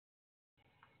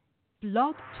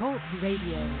Blog Talk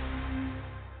Radio.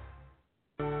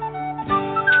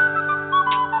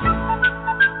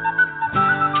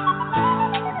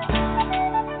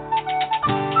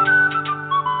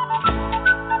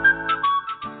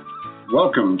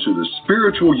 Welcome to the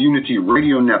Spiritual Unity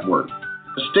Radio Network,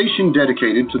 a station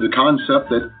dedicated to the concept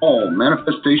that all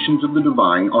manifestations of the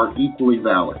divine are equally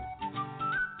valid.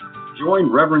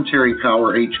 Join Reverend Terry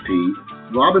Power HP,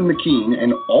 Robin McKean,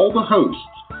 and all the hosts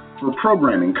for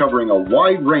programming covering a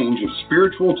wide range of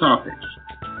spiritual topics,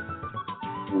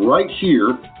 right here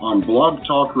on Blog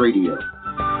Talk Radio.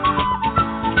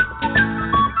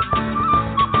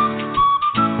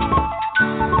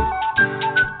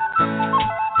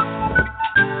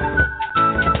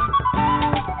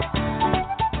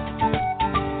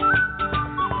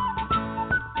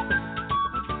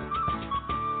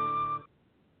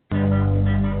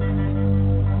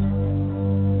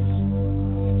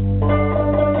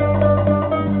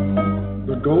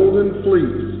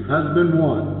 Has been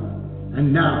won,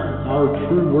 and now our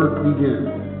true work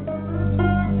begins.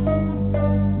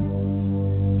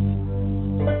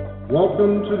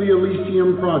 Welcome to the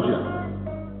Elysium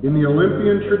Project. In the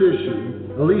Olympian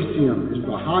tradition, Elysium is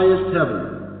the highest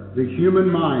heaven the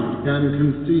human mind can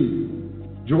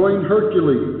conceive. Join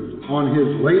Hercules on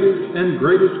his latest and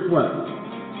greatest quest,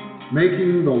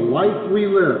 making the life we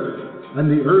live and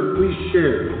the earth we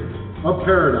share a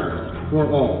paradise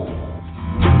for all.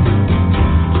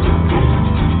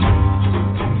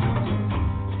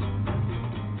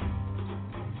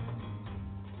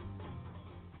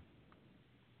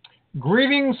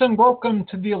 Greetings and welcome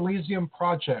to the Elysium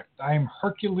Project. I am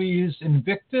Hercules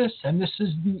Invictus, and this is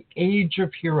the Age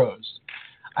of Heroes.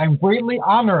 I'm greatly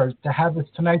honored to have as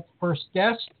tonight's first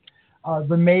guest,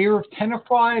 the Mayor of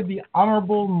Tenafly, the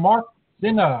Honorable Mark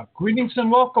Zinna. Greetings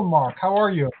and welcome, Mark. How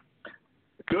are you?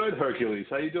 Good, Hercules.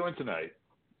 How are you doing tonight?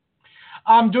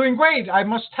 I'm doing great. I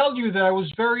must tell you that I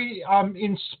was very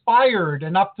inspired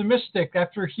and optimistic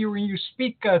after hearing you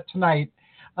speak tonight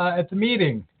at the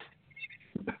meeting.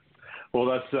 Well,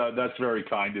 that's very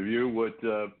kind of you.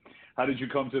 How did you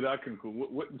come to that conclusion?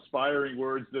 What inspiring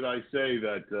words did I say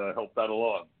that helped that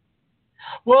along?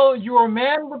 Well, you're a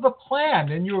man with a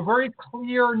plan, and you were very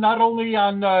clear not only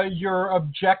on your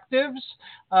objectives,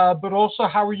 but also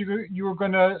how you were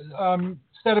going to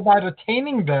set about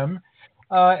attaining them.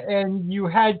 And you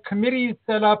had committees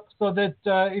set up so that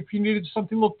if you needed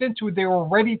something looked into, they were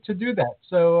ready to do that.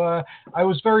 So I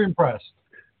was very impressed.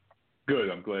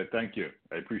 Good. I'm glad. Thank you.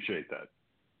 I appreciate that.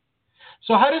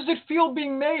 So how does it feel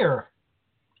being mayor?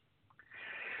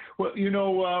 Well,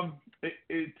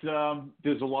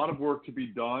 there's a lot of work to be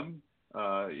done.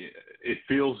 It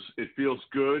feels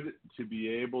good to be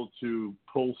able to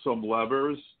pull some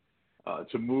levers,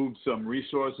 to move some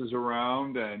resources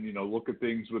around, and look at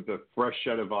things with a fresh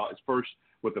set of eyes. First,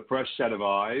 with a fresh set of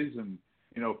eyes, and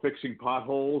fixing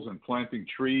potholes and planting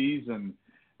trees and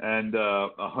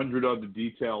 100 other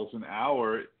details an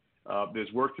hour.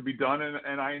 There's work to be done,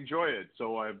 and I enjoy it.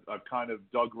 So I've kind of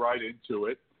dug right into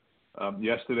it.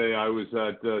 Yesterday I was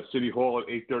at City Hall at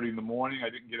 8:30 in the morning. I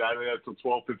didn't get out of there until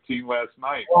 12:15 last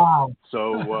night. Wow.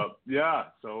 So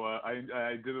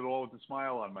I did it all with a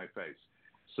smile on my face.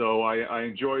 So I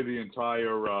enjoy the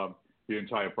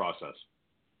entire process.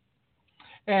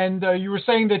 And you were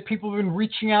saying that people have been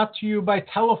reaching out to you by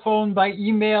telephone, by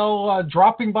email,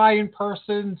 dropping by in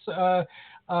person. That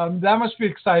must be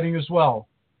exciting as well.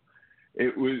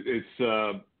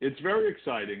 It's very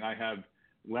exciting. I have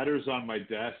letters on my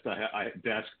desk. I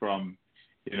desk from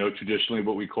traditionally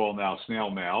what we call now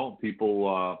snail mail.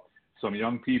 People, some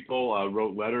young people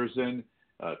wrote letters in,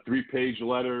 3-page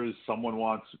letters. Someone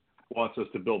wants us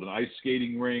to build an ice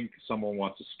skating rink. Someone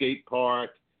wants a skate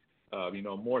park.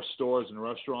 More stores and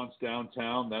restaurants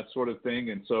downtown, that sort of thing.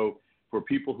 And so for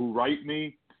people who write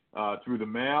me through the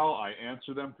mail, I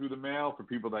answer them through the mail. For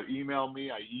people that email me,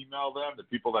 I email them. The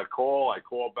people that call, I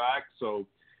call back. So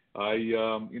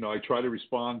I try to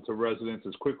respond to residents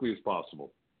as quickly as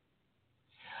possible.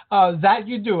 That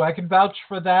you do. I can vouch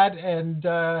for that, and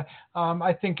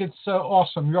I think it's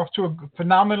awesome. You're off to a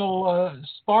phenomenal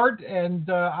start, and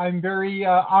I'm very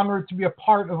honored to be a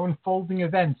part of unfolding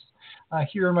events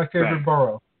here in my favorite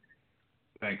borough.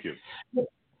 Thank you.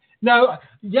 Now,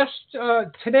 yes,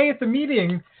 today at the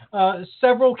meeting,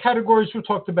 several categories were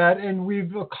talked about, and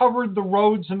we've covered the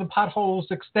roads and the potholes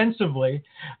extensively,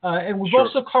 and we've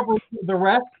also covered the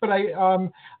rest, but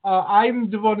I'm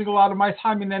devoting a lot of my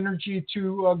time and energy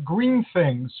to green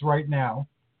things right now.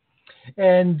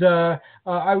 And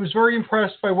I was very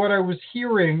impressed by what I was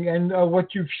hearing and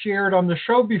what you've shared on the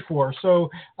show before. So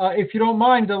if you don't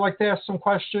mind, I'd like to ask some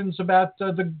questions about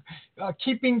the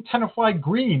keeping Tenafly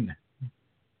green.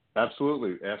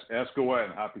 Absolutely. Ask away.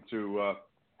 I'm happy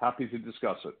to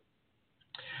discuss it.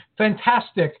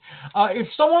 Fantastic. If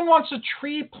someone wants a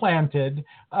tree planted,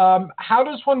 how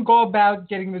does one go about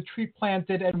getting the tree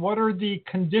planted, and what are the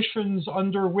conditions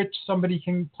under which somebody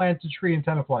can plant a tree in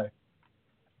Tenafly?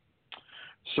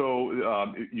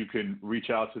 So you can reach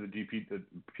out to the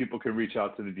people can reach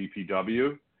out to the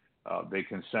DPW. They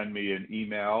can send me an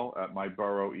email at my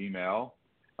borough email,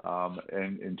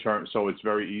 so it's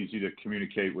very easy to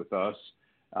communicate with us.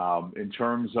 In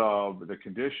terms of the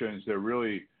conditions, there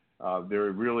really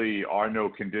are no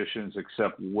conditions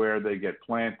except where they get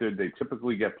planted. They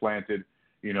typically get planted,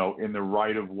 in the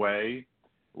right of way,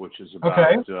 which is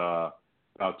about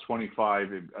 25,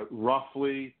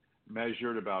 roughly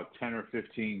measured about 10 or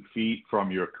 15 feet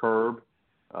from your curb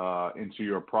into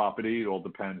your property. It all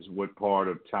depends what part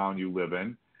of town you live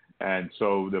in. And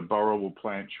so the borough will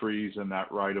plant trees in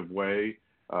that right of way,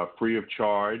 free of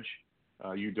charge.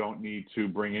 You don't need to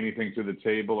bring anything to the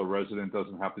table. A resident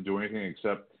doesn't have to do anything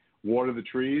except water the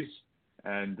trees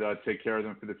and take care of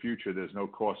them for the future. There's no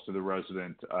cost to the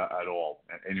resident at all.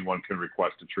 Anyone can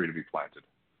request a tree to be planted.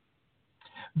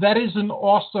 That is an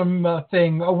awesome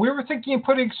thing. We were thinking of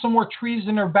putting some more trees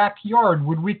in our backyard.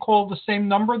 Would we call the same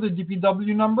number, the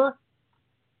DPW number?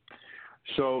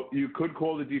 So you could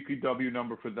call the DPW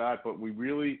number for that, but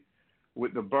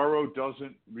the borough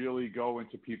doesn't really go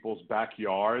into people's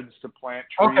backyards to plant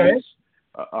trees.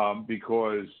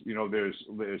 Because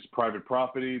there's private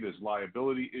property, there's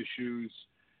liability issues.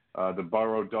 The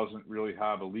borough doesn't really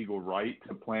have a legal right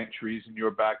to plant trees in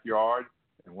your backyard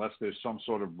unless there's some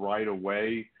sort of right of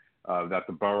way that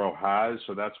the borough has.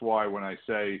 So that's why when I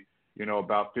say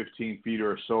about 15 feet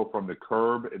or so from the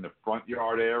curb in the front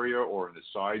yard area or in the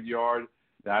side yard,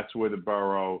 that's where the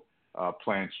borough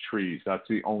plants trees. That's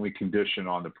the only condition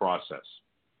on the process.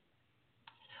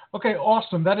 Okay,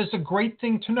 awesome. That is a great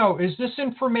thing to know. Is this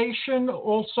information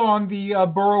also on the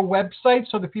borough website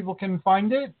so that people can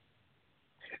find it?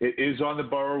 It is on the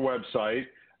borough website.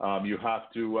 You have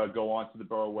to go onto the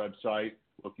borough website,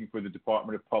 looking for the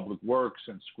Department of Public Works,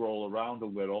 and scroll around a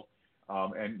little.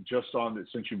 And just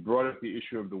since you brought up the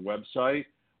issue of the website,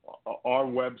 our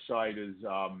website is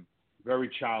very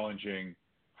challenging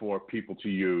for people to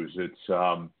use.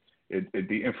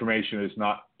 The information is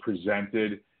not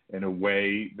presented in a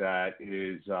way that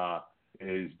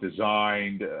is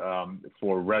designed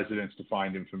for residents to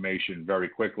find information very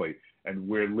quickly. And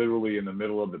we're literally in the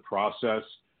middle of the process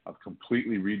of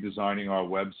completely redesigning our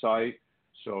website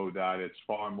so that it's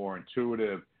far more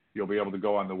intuitive. You'll be able to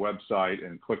go on the website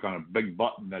and click on a big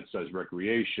button that says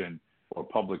recreation or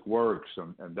public works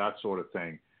and that sort of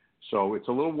thing. So it's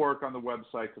a little work on the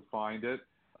website to find it.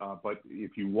 But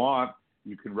if you want,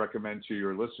 you can recommend to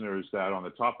your listeners that on the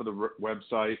top of the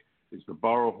website is the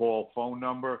Borough Hall phone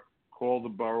number. Call the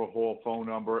Borough Hall phone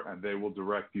number, and they will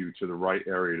direct you to the right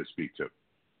area to speak to.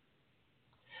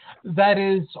 That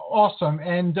is awesome.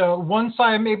 And once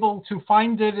I am able to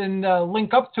find it and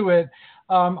link up to it,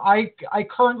 I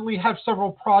currently have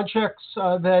several projects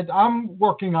that I'm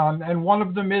working on, and one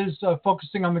of them is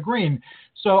focusing on the green.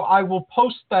 So I will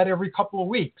post that every couple of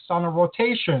weeks on a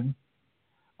rotation.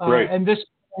 Great. And this,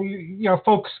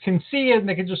 folks can see it and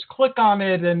they can just click on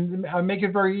it and make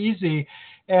it very easy.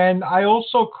 And I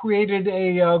also created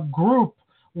a group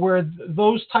where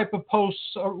those type of posts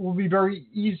will be very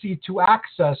easy to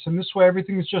access. And this way,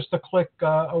 everything is just a click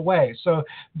away. So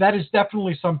that is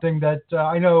definitely something that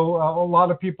I know a lot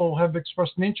of people have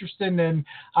expressed an interest in, and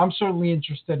I'm certainly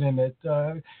interested in it.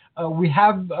 We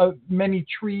have many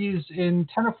trees in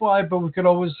Tenafly, but we could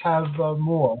always have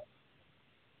more.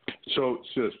 So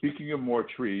speaking of more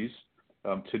trees,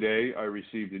 today I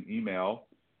received an email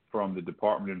from the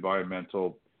Department of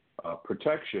Environmental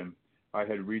Protection. I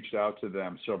had reached out to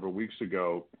them several weeks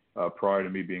ago prior to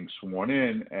me being sworn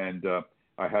in, and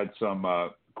I had some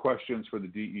questions for the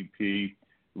DEP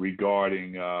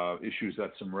regarding issues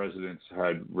that some residents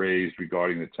had raised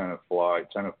regarding the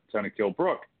Tennakill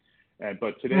Brook.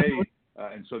 But today,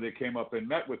 and so they came up and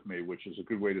met with me, which is a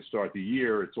good way to start the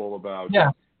year. It's all about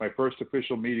my first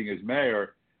official meeting as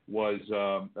mayor was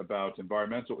about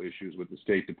environmental issues with the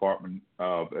State Department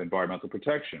of Environmental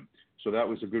Protection. So that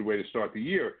was a good way to start the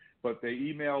year. But they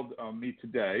emailed me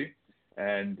today,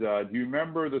 and do you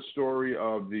remember the story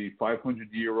of the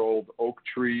 500-year-old oak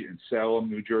tree in Salem,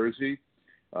 New Jersey?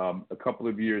 A couple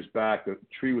of years back, the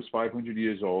tree was 500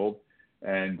 years old,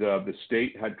 and the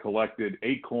state had collected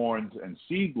acorns and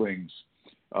seedlings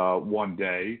one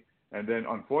day, and then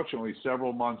unfortunately,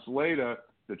 several months later,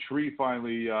 the tree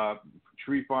finally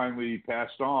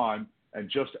passed on, and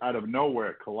just out of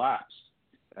nowhere collapsed,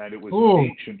 and it was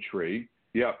an ancient tree.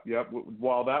 Yep.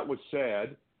 While that was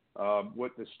sad,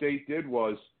 what the state did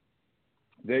was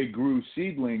they grew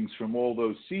seedlings from all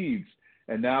those seeds,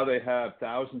 and now they have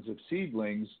thousands of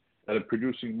seedlings that are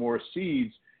producing more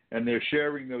seeds, and they're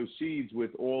sharing those seeds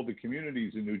with all the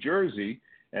communities in New Jersey.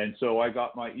 And so I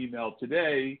got my email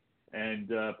today and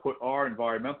put our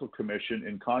environmental commission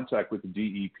in contact with the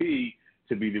DEP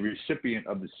to be the recipient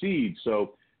of the seeds.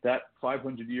 So that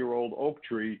 500-year-old oak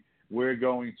tree, we're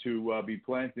going to be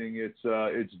planting its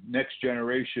next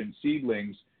generation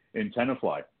seedlings in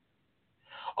Tenafly.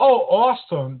 Oh,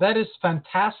 awesome. That is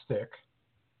fantastic.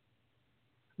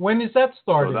 When is that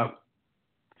starting?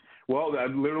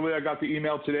 Literally, I got the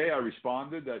email today. I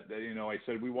responded that, I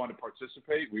said we want to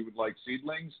participate. We would like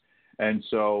seedlings. And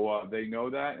so they know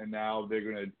that, and now they're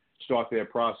going to start their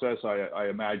process. I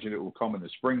imagine it will come in the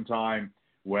springtime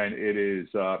when it is,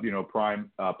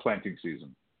 prime planting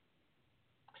season.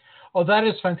 Oh, that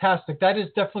is fantastic. That is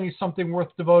definitely something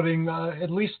worth devoting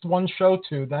at least one show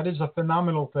to. That is a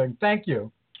phenomenal thing. Thank you.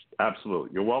 Absolutely.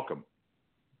 You're welcome.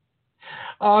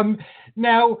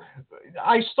 Now,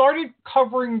 I started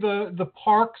covering the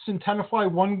parks in Tenafly,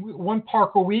 one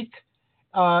park a week,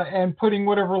 and putting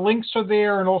whatever links are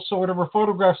there and also whatever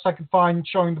photographs I could find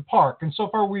showing the park. And so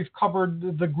far we've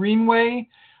covered the Greenway,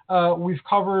 we've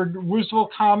covered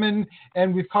Roosevelt Common,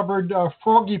 and we've covered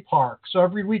Froggy Park. So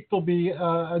every week there'll be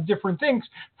different things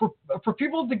for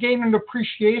people to gain an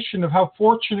appreciation of how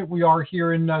fortunate we are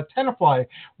here in Tenafly.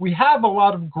 We have a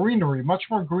lot of greenery, much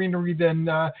more greenery than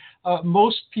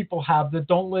most people have that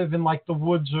don't live in like the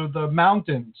woods or the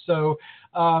mountains. So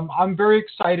I'm very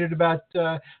excited about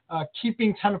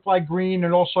keeping Tenafly green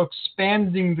and also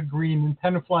expanding the green in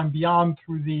Tenafly and beyond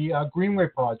through the Greenway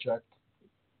Project.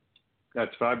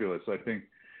 That's fabulous. I think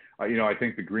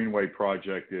the Greenway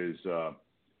Project is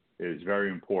very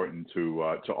important to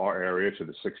our area, to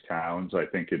the 6 towns. I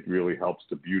think it really helps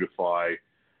to beautify,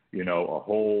 a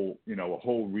whole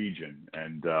region.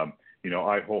 And, I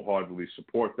wholeheartedly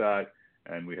support that.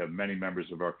 And we have many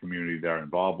members of our community that are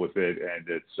involved with it. And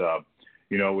it's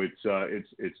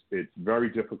very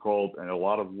difficult and a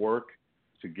lot of work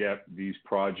to get these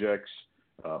projects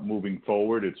moving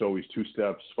forward. It's always 2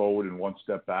 steps forward and 1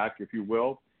 step back, if you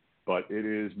will, but it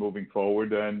is moving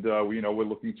forward, and we're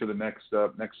looking to the next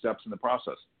steps in the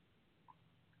process.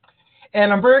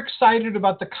 And I'm very excited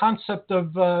about the concept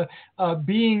of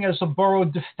being, as a borough,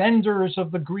 defenders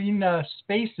of the green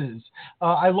spaces.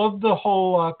 I love the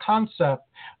whole concept.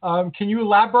 Can you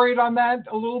elaborate on that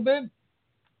a little bit?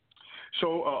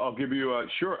 So I'll give you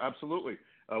sure, absolutely.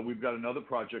 We've got another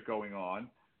project going on.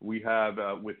 We have,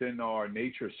 within our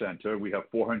nature center, we have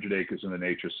 400 acres in the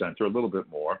nature center, a little bit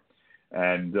more.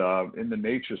 And in the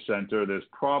nature center, there's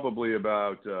probably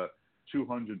about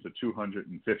 200 to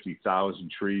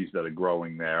 250,000 trees that are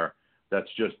growing there. That's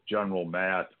just general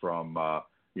math from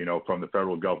the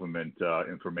federal government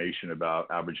information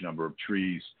about average number of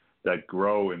trees that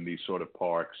grow in these sort of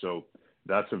parks. So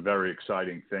that's a very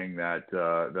exciting thing that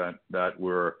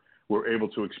we're able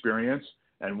to experience.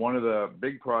 And one of the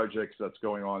big projects that's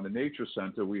going on in the Nature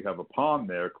Center, we have a pond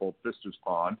there called Pfister's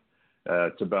Pond.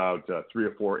 It's about 3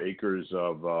 or 4 acres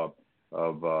of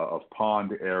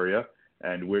pond area,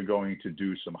 and we're going to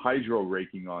do some hydro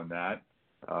raking on that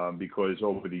because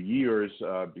over the years,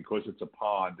 because it's a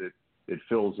pond, it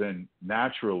fills in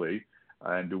naturally,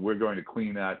 and we're going to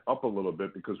clean that up a little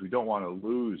bit because we don't want to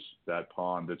lose that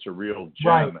pond. It's a real gem.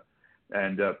 Right.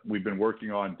 And we've been working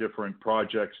on different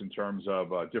projects in terms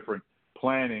of different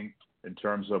planning in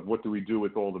terms of what do we do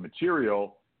with all the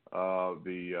material,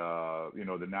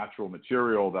 the natural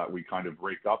material that we kind of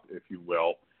break up, if you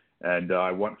will. And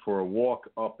I went for a walk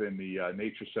up in the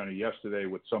Nature Center yesterday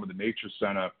with some of the Nature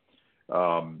Center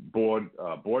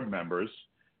board members,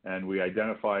 and we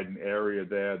identified an area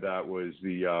there that was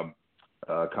the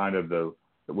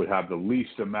that would have the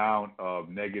least amount of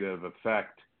negative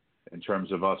effect in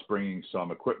terms of us bringing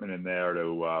some equipment in there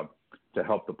to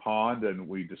help the pond. And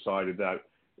we decided that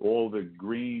all the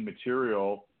green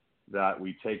material that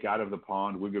we take out of the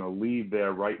pond, we're going to leave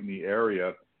there right in the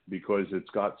area because it's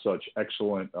got such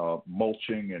excellent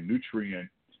mulching and nutrient,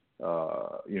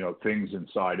 things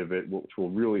inside of it, which will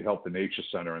really help the Nature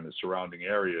Center and the surrounding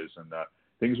areas, and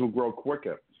things will grow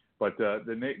quicker. But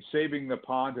saving the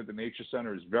pond at the Nature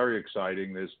Center is very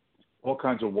exciting. There's all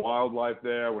kinds of wildlife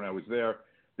there. When I was there,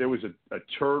 there was a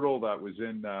turtle that was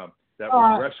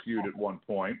was rescued at one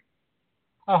point.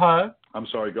 I'm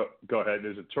sorry, go ahead.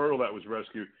 There's a turtle that was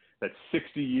rescued that's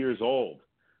 60 years old,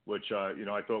 which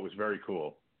I thought was very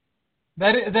cool.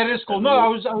 That is cool. No, I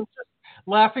was just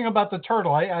laughing about the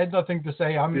turtle. I had nothing to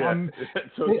say.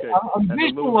 It's okay. I'm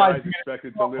visualizing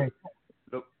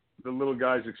the little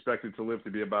guy's expected to live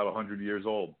to be about 100 years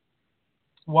old.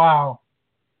 Wow.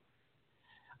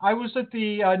 I was at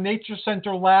the Nature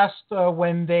Center last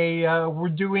when they were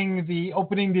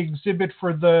opening the exhibit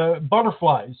for the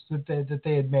butterflies that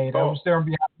they had made. I was there on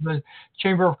behalf of the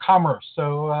Chamber of Commerce,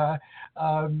 so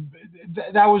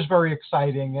that was very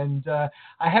exciting. And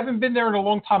I haven't been there in a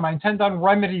long time. I intend on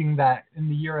remedying that in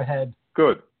the year ahead.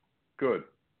 Good.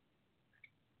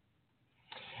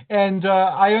 And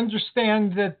I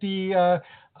understand that the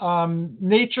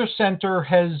Nature Center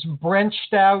has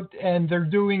branched out and they're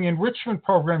doing enrichment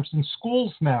programs in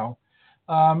schools now.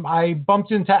 I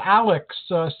bumped into Alex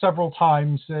several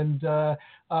times and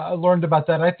I learned about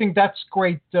that. I think that's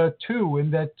great too,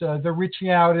 and that they're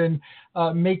reaching out and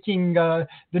making the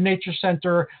Nature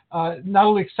Center not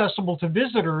only accessible to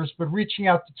visitors, but reaching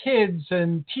out to kids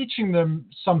and teaching them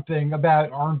something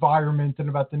about our environment and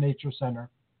about the Nature Center.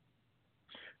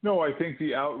 No, I think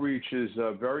the outreach is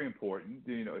very important.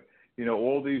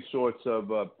 All these sorts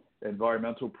of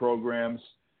environmental programs,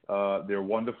 they're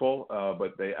wonderful,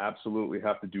 but they absolutely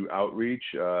have to do outreach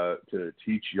to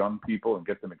teach young people and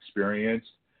get them experience,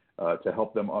 to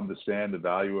help them understand the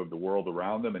value of the world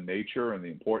around them and nature and the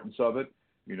importance of it.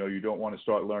 You don't want to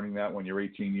start learning that when you're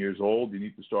 18 years old. You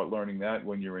need to start learning that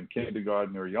when you're in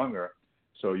kindergarten or younger,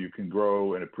 so you can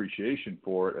grow an appreciation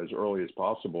for it as early as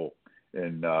possible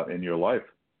in your life.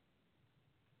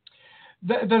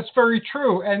 That's very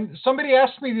true. And somebody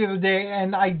asked me the other day,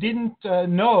 and I didn't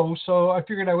know, so I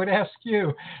figured I would ask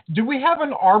you. Do we have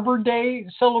an Arbor Day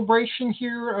celebration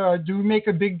here? Do we make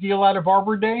a big deal out of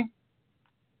Arbor Day?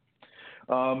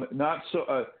 Not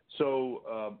so.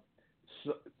 So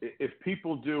if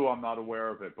people do, I'm not aware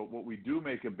of it. But what we do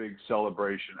make a big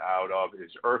celebration out of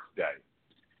is Earth Day.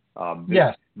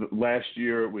 Yes. Last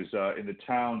year it was in the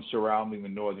towns surrounding the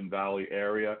Northern Valley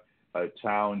area.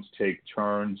 Towns take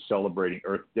turns celebrating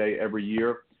Earth Day every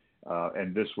year,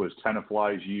 and this was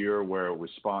Tenafly's year, where it was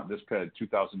this past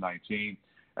 2019,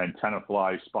 and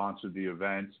Tenafly sponsored the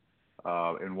event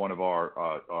in one of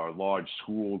our large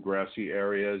school grassy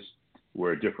areas,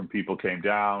 where different people came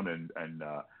down and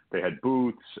they had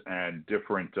booths and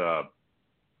different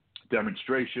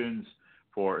demonstrations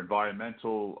for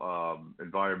environmental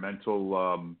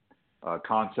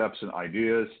concepts and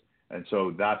ideas. And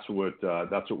so that's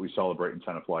what we celebrate in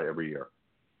Tenafly every year.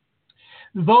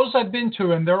 Those I've been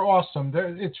to, and they're awesome.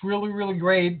 It's really, really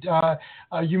great.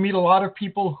 You meet a lot of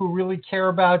people who really care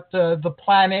about the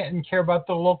planet and care about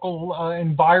the local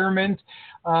environment.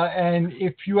 And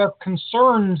if you have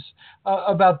concerns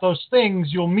about those things,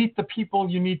 you'll meet the people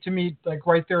you need to meet, like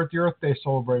right there at the Earth Day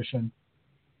celebration.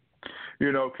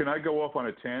 Can I go off on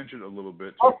a tangent a little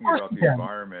bit, talking about the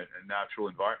environment and natural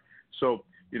environment? So,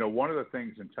 one of the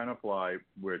things in Tenafly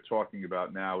we're talking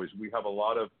about now is we have a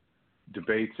lot of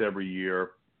debates every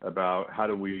year about how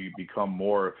do we become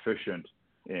more efficient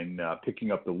in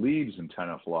picking up the leaves in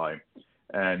Tenafly.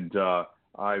 And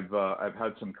I've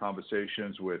had some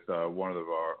conversations with one of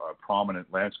our prominent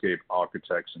landscape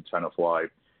architects in Tenafly,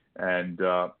 and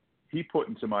he put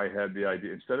into my head the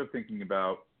idea, instead of thinking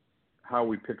about how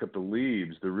we pick up the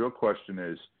leaves, the real question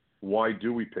is, why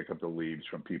do we pick up the leaves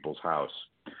from people's house?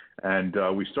 And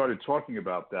we started talking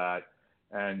about that,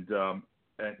 and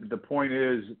the point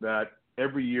is that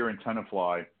every year in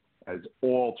Tenafly, as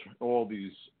all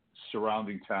these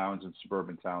surrounding towns and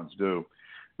suburban towns do,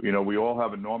 we all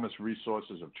have enormous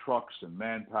resources of trucks and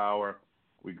manpower.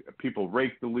 People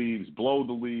rake the leaves, blow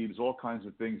the leaves, all kinds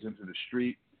of things into the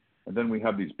street, and then we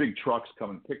have these big trucks come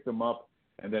and pick them up.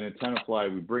 And then in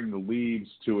Tenafly, we bring the leaves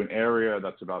to an area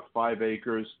that's about 5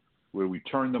 acres, where we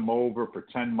turn them over for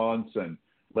 10 months and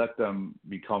let them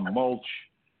become mulch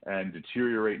and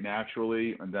deteriorate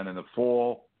naturally. And then in the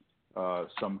fall, a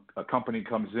company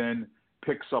comes in,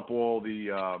 picks up all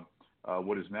the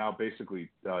what is now basically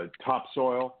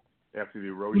topsoil after the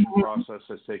erosion process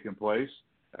has taken place,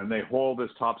 and they haul this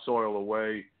topsoil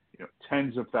away,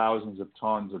 tens of thousands of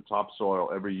tons of topsoil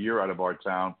every year out of our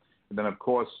town. And then, of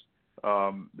course,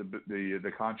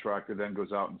 the contractor then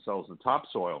goes out and sells the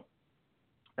topsoil.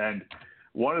 And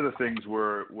one of the things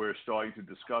we're starting to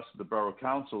discuss at the Borough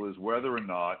Council is whether or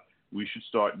not we should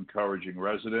start encouraging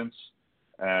residents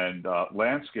and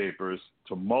landscapers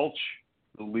to mulch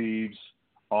the leaves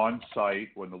on site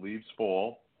when the leaves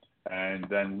fall, and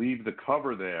then leave the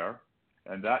cover there,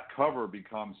 and that cover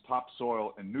becomes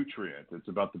topsoil and nutrient. It's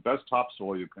about the best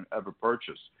topsoil you can ever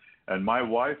purchase. And my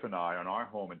wife and I, on our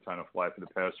home in Tenafly for the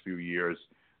past few years,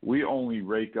 we only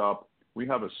rake up, we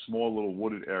have a small little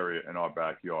wooded area in our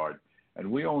backyard,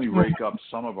 and we only rake up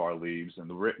some of our leaves, and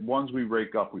the ones we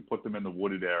rake up, we put them in the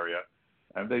wooded area,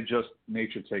 and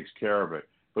nature takes care of it.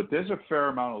 but there's a fair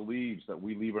amount of leaves that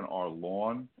we leave on our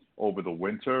lawn over the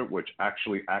winter, which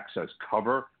actually acts as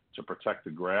cover to protect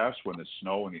the grass when the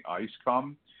snow and the ice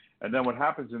come. And then what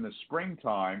happens in the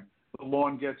springtime, the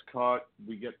lawn gets cut,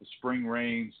 we get the spring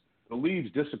rains, the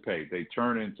leaves dissipate, they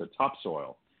turn into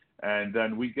topsoil. And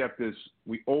then we get this,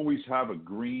 we always have a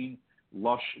green,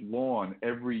 lush lawn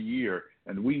every year,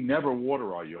 and we never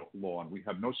water our lawn. We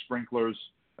have no sprinklers.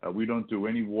 We don't do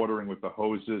any watering with the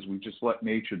hoses. We just let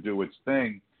nature do its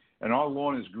thing. And our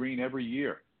lawn is green every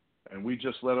year. And we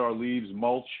just let our leaves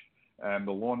mulch, and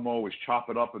the lawnmowers chop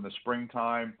it up in the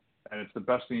springtime, and it's the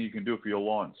best thing you can do for your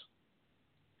lawns.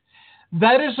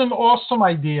 That is an awesome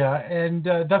idea, and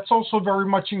that's also very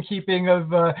much in keeping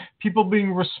of people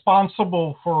being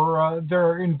responsible for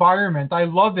their environment. I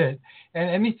love it, and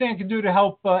anything I can do to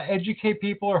help educate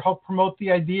people or help promote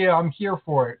the idea, I'm here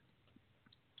for it.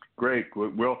 Great.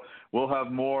 We'll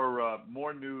have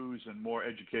more news and more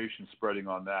education spreading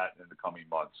on that in the coming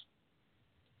months.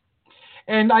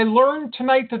 And I learned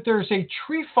tonight that there's a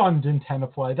tree fund in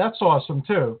Tenafly. That's awesome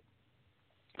too.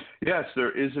 Yes,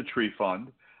 there is a tree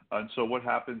fund. And so what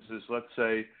happens is, let's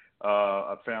say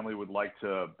a family would like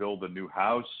to build a new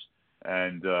house,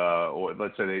 and or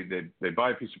let's say they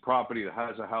buy a piece of property that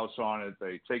has a house on it.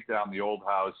 They take down the old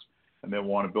house, and they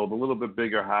want to build a little bit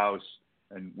bigger house.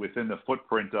 And within the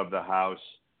footprint of the house,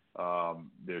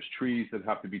 there's trees that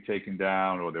have to be taken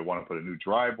down, or they want to put a new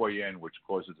driveway in, which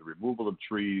causes the removal of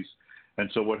trees. And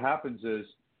so what happens is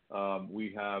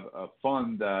we have a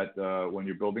fund that when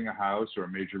you're building a house or a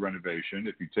major renovation,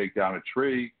 if you take down a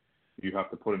tree, you have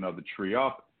to put another tree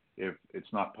up. If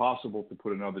it's not possible to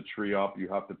put another tree up, you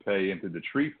have to pay into the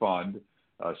tree fund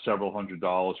several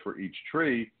 $100s for each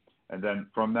tree. And then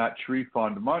from that tree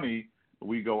fund money,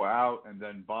 we go out and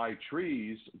then buy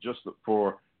trees just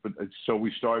for so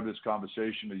we started this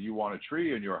conversation that you want a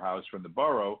tree in your house from the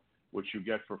borough, which you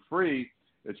get for free.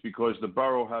 It's because the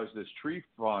borough has this tree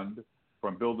fund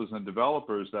from builders and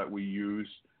developers that we use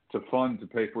to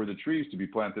pay for the trees to be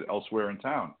planted elsewhere in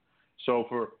town. So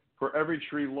for every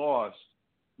tree lost,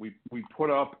 we put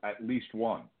up at least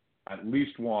one,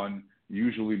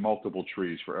 usually multiple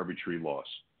trees for every tree lost.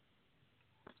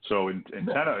 So in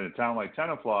a town like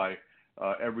Tenafly,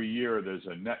 every year there's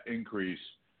a net increase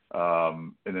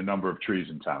in the number of trees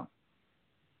in town.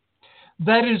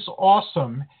 That is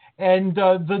awesome. And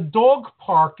the dog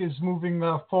park is moving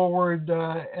forward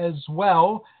as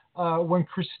well. When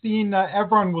Christine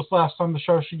Evron was last on the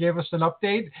show, she gave us an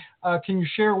update. Can you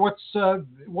share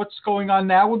what's going on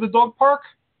now with the dog park?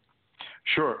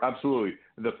 Sure, absolutely.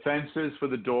 The fences for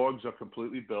the dogs are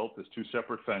completely built. There's two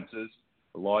separate fences,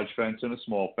 a large fence and a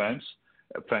small fence,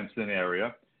 a fenced-in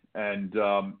area. And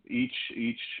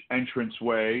each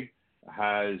entranceway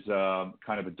has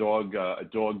kind of a dog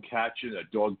catch, a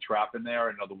dog trap in there.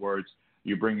 In other words,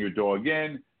 you bring your dog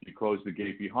in, you close the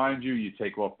gate behind you, you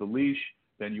take off the leash,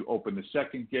 then you open the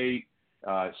second gate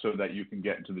so that you can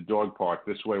get into the dog park.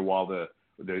 This way, while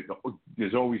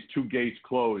there's always two gates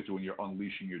closed when you're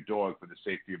unleashing your dog for the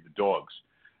safety of the dogs.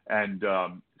 And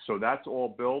so that's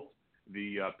all built.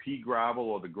 The pea gravel,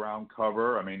 or the ground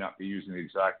cover, I may not be using the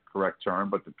exact correct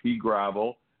term, but the pea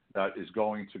gravel that is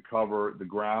going to cover the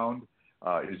ground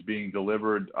is being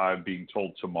delivered, I'm being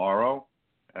told, tomorrow.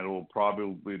 And it will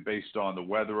probably, based on the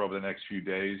weather over the next few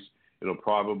days, it'll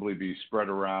probably be spread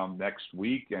around next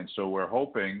week. And so we're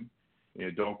hoping,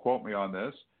 don't quote me on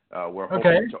this, we're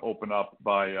hoping to open up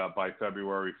by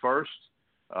February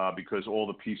 1st because all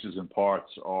the pieces and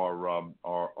parts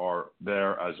are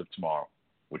there as of tomorrow,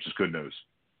 which is good news.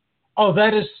 Oh,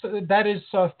 that is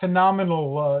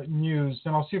phenomenal news.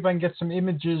 And I'll see if I can get some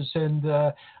images and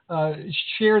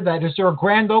share that. Is there a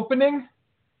grand opening?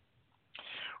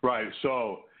 Right.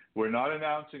 So we're not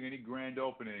announcing any grand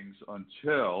openings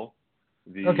until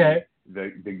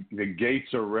the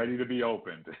gates are ready to be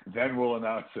opened. Then we'll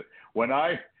announce it. When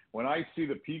I see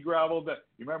the pea gravel, that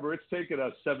remember, it's taken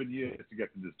us 7 years to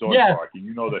get to this dog park, and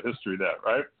you know the history there,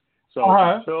 right?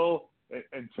 So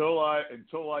until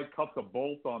I cut the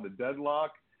bolt on the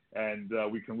deadlock and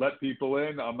we can let people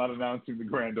in, I'm not announcing the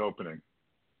grand opening.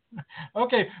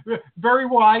 Okay, very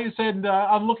wise, and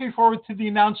I'm looking forward to the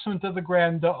announcement of the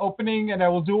grand opening, and I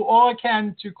will do all I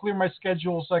can to clear my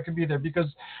schedule so I can be there, because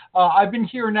I've been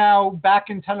here now back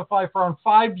in Tenafly for around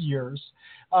 5 years,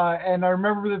 and I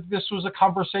remember that this was a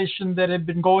conversation that had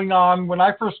been going on when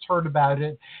I first heard about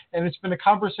it, and it's been a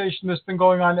conversation that's been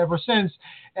going on ever since,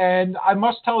 and I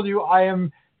must tell you, I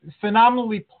am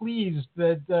phenomenally pleased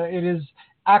that it is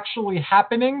actually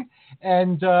happening.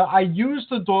 And I use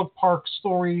the dog park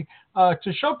story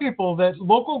to show people that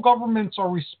local governments are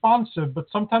responsive, but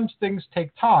sometimes things take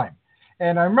time.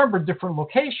 And I remember different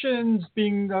locations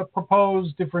being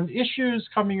proposed, different issues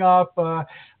coming up,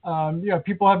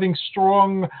 people having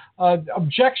strong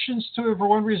objections to it for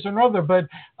one reason or another. But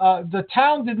the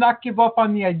town did not give up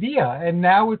on the idea, and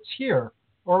now it's here,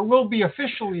 or it will be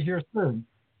officially here soon.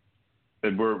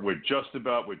 And we're just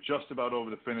about over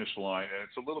the finish line, and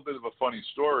it's a little bit of a funny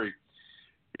story.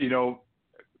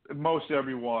 Most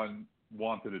everyone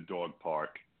wanted a dog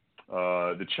park.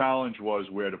 The challenge was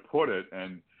where to put it,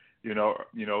 and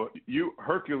you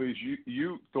Hercules,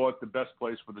 you thought the best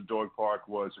place for the dog park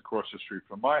was across the street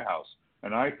from my house,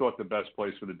 and I thought the best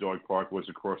place for the dog park was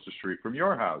across the street from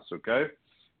your house. Okay,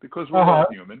 because we're all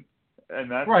human, and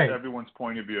that's everyone's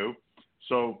point of view.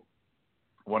 So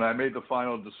when I made the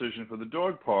final decision for the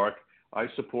dog park, I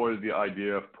supported the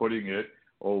idea of putting it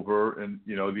over in,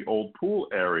 the old pool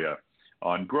area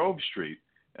on Grove Street.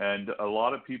 And a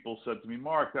lot of people said to me,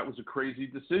 Mark, that was a crazy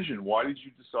decision. Why did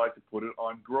you decide to put it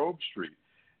on Grove Street?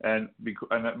 And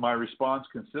my response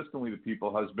consistently to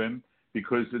people has been,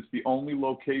 because it's the only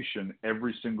location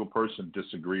every single person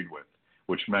disagreed with,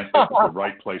 which meant it was the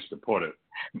right place to put it.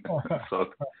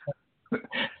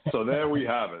 So there we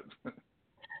have it.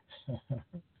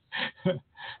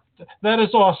 That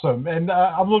is awesome, and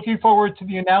I'm looking forward to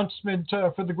the announcement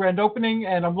for the grand opening,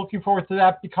 and I'm looking forward to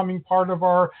that becoming part of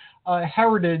our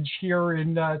heritage here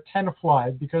in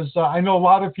Tenafly, because I know a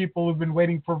lot of people have been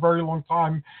waiting for a very long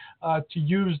time to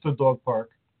use the dog park.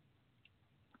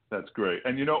 That's great.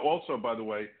 And also, by the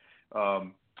way,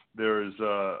 there is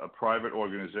a private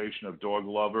organization of dog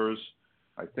lovers.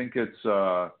 I think it's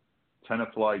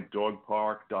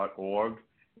tenaflydogpark.org.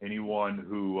 Anyone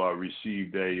who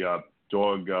received a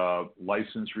dog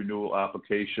license renewal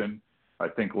application, I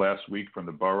think last week from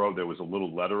the borough, there was a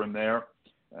little letter in there.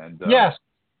 And yes.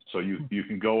 So you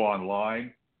can go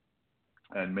online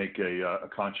and make a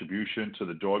contribution to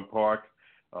the dog park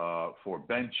for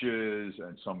benches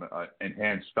and some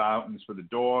enhanced fountains for the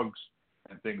dogs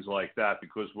and things like that,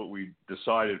 because what we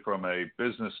decided from a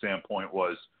business standpoint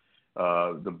was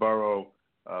the borough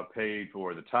paid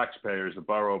for, the taxpayers, the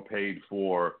borough paid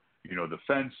for, the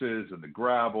fences and the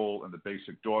gravel and the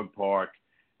basic dog park.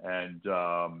 And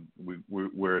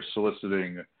we're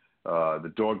soliciting,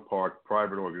 the dog park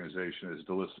private organization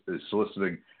is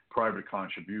soliciting private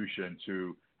contribution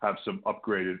to have some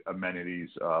upgraded amenities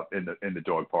in the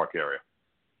dog park area.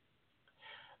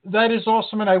 That is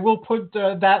awesome, and I will put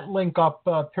that link up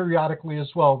periodically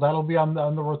as well. That'll be on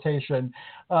the rotation,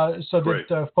 so Great.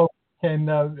 that folks can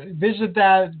visit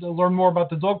that, learn more about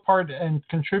the dog park, and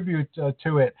contribute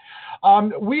to it.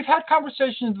 We've had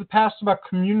conversations in the past about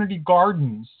community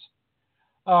gardens.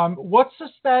 What's the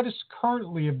status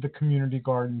currently of the community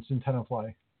gardens in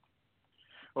Tenafly?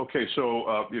 Okay,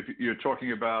 so if you're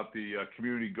talking about the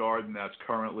community garden that's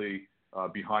currently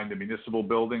behind the municipal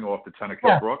building off the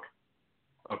Tenneco Brook?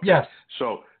 Okay. Yes.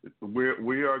 So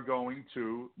we are going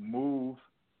to move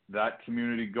that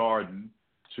community garden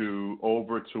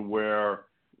over to where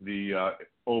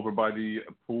over by the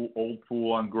old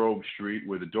pool on Grove Street,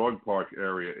 where the dog park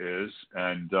area is,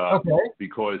 and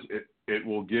because it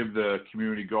will give the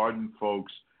community garden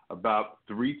folks about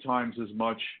 3 times as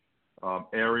much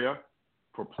area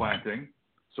for planting,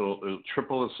 so it'll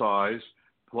triple the size.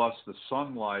 Plus, the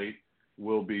sunlight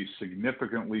will be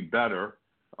significantly better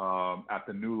at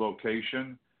the new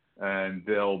location, and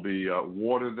there'll be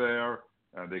water there.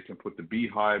 They can put the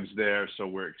beehives there. So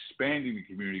we're expanding the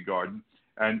community garden,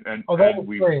 and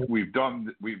we've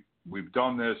done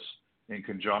this in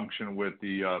conjunction with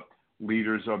the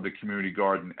leaders of the community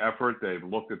garden effort. They've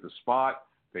looked at the spot,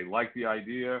 they like the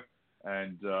idea,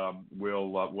 and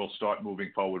we'll start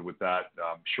moving forward with that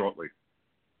shortly.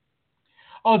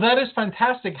 Oh, that is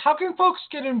fantastic. How can folks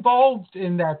get involved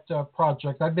in that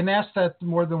project? I've been asked that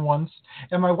more than once,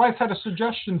 and my wife had a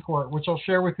suggestion for it, which I'll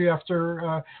share with you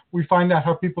after we find out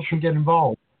how people can get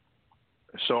involved.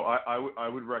 So I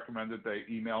would recommend that they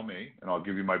email me, and I'll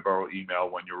give you my borough email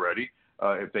when you're ready.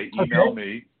 If they email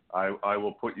me, I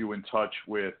will put you in touch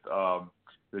with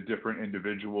the different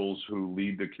individuals who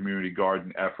lead the community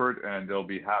garden effort, and they'll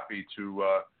be happy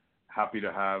to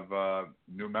have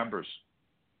new members.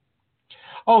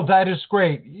 Oh, that is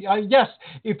great. Yes,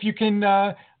 if you can,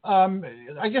 I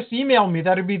guess, email me.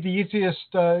 That would be the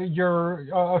easiest. Your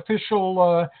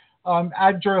official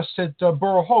address at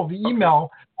Borough Hall, the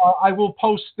email. I will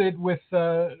post it with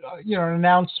an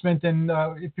announcement, and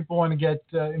if people want to get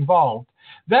involved.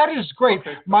 That is great.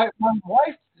 Okay. My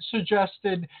wife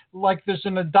suggested, like, there's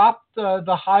an adopt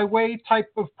the highway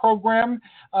type of program,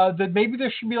 that maybe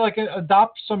there should be like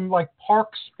adopt some like park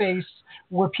space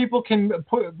where people can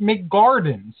make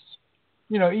gardens.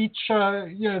 each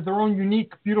their own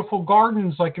unique, beautiful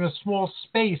gardens, like in a small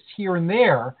space here and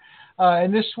there.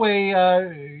 And this way,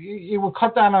 it would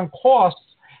cut down on costs.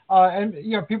 And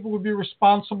people would be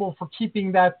responsible for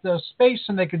keeping that space,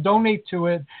 and they could donate to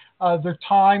it their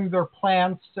time, their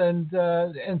plants, and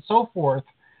so forth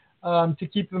to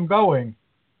keep them going.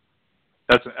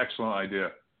 That's an excellent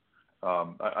idea.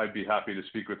 I'd be happy to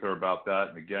speak with her about that.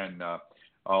 And again,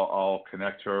 I'll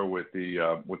connect her with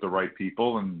the right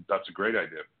people, and that's a great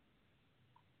idea.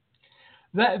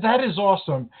 That is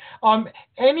awesome.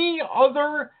 Any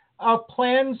other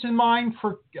plans in mind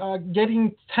for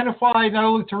getting Tenafly not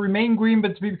only to remain green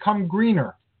but to become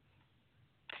greener?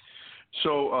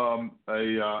 So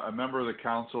a member of the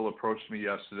council approached me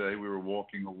yesterday. We were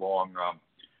walking along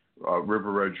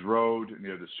River Edge Road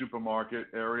near the supermarket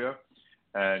area,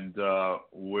 and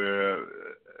where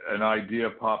an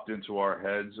idea popped into our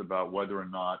heads about whether or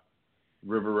not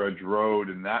River Edge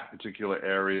Road in that particular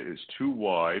area is too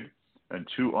wide and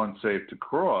too unsafe to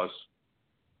cross.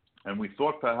 And we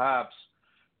thought perhaps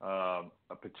a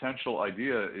potential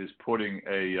idea is putting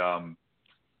a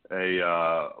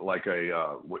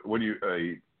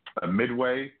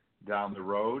midway down the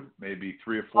road, maybe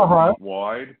 3 or 4 feet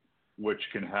wide, which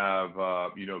can have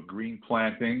green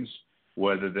plantings,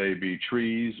 whether they be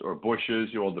trees or bushes.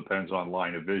 It all depends on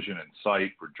line of vision and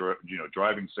sight for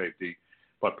driving safety.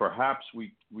 But perhaps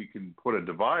we can put a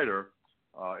divider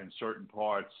in certain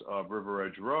parts of River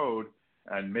Edge Road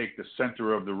and make the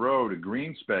center of the road a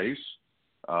green space,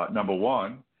 number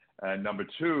one. And number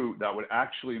two, that would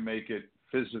actually make it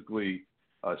physically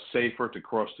safer to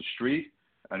cross the street,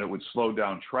 and it would slow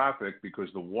down traffic,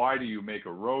 because the wider you make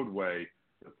a roadway,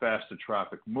 the faster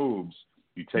traffic moves.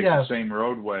 You take the same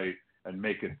roadway and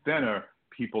make it thinner,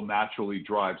 people naturally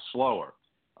drive slower.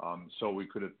 So we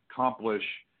could accomplish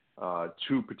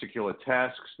 2 particular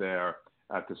tasks there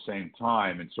at the same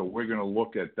time. And so we're going to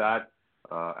look at that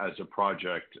as a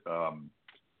project,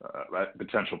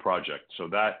 potential project. So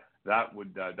that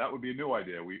would be a new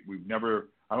idea. We've never,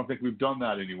 I don't think we've done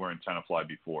that anywhere in Tenafly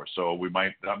before. So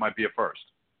that might be a first.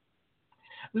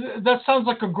 That sounds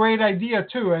like a great idea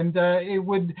too, and it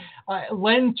would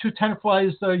lend to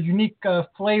Tenafly's unique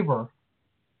flavor.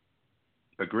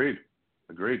 Agreed.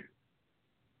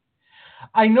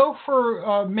 I know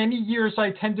for many years I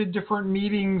attended different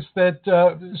meetings that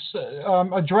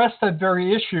address that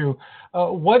very issue.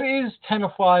 What is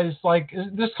Tenafly's like?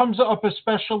 This comes up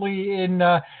especially in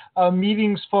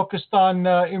meetings focused on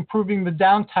improving the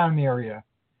downtown area.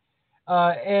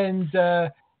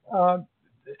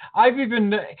 I've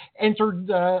even entered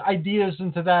ideas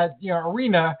into that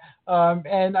arena,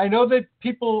 and I know that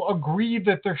people agree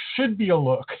that there should be a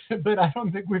look, but I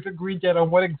don't think we've agreed yet on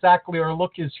what exactly our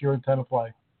look is here in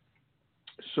Tenafly.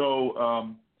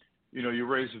 So, you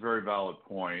raise a very valid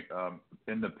point.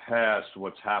 In the past,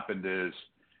 what's happened is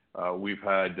we've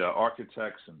had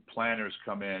architects and planners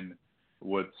come in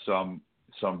with some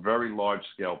very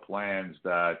large-scale plans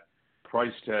that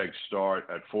price tags start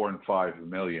at $4 and $5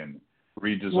 million.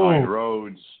 Redesign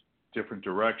roads, different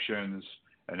directions,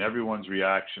 and everyone's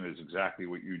reaction is exactly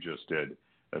what you just did.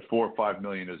 At $4 or $5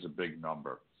 million is a big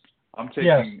number. I'm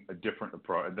taking a different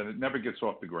approach, and then it never gets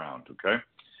off the ground. Okay,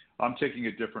 I'm taking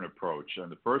a different approach, and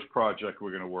the first project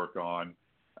we're going to work on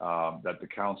that the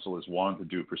council has wanted to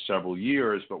do for several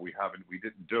years, but we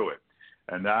didn't do it,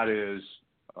 and that is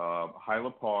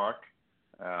Hyla Park.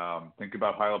 Think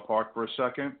about Hyla Park for a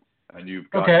second. And you've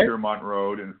got Piermont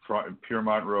Road in front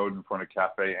of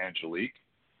Cafe Angelique.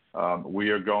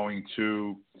 We are going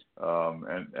to,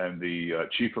 and the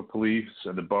chief of police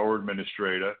and the borough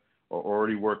administrator are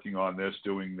already working on this,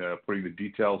 putting the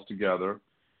details together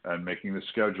and making the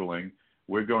scheduling.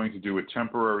 We're going to do a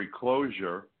temporary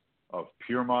closure of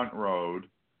Piermont Road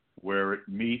where it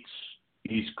meets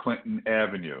East Clinton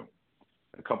Avenue.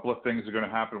 A couple of things are going to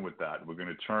happen with that. We're going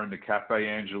to turn the Cafe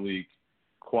Angelique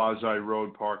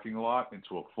quasi-road parking lot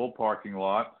into a full parking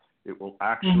lot. It will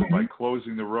actually, by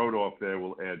closing the road off there,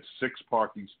 will add 6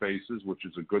 parking spaces, which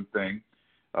is a good thing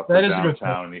for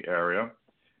downtown in the area.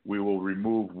 We will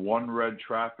remove 1 red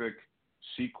traffic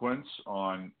sequence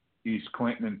on East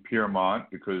Clinton and Piermont,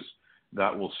 because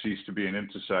that will cease to be an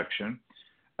intersection.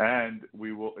 And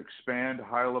we will expand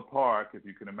Hyla Park, if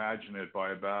you can imagine it,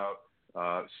 by about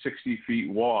 60 feet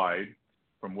wide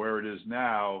from where it is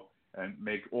now, and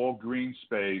make all green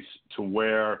space to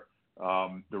where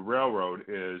the railroad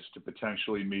is, to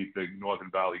potentially meet the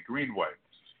Northern Valley Greenway.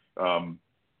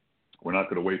 We're not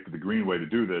going to wait for the Greenway to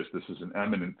do this. This is an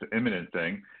imminent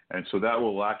thing. And so that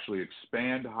will actually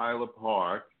expand Hyla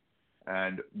Park,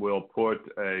 and we'll put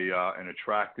an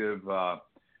attractive wrought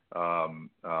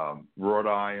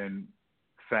iron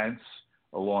fence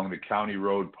along the County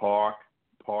Road Park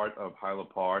part of Hyla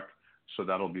Park. So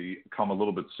that'll become a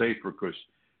little bit safer because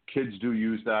kids do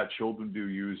use that, children do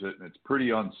use it, and it's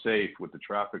pretty unsafe with the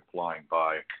traffic flying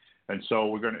by. And so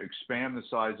we're going to expand the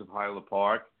size of Hyla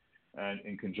Park. And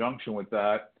in conjunction with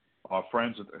that, our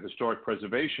friends at the Historic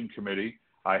Preservation Committee,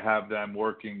 I have them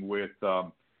working with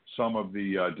some of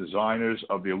the designers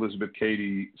of the Elizabeth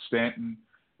Cady Stanton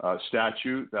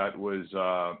statue that was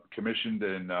commissioned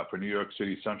for New York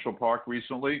City Central Park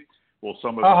recently. Well,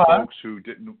 some of the folks who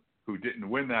didn't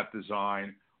win that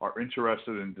design are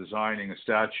interested in designing a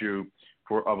statue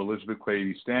of Elizabeth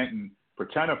Cady Stanton for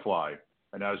Tenafly.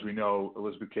 And as we know,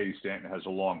 Elizabeth Cady Stanton has a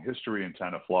long history in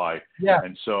Tenafly. Yeah.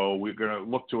 And so we're going to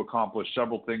look to accomplish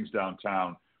several things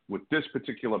downtown with this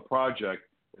particular project.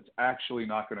 It's actually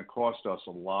not going to cost us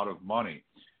a lot of money,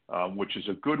 which is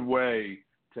a good way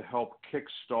to help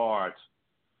kickstart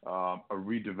a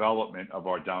redevelopment of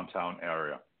our downtown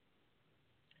area.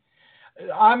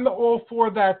 I'm all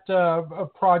for that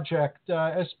project,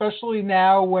 especially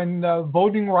now when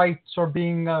voting rights are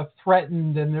being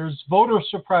threatened and there's voter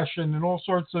suppression and all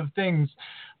sorts of things.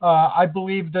 I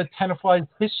believe that Tenafly's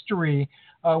history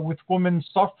with women's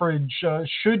suffrage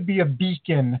should be a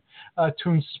beacon to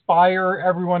inspire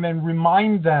everyone and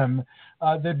remind them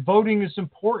that voting is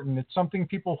important. It's something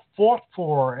people fought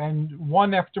for and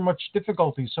won after much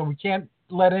difficulty. So we can't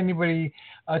let anybody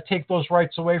take those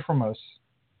rights away from us.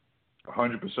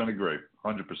 100% agree.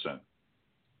 100%.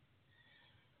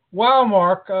 Wow,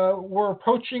 Mark, we're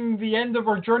approaching the end of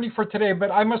our journey for today, but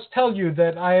I must tell you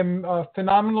that I am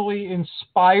phenomenally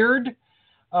inspired,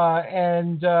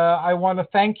 and I want to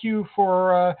thank you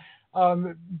for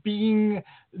being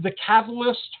the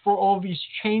catalyst for all these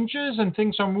changes, and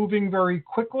things are moving very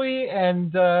quickly,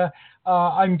 and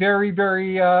I'm very,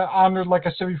 very honored, like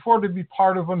I said before, to be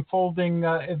part of unfolding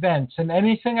events, and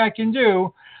anything I can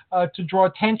do to draw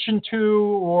attention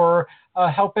to or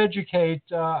help educate,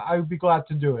 I would be glad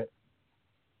to do it.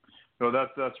 No,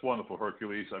 that's wonderful,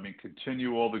 Hercules. I mean,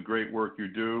 continue all the great work you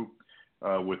do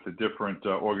with the different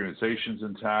organizations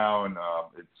in town.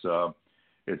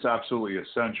 It's absolutely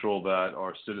essential that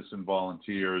our citizen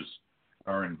volunteers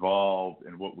are involved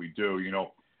in what we do. You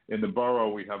know, in the borough,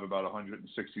 we have about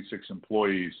 166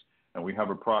 employees, and we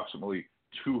have approximately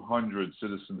 200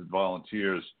 citizen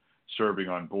volunteers serving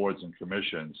on boards and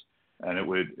commissions, and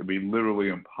it'd be literally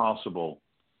impossible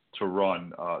to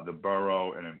run the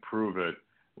borough and improve it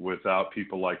without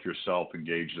people like yourself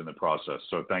engaged in the process.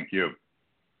 So thank you.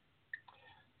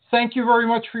 Thank you very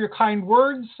much for your kind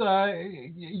words.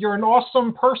 You're an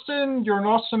awesome person, you're an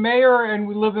awesome mayor, and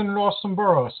we live in an awesome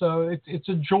borough. So it's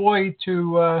a joy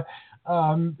to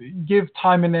give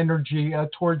time and energy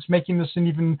towards making this an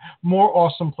even more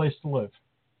awesome place to live.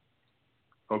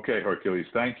 Okay, Hercules,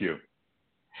 thank you.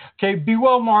 Okay, be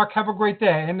well, Mark. Have a great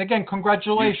day. And again,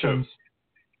 congratulations. You too.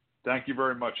 Thank you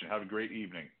very much, and have a great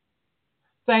evening.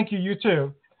 Thank you. You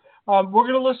too. We're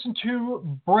going to listen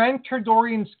to Brent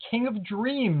Turdorian's King of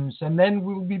Dreams, and then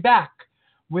we'll be back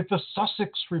with the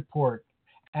Sussex Report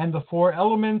and the Four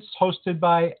Elements, hosted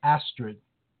by Astrid.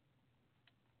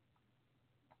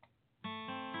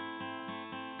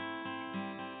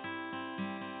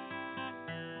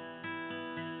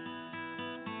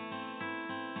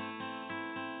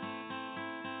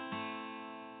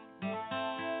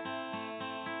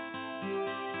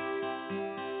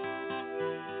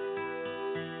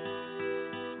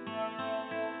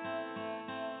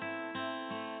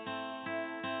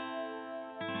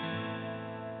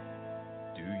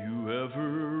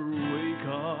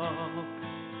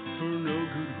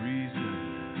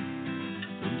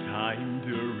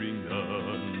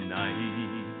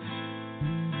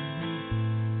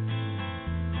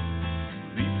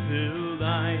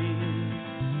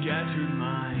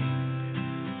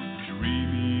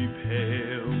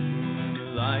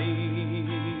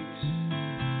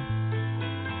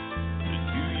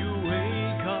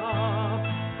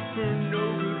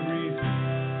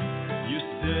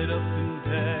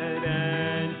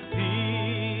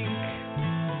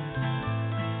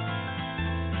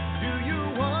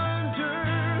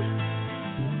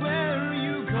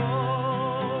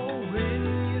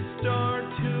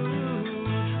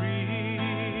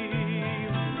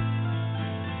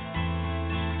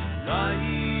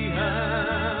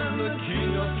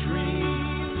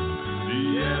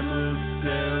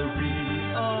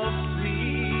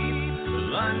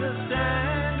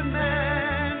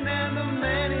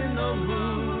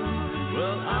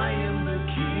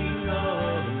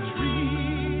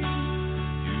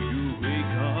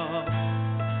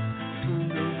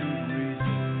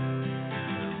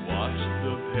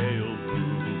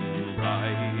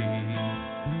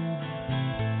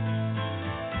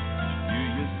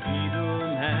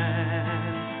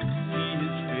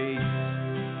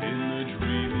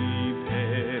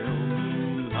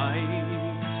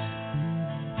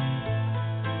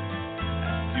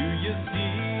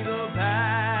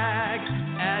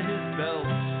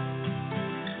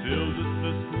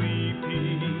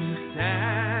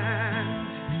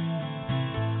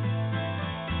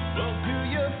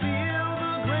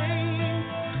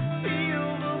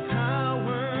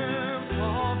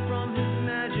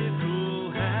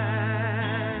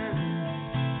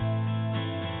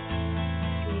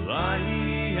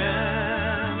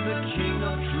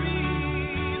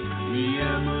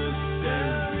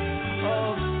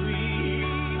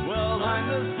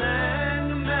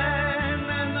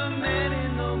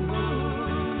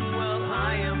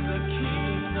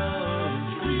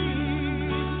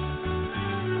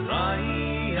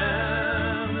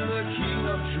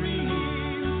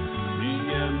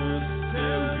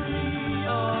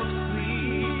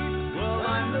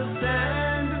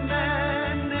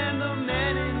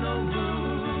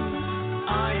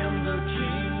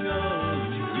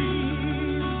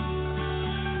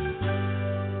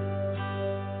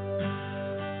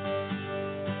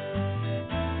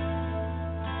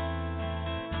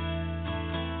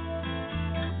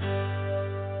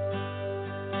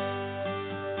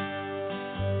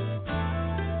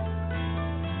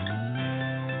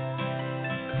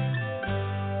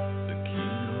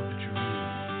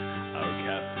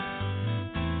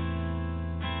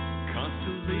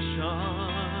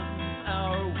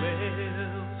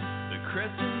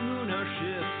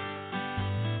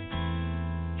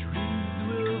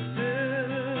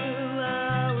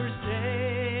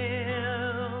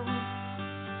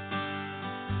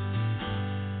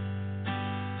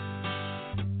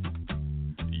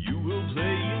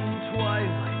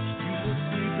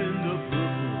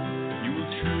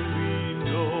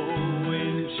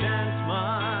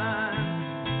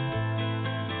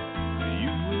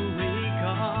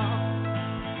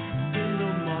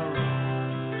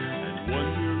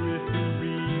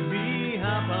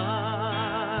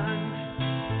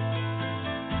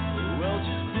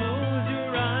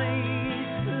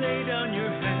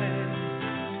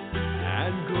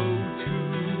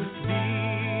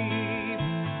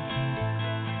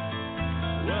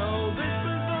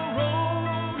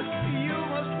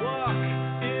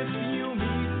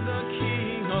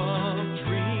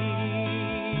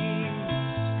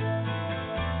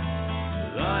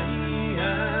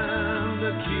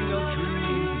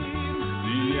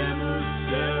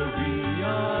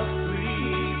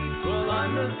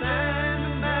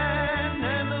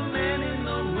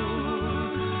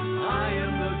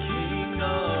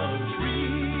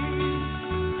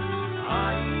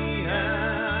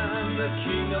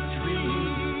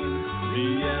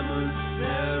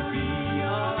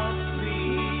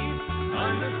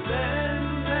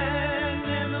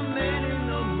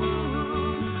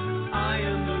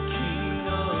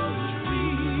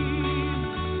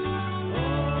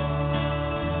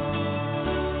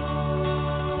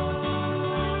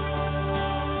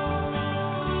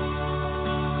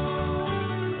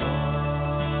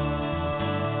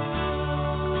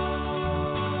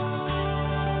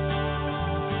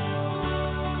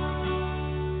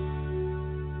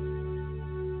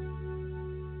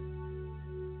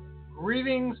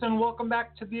 Greetings and welcome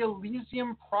back to the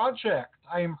Elysium Project.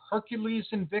 I am Hercules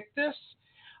Invictus,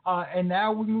 and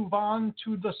now we move on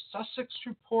to the Sussex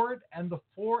Report and the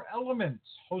Four Elements,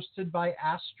 hosted by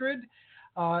Astrid,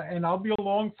 and I'll be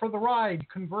along for the ride,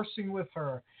 conversing with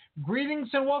her. Greetings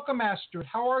and welcome, Astrid.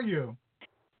 How are you?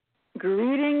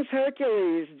 Greetings,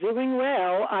 Hercules. Doing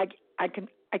well. I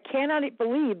cannot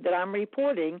believe that I'm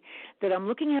reporting that I'm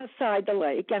looking outside the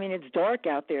lake. I mean, it's dark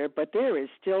out there, but there is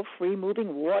still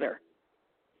free-moving water.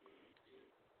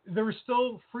 There is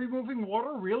still free-moving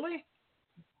water? Really?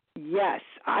 Yes.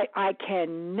 I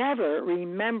can never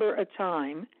remember a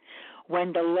time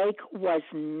when the lake was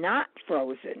not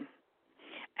frozen.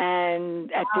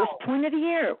 And at this point of the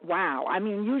year, wow. I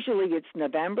mean, usually it's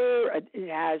November. It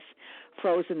has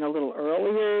frozen a little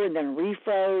earlier and then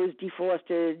refroze,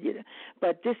 defrosted.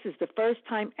 But this is the first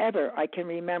time ever I can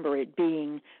remember it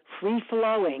being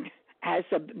free-flowing as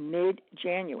of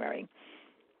mid-January.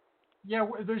 Yeah,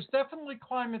 there's definitely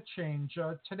climate change.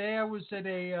 Today I was at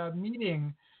a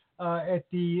meeting at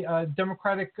the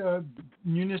Democratic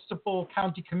Municipal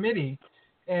County Committee,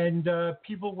 and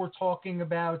people were talking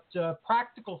about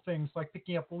practical things like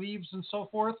picking up leaves and so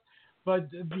forth. But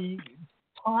the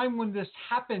time when this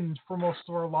happened for most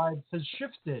of our lives has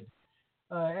shifted,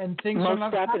 and things most are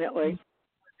not definitely.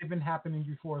 They've been happening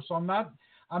before. So I'm not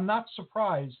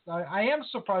surprised. I am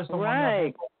surprised on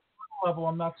right. one level.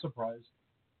 I'm not surprised.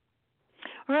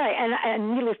 Right,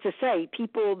 and needless to say,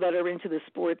 people that are into the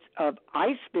sports of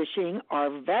ice fishing are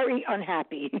very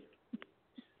unhappy.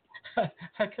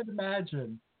 I can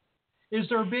imagine. Is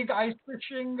there a big ice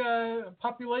fishing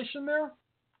population there?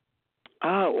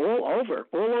 All over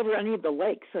any of the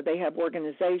lakes. So they have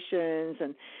organizations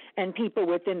and people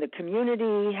within the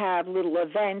community have little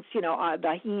events,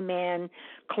 the He-Man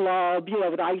Club,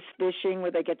 with ice fishing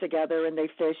where they get together and they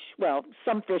fish, well,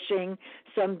 some fishing,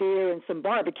 some beer, and some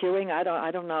barbecuing. I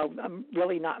don't know. I'm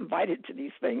really not invited to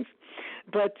these things.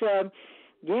 But,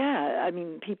 yeah, I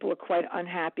mean, people are quite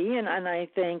unhappy, and I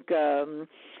think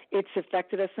it's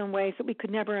affected us in ways that we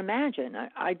could never imagine.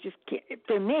 I just can't,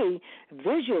 for me,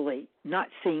 visually, not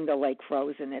seeing the lake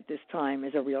frozen at this time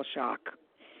is a real shock.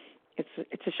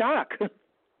 It's a shock.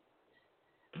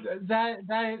 That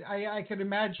I can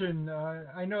imagine.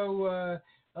 I know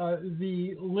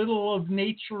the little of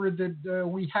nature that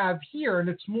we have here, and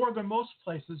it's more than most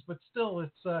places, but still,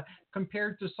 it's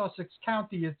compared to Sussex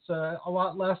County, it's a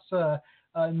lot less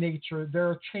nature. There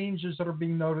are changes that are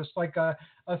being noticed. Like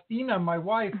Athena, my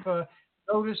wife,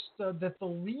 noticed that the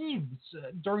leaves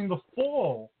during the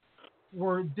fall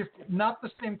were not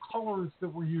the same colors that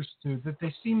we're used to, that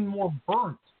they seemed more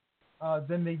burnt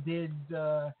than they did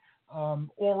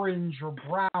orange or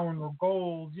brown or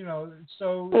gold,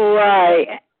 so.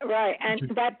 Right. And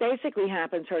that basically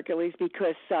happens, Hercules,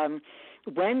 because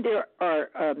when there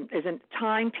is a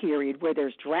time period where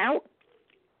there's drought,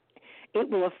 it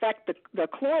will affect the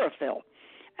chlorophyll,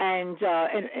 and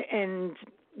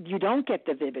you don't get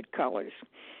the vivid colors.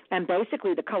 And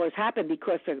basically the colors happen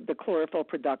because the chlorophyll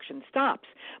production stops.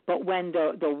 But when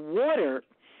the water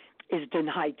is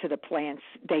denied to the plants,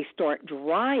 they start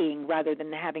drying rather than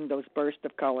having those bursts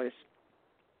of colors.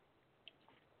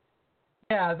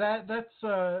 Yeah, that's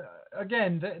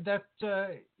again, that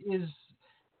is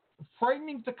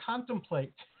frightening to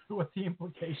contemplate what the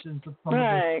implications of some of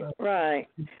this. Right.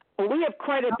 Well, we have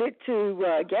quite a bit to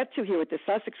get to here with the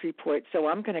Sussex Report, so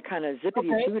I'm going to kind of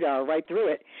zippity-doo-dah right through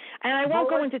it. And I won't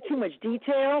go into too much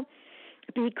detail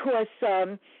because,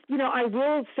 I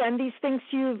will send these things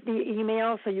to you via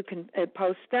email so you can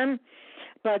post them.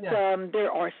 But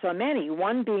there are so many.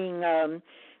 One being, I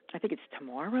think it's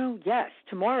tomorrow. Yes,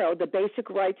 tomorrow, the Basic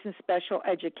Rights and Special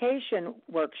Education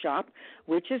Workshop,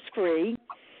 which is free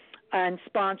and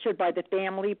sponsored by the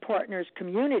Family Partners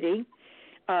Community.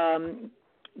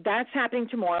 That's happening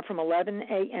tomorrow from 11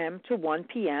 a.m. to 1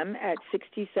 p.m. at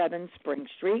 67 Spring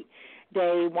Street.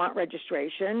 They want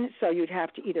registration, so you'd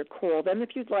have to either call them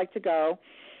if you'd like to go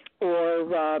or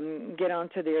get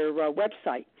onto their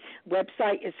website.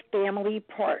 Website is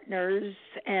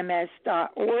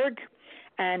familypartnersms.org,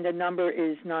 and the number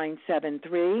is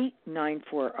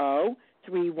 973-940-2666.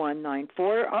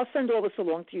 3194. I'll send all this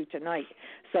along to you tonight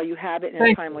so you have it in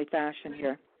a timely fashion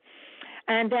here.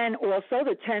 And then also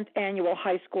the 10th Annual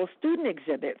High School Student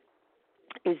Exhibit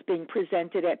is being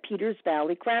presented at Peters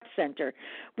Valley Craft Center,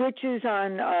 which is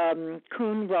on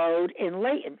Coon Road in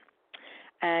Layton.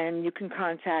 And you can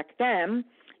contact them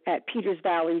at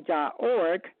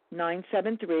petersvalley.org,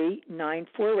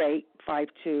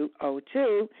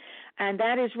 973-948-5202. And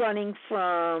that is running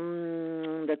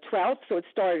from the 12th, so it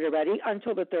started already,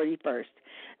 until the 31st.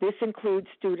 This includes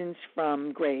students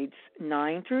from grades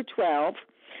 9 through 12.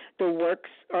 The works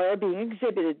are being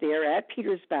exhibited there at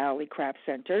Peters Valley Craft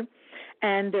Center,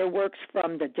 and their works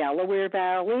from the Delaware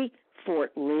Valley,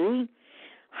 Fort Lee,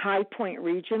 High Point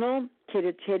Regional,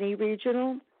 Kittatinny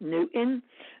Regional, Newton,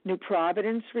 New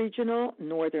Providence Regional,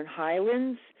 Northern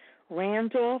Highlands,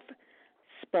 Randolph,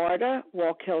 Sparta,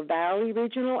 Walk Hill Valley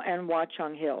Regional, and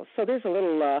Watchung Hills. So there's a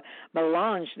little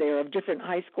melange there of different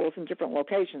high schools in different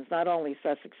locations, not only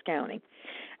Sussex County.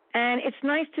 And it's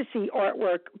nice to see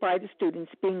artwork by the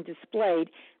students being displayed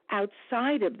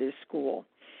outside of this school.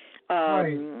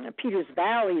 Peters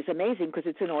Valley is amazing because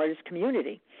it's an artist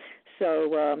community.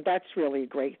 So that's really a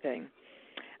great thing.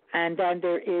 And then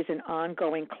there is an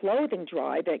ongoing clothing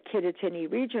drive at Kittatinny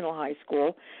Regional High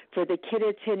School for the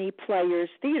Kittatinny Players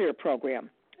Theater Program.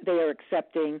 They are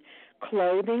accepting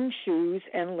clothing, shoes,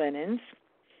 and linens.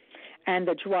 And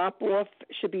the drop-off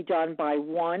should be done by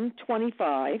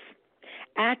 1:25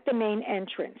 at the main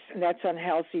entrance, and that's on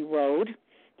Halsey Road.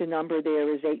 The number there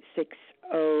is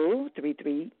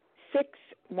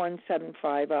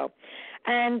 860-336-1750.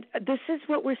 And this is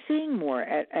what we're seeing more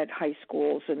at high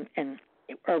schools and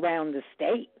around the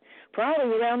state,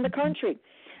 probably around the country,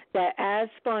 that as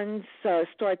funds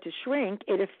start to shrink,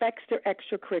 it affects their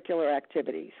extracurricular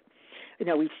activities. You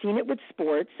know, we've seen it with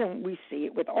sports and we see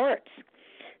it with arts.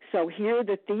 So here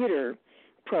the theater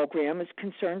program is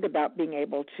concerned about being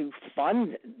able to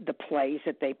fund the plays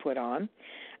that they put on.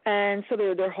 And so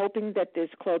they're hoping that this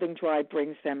clothing drive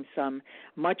brings them some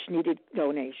much-needed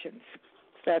donations.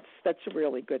 That's a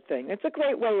really good thing. It's a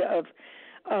great way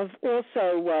of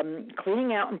also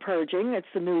cleaning out and purging.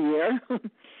 It's the new year.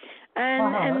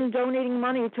 and donating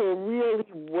money to a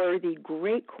really worthy,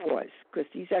 great cause, because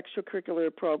these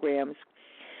extracurricular programs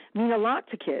mean a lot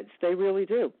to kids. They really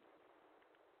do.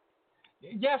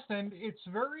 Yes, and it's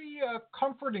very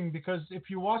comforting because if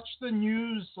you watch the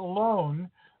news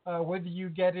alone, whether you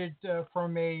get it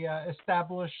from a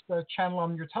established channel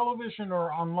on your television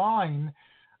or online,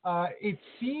 it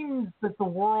seems that the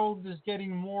world is getting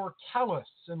more callous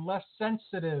and less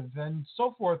sensitive and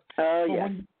so forth. But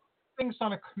when you do things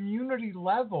on a community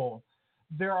level,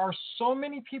 there are so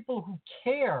many people who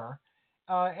care,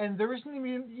 and there isn't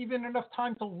even enough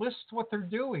time to list what they're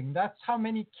doing. That's how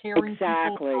many caring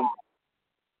people are.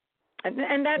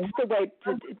 And that's the way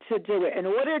to do it. In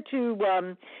order to,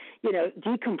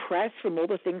 decompress from all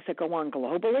the things that go on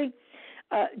globally,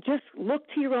 just look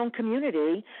to your own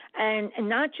community and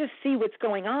not just see what's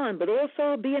going on, but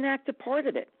also be an active part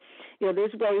of it. You know,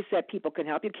 there's ways that people can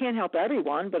help. You can't help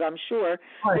everyone, but I'm sure,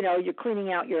 you're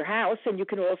cleaning out your house and you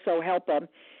can also help a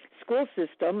school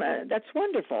system. That's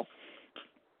wonderful.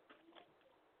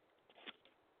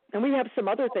 And we have some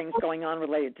other things going on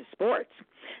related to sports.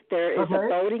 There is a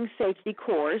boating safety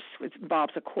course, which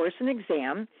involves a course and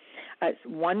exam. It's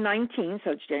 1/19,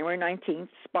 so it's January 19th,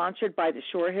 sponsored by the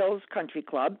Shore Hills Country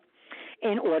Club,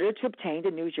 in order to obtain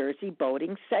the New Jersey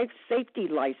boating safety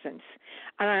license.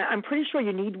 I'm pretty sure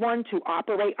you need one to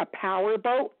operate a power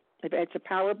boat. If it's a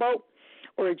power boat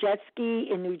or a jet ski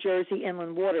in New Jersey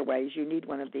inland waterways, you need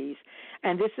one of these.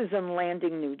 And this is in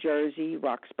Landing, New Jersey,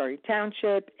 Roxbury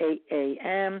Township, 8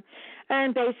 a.m.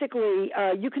 And basically,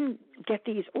 you can get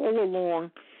these all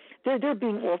along. They're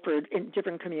being offered in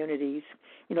different communities,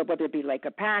 whether it be Lake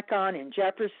Apacon in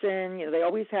Jefferson. They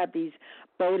always have these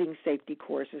boating safety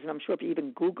courses. And I'm sure if you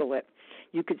even Google it,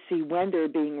 you could see when they're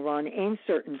being run in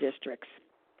certain districts.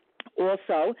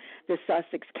 Also, the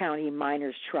Sussex County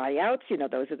Minors Tryouts,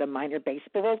 those are the minor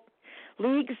baseball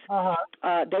leagues. They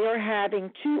are having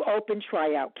 2 open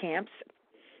tryout camps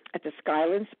at the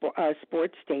Skyland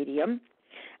Sports Stadium.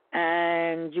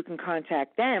 And you can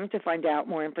contact them to find out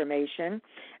more information,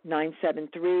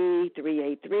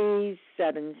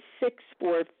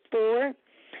 973-383-7644,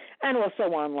 and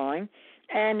also online.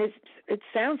 And it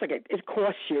sounds like it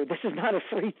costs you. This is not a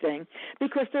free thing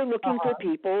because they're looking for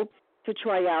people to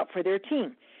try out for their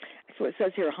team. So it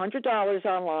says here $100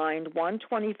 online,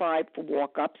 $125 for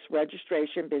walk-ups.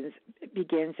 Registration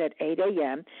begins at 8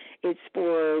 a.m. It's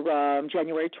for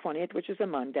January 20th, which is a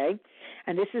Monday.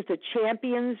 And this is the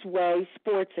Champions Way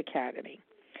Sports Academy.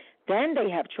 Then they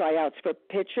have tryouts for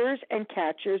pitchers and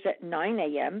catchers at 9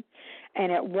 a.m.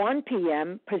 and at 1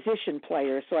 p.m. position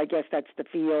players. So I guess that's the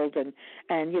field and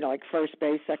like first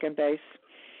base, second base.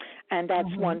 And that's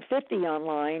 $150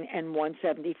 online and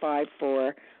 $175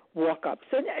 for walk-up.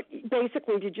 So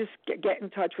basically, to just get in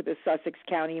touch with the Sussex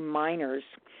County Miners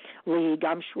League,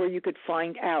 I'm sure you could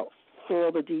find out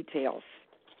all the details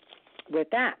with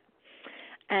that.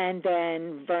 And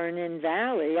then Vernon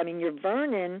Valley. I mean, your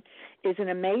Vernon is an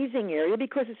amazing area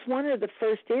because it's one of the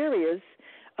first areas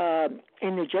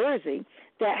in New Jersey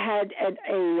that had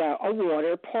a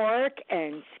water park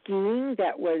and skiing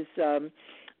that was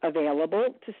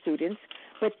available to students.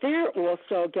 But they're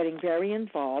also getting very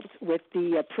involved with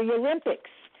the pre-Olympics,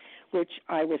 which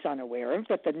I was unaware of,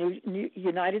 but the new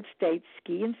United States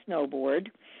Ski and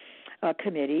Snowboard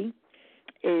Committee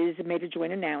is made a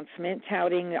joint announcement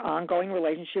touting the ongoing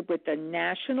relationship with the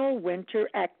National Winter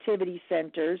Activity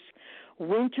Center's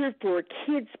Winter for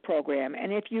Kids program.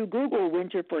 And if you Google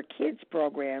Winter for Kids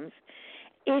programs,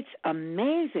 it's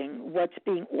amazing what's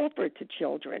being offered to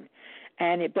children.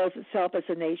 And it bills itself as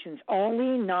the nation's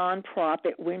only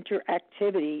nonprofit winter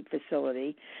activity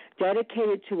facility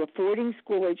dedicated to affording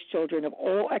school-age children of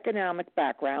all economic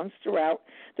backgrounds throughout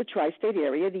the tri-state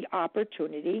area the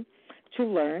opportunity to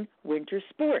learn winter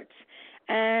sports.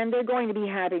 And they're going to be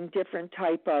having different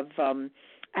type of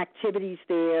activities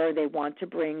there. They want to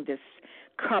bring this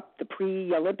cup, the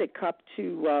pre-Olympic Cup,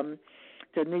 to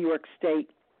New York State,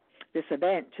 this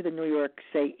event to the New York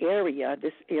State area,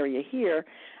 this area here.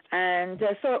 And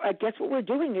so I guess what we're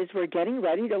doing is we're getting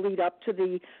ready to lead up to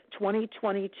the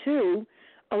 2022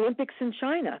 Olympics in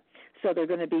China. So they're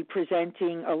going to be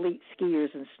presenting elite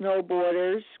skiers and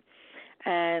snowboarders.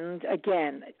 And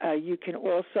again, you can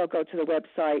also go to the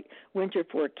website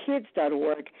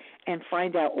winterforkids.org and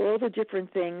find out all the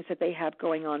different things that they have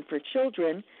going on for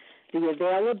children, the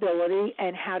availability,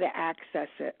 and how to access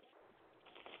it.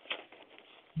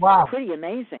 Wow. Pretty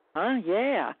amazing, huh?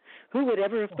 Yeah. Who would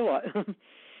ever have thought?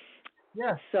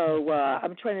 Yeah. So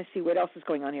I'm trying to see what else is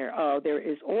going on here. Oh, there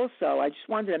is also, I just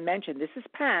wanted to mention, this is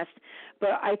past,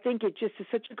 but I think it just is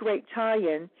such a great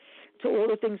tie-in to all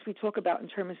the things we talk about in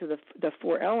terms of the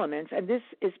four elements. And this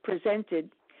is presented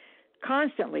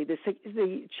constantly.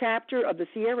 The chapter of the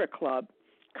Sierra Club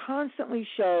constantly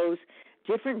shows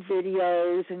different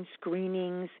videos and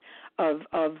screenings of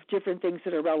different things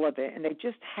that are relevant. And they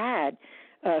just had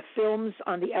films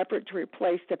on the effort to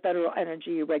replace the Federal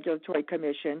Energy Regulatory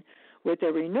Commission with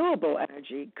a Renewable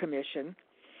Energy Commission.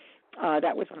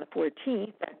 That was on the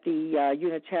 14th at the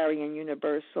Unitarian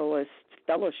Universalist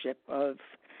Fellowship of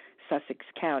Sussex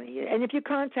County. And if you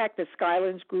contact the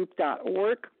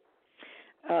skylandsgroup.org,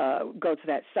 go to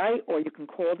that site, or you can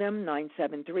call them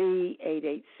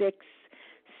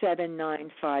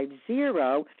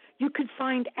 973-886-7950. You can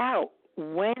find out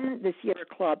when the Sierra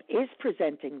Club is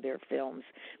presenting their films,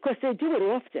 because they do it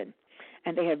often.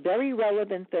 And they have very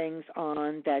relevant things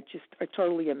on that just are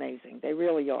totally amazing. They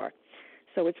really are.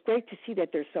 So it's great to see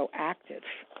that they're so active.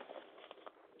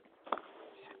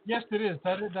 Yes, it is.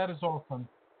 That is awesome.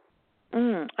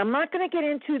 I'm not going to get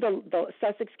into the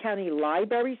Sussex County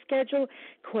Library schedule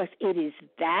because it is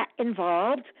that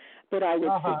involved, but I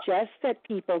would suggest that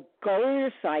people go to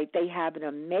their site. They have an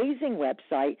amazing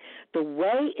website. The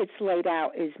way it's laid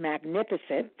out is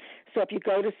magnificent. So if you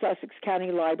go to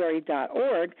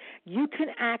SussexCountyLibrary.org, you can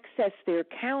access their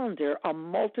calendar a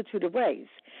multitude of ways.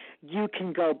 You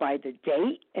can go by the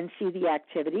date and see the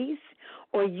activities,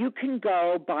 or you can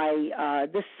go by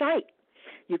the site.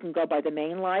 You can go by the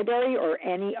main library or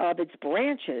any of its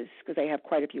branches, because they have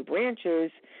quite a few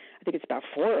branches. I think it's about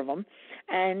 4 of them.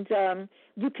 And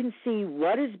you can see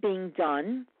what is being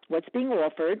done, what's being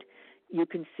offered. You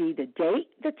can see the date,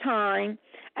 the time,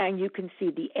 and you can see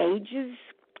the ages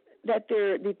that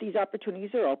these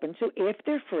opportunities are open to, if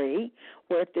they're free,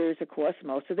 or if there's a cost.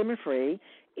 Most of them are free.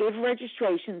 If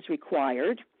registration's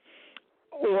required,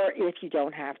 or if you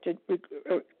don't have to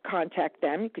contact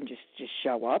them, you can just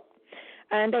show up.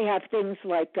 And they have things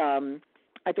like, I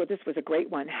thought this was a great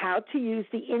one, how to use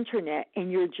the Internet in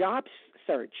your job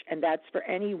search. And that's for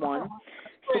anyone,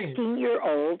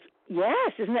 16-year-old.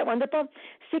 Yes, isn't that wonderful?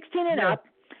 16 and up.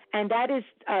 And that is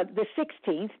the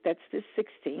 16th. That's the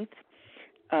 16th,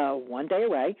 one day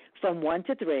away, from 1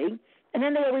 to 3. And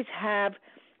then they always have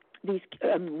these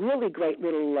really great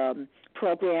little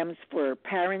programs for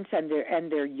parents and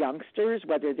their youngsters,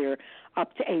 whether they're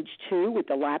up to age 2 with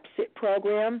the LAPSIT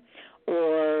program,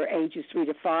 or ages 3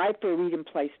 to 5 for read and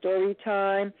play story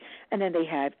time. And then they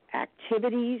have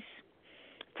activities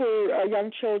for young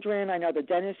children. I know the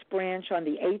Dennis branch on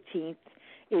the 18th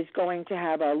is going to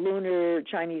have a Lunar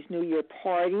Chinese New Year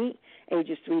party,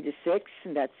 ages 3 to 6,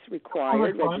 and that's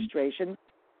required registration.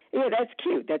 Yeah, that's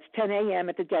cute. That's 10 a.m.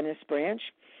 at the dentist branch.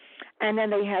 And then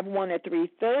they have one at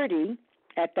 3:30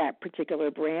 at that particular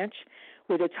branch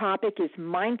where the topic is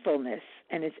mindfulness,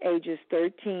 and it's ages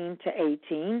 13 to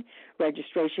 18.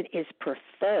 Registration is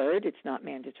preferred. It's not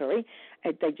mandatory.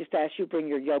 They just ask you bring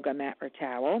your yoga mat or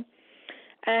towel.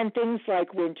 And things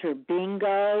like winter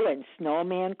bingo and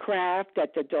snowman craft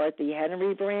at the Dorothy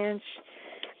Henry branch.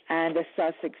 And the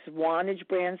Sussex Wantage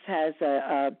branch has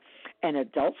an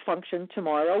adult function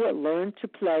tomorrow at Learn to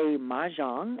Play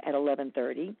Mahjong at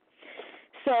 11:30.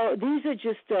 So these are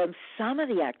just some of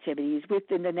the activities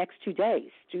within the next 3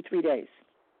 days.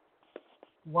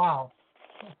 Wow.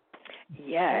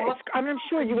 Yeah, I'm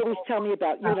sure you always tell me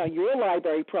about, your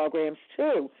library programs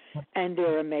too, and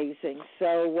they're amazing.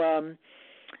 So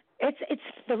it's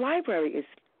the library is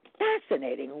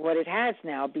fascinating what it has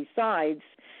now besides,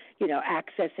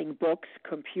 accessing books,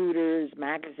 computers,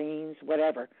 magazines,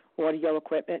 whatever, audio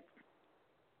equipment.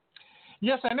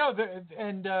 Yes, I know.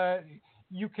 And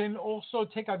you can also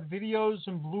take out videos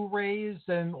and Blu-rays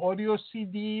and audio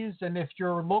CDs. And if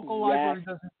your local library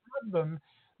doesn't have them,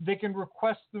 they can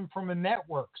request them from a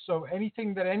network. So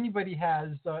anything that anybody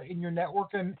has in your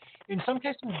network, and in some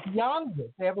cases beyond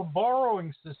it, they have a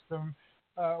borrowing system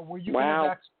where you can have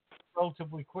access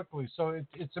relatively quickly. So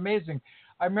it's amazing.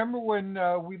 I remember when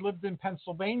we lived in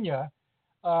Pennsylvania,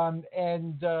 and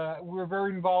we were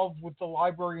very involved with the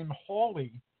library in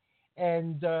Hawley,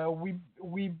 and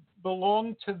we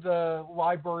belonged to the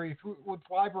library with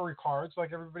library cards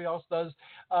like everybody else does,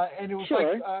 and it was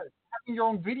like having your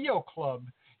own video club.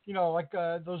 Like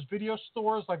those video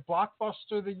stores like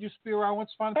Blockbuster that used to be around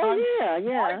once upon a time. Oh,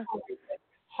 yeah.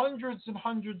 Hundreds and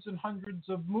hundreds and hundreds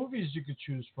of movies you could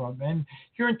choose from. And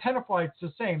here in Tenafly, it's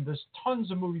the same. There's tons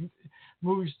of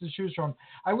movies to choose from.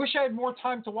 I wish I had more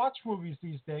time to watch movies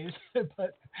these days,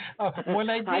 but when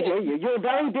I did... I hear you. You're a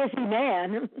very busy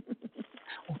man.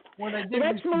 When I did,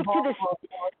 let's move to the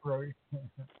library.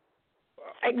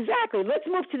 Exactly. Let's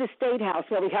move to the State House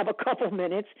where we have a couple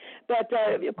minutes. But,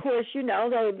 of course, they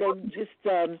just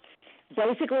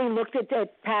basically looked at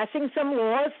passing some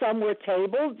laws. Some were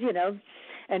tabled,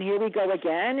 and here we go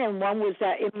again. And one was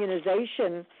that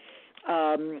immunization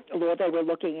law they were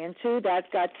looking into. That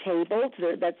got tabled.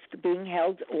 That's being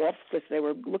held off because they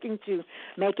were looking to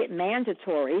make it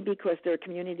mandatory because there are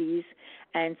communities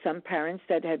and some parents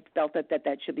that had felt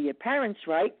that should be a parent's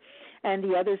right. And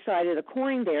the other side of the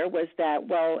coin there was that,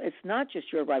 well, it's not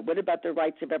just your right. What about the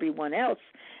rights of everyone else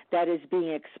that is being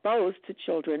exposed to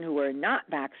children who are not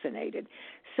vaccinated?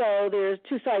 So there's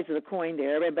two sides of the coin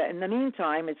there. But in the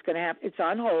meantime, it's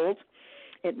on hold.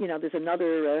 There's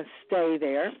another stay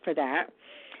there for that.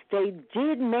 They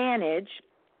did manage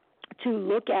to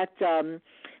look at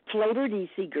flavored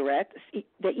e-cigarettes,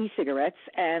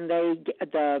 and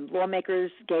the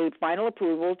lawmakers gave final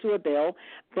approval to a bill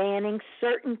banning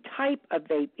certain type of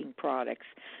vaping products.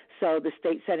 So the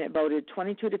state Senate voted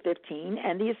 22 to 15,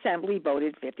 and the Assembly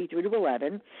voted 53 to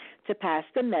 11 to pass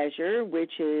the measure,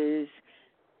 which is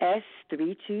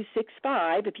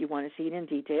S3265, if you want to see it in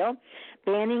detail,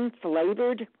 banning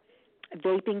flavored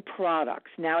vaping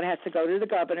products. Now it has to go to the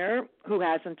governor, who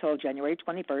has until January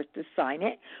 21st to sign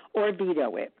it or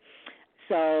veto it.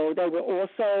 So they will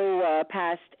also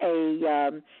passed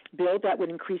a bill that would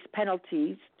increase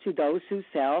penalties to those who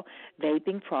sell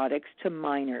vaping products to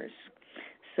minors.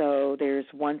 So there's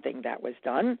one thing that was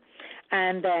done.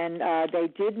 And then they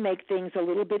did make things a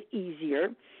little bit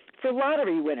easier for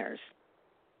lottery winners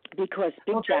because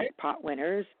big jackpot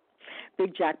winners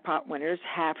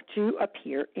have to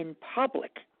appear in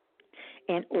public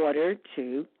in order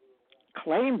to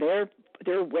claim their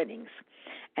winnings.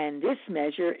 And this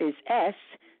measure is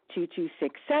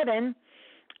S2267,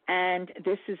 and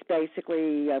this is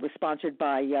basically was sponsored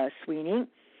by Sweeney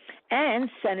and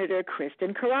Senator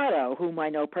Kristen Corrado, whom I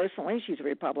know personally. She's a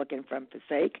Republican from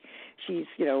Passaic. She's,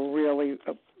 really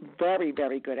a very,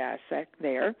 very good asset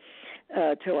there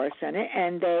to our Senate,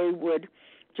 and they would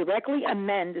directly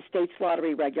amend the state's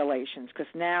lottery regulations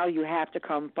because now you have to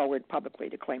come forward publicly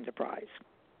to claim the prize.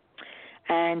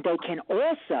 And they can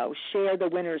also share the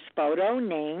winner's photo,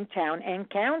 name, town, and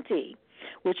county,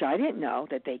 which I didn't know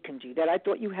that they can do that. I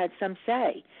thought you had some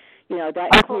say. That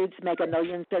includes Mega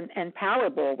Millions and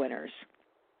Powerball winners.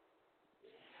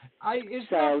 Is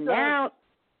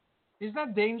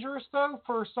that dangerous, though,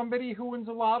 for somebody who wins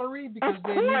a lottery? Because of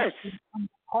course. they need to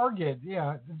target.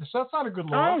 Yeah, so that's not a good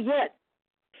law. Oh, yeah.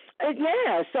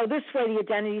 Yeah, so this way the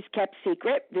identity is kept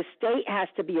secret. The state has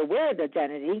to be aware of the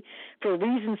identity for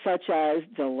reasons such as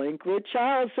delinquent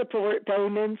child support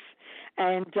payments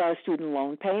and student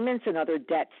loan payments and other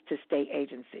debts to state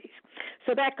agencies.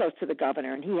 So that goes to the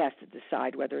governor, and he has to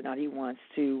decide whether or not he wants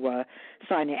to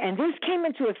sign it. And this came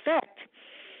into effect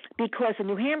because a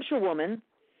New Hampshire woman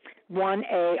won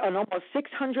an almost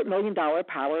 $600 million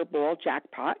Powerball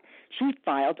jackpot. She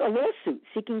filed a lawsuit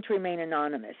seeking to remain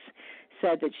anonymous,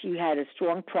 said that she had a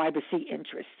strong privacy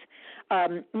interest.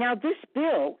 Now, this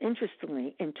bill,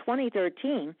 interestingly, in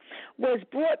 2013, was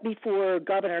brought before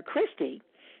Governor Christie.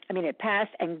 I mean, it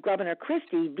passed, and Governor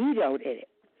Christie vetoed it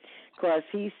because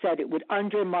he said it would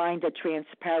undermine the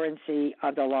transparency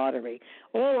of the lottery.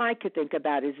 All I could think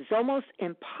about is it's almost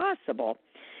impossible,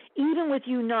 even with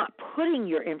you not putting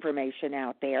your information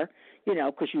out there,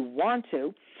 because you want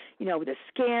to, the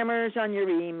scammers on your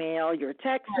email, your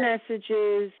text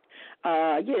messages,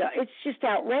 it's just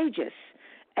outrageous.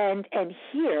 And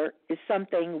here is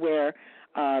something where,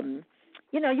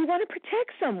 you want to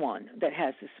protect someone that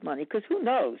has this money, because who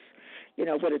knows,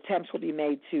 what attempts will be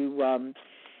made to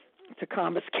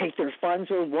confiscate their funds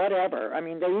or whatever. I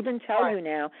mean, they even tell you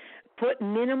now, put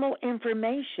minimal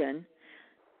information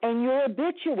in your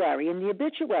obituary, in the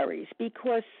obituaries,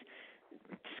 because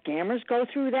scammers go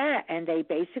through that, and they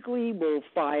basically will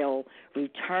file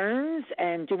returns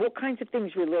and do all kinds of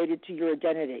things related to your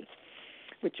identity,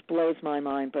 which blows my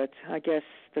mind, but I guess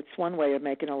that's one way of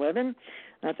making a living.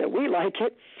 Not that we like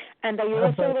it. And they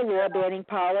also have a law banning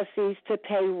policies to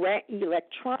pay rent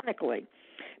electronically,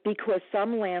 because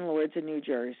some landlords in New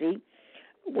Jersey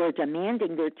were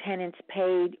demanding their tenants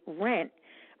paid rent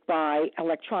by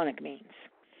electronic means,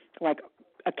 like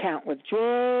account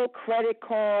withdrawal, credit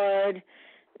card,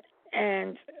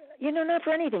 and, not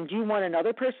for anything. Do you want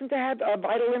another person to have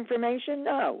vital information?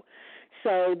 No.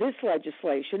 So this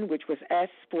legislation, which was S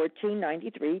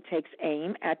 1493, takes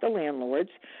aim at the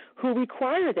landlords who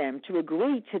require them to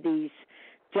agree to these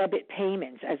debit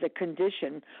payments as a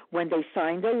condition when they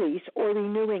signed a lease or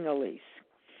renewing a lease.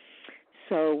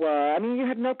 So, you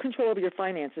have no control over your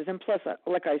finances. And plus,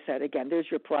 like I said, again, there's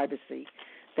your privacy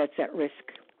that's at risk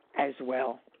as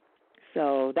well.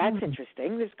 So that's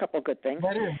interesting. There's a couple of good things.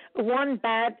 One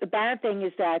bad thing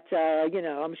is that,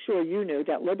 I'm sure you knew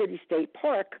that Liberty State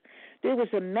Park, there was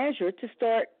a measure to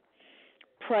start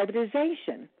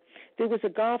privatization. There was a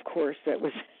golf course that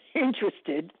was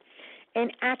interested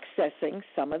in accessing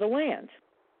some of the land.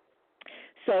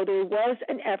 So there was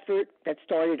an effort that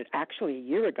started actually a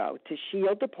year ago to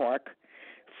shield the park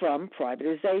from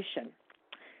privatization.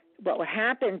 But what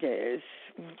happened is,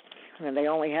 and they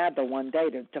only had the one day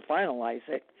to finalize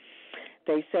it,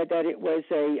 they said that it was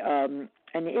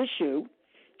an issue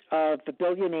of the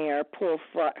billionaire Paul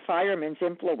Fireman's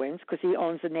influence, because he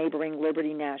owns the neighboring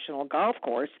Liberty National Golf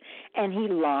Course, and he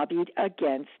lobbied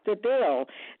against the bill.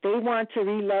 They want to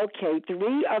relocate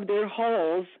 3 of their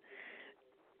holes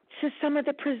to some of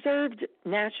the preserved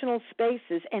national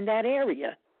spaces in that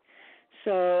area.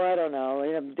 So, I don't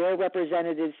know. Their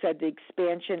representatives said the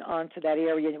expansion onto that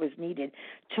area was needed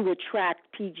to attract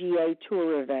PGA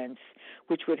Tour events,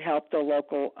 which would help the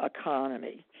local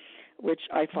economy, which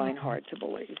I find hard to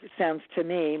believe. It sounds to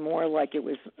me more like it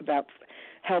was about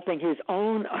helping his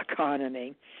own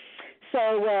economy.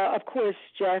 So, of course,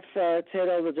 Jeff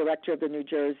Tittle, the director of the New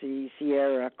Jersey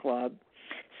Sierra Club,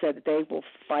 said that they will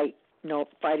fight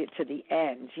it to the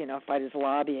end, fight his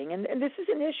lobbying. And this is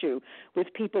an issue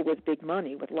with people with big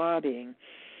money, with lobbying.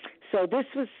 So this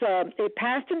was, it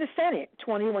passed in the Senate,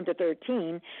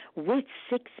 21-13, with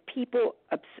 6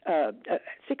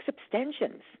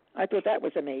 abstentions. I thought that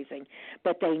was amazing.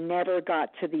 But they never got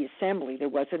to the Assembly. There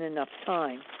wasn't enough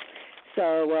time.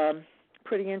 So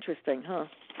pretty interesting, huh?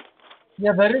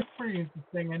 Yeah, that is pretty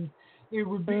interesting. And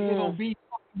it'll be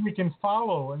we can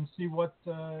follow and see what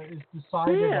is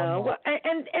decided. Yeah, on that. Well,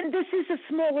 and this is a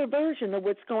smaller version of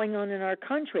what's going on in our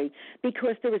country,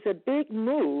 because there was a big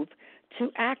move to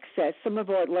access some of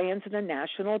our lands in the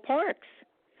national parks,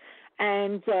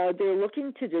 and they're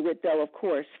looking to do it, though, of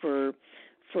course, for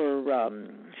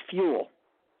fuel,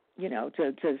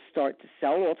 to start to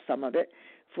sell off some of it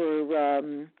for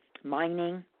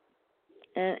mining,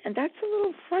 and that's a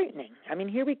little frightening. I mean,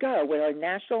 here we go with our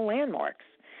national landmarks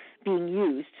being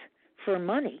used for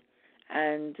money,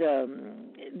 and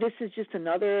this is just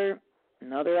another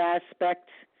aspect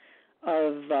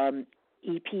of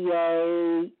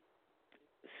EPA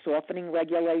softening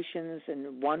regulations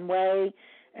in one way,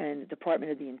 and the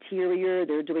Department of the Interior,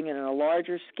 they're doing it on a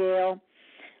larger scale,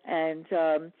 and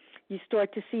you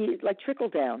start to see it like trickle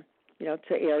down, to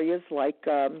areas like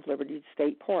Liberty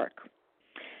State Park.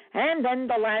 And then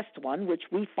the last one, which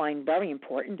we find very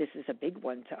important, this is a big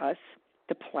one to us,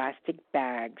 the plastic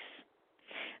bags.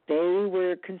 They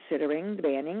were considering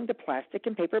banning the plastic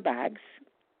and paper bags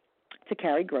to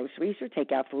carry groceries or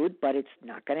take out food, but it's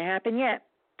not going to happen yet.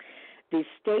 The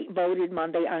state voted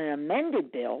Monday on an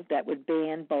amended bill that would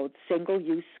ban both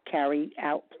single-use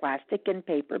carry-out plastic and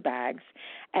paper bags,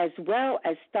 as well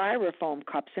as styrofoam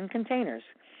cups and containers,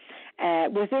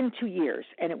 within 2 years.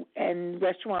 And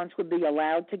restaurants would be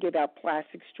allowed to give out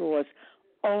plastic straws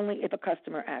only if a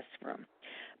customer asks for them.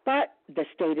 But the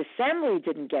state assembly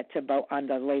didn't get to vote on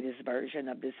the latest version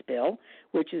of this bill,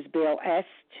 which is Bill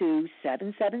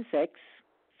S-2776,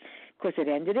 because it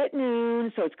ended at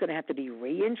noon, so it's going to have to be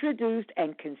reintroduced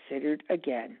and considered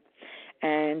again.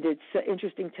 And it's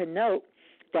interesting to note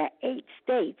that 8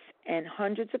 states and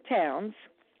hundreds of towns,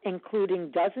 including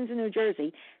dozens in New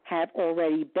Jersey, have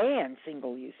already banned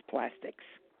single-use plastics.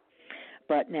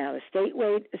 But now the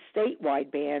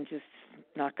statewide ban just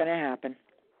not going to happen.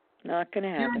 Not going to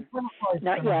happen.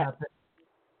 Not yet. Happen.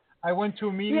 I went to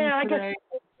a meeting today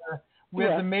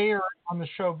with the mayor on the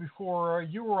show before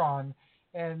you were on,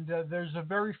 and there's a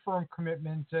very firm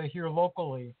commitment here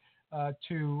locally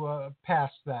to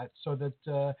pass that so that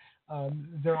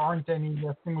there aren't any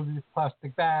single-use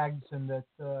plastic bags, and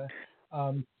that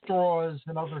straws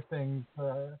and other things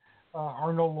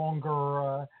are no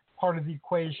longer part of the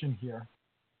equation here.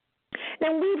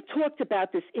 Now, we've talked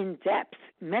about this in depth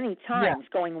many times,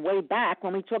 going way back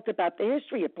when we talked about the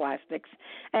history of plastics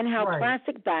and how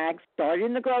plastic bags started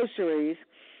in the groceries,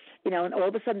 and all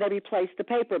of a sudden they replaced the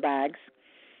paper bags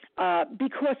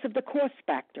because of the cost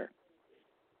factor.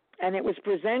 And it was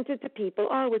presented to people,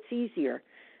 it's easier.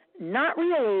 Not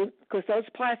really, because those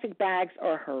plastic bags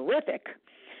are horrific.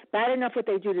 Bad enough what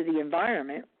they do to the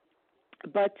environment,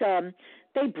 but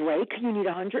they break. You need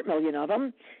 100 million of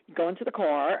them. You go into the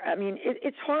car. I mean,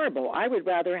 it's horrible. I would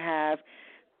rather have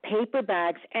paper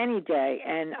bags any day.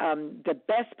 And the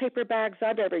best paper bags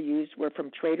I've ever used were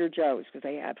from Trader Joe's, because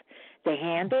they have the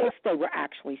handles. They were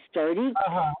actually sturdy.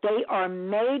 They are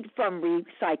made from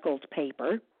recycled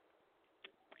paper.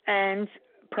 And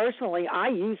personally, I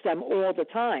use them all the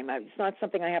time. It's not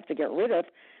something I have to get rid of.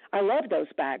 I love those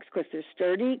bags because they're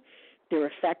sturdy, they're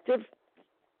effective,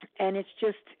 and it's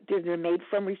just they're made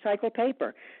from recycled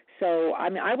paper. So, I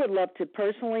mean, I would love to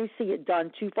personally see it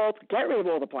done twofold. Get rid of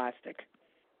all the plastic.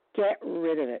 Get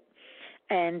rid of it.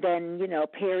 And then,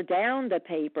 pare down the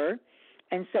paper,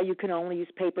 and so you can only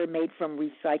use paper made from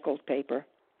recycled paper.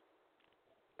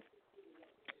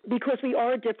 Because we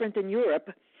are different than Europe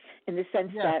in the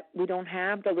sense that we don't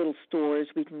have the little stores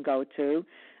we can go to.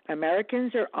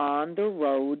 Americans are on the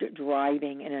road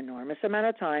driving an enormous amount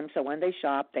of time, so when they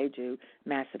shop, they do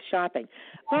massive shopping.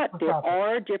 But there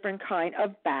are different kind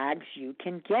of bags you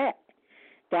can get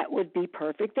that would be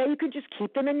perfect. That you could just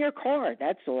keep them in your car,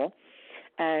 that's all.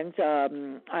 And,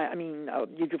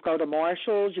 you could go to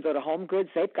Marshall's, you go to Home Goods,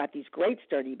 they've got these great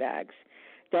sturdy bags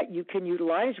that you can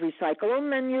utilize, recycle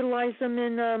them, and utilize them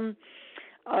in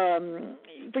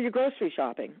for your grocery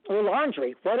shopping or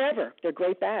laundry, whatever. They're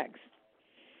great bags.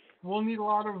 We'll need a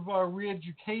lot of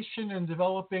re-education and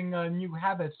developing new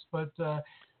habits, but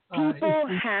people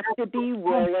have to be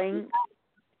willing.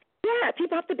 Yeah,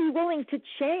 people have to be willing to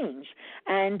change.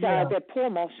 And the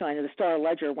Paul Mulshiner, the Star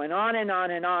Ledger, went on and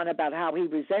on and on about how he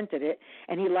resented it,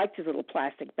 and he liked his little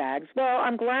plastic bags. Well,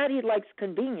 I'm glad he likes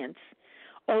convenience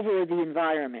over the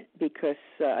environment, because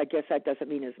I guess that doesn't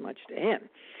mean as much to him.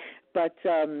 But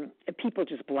people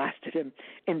just blasted him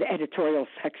in the editorial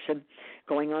section,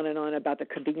 going on and on about the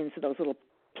convenience of those little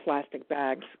plastic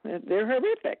bags. They're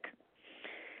horrific.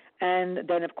 And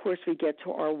then, of course, we get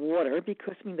to our water,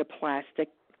 because, the plastic,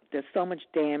 there's so much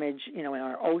damage, in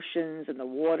our oceans and the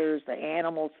waters, the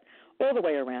animals, all the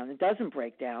way around. It doesn't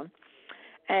break down.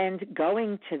 And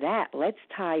going to that, let's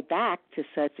tie back to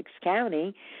Sussex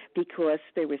County, because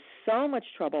there was so much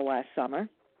trouble last summer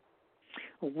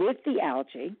with the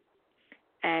algae.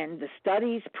 And the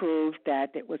studies proved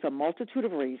that it was a multitude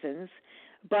of reasons,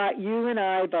 but you and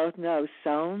I both know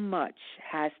so much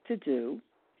has to do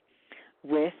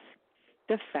with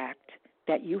the fact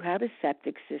that you have a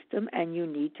septic system and you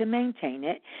need to maintain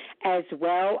it, as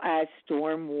well as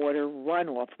stormwater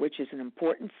runoff, which is an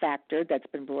important factor that's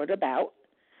been brought about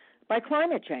by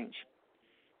climate change.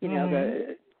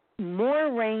 The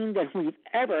more rain than we've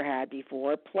ever had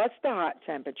before, plus the hot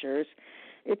temperatures.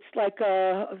 It's like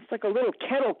a little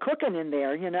kettle cooking in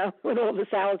there, with all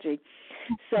this algae.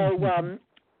 So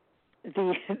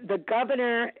the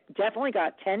governor definitely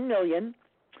got $10 million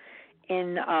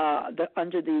in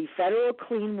under the Federal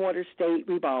Clean Water State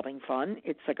Revolving Fund.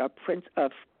 It's like a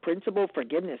principal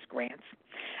forgiveness grants,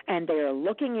 and they are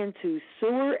looking into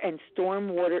sewer and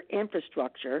stormwater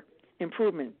infrastructure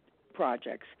improvement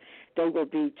projects. They will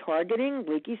be targeting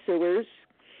leaky sewers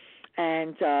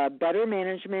and better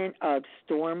management of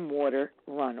stormwater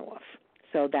runoff.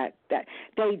 So that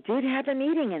they did have a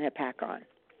meeting in Hippagon.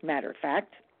 Matter of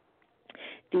fact,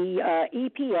 the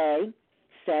EPA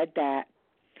said that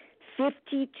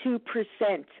 52%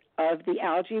 of the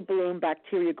algae bloom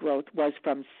bacteria growth was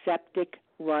from septic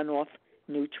runoff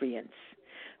nutrients.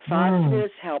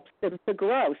 Phosphorus helps them to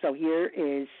grow. So here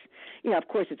is, of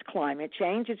course it's climate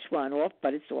change, it's runoff,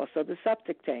 but it's also the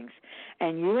septic tanks.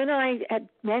 And you and I had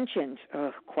mentioned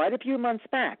quite a few months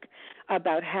back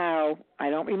about how,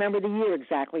 I don't remember the year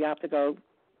exactly, I have to go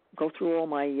through all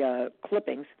my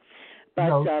clippings,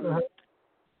 but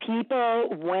people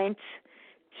went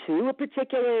to a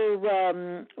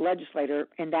particular legislator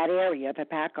in that area of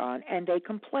Hippagon, and they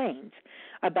complained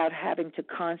about having to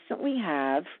constantly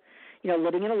have,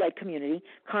 living in a lake community,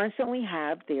 constantly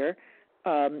have their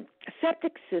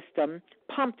septic system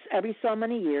pumped every so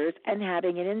many years and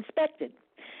having it inspected.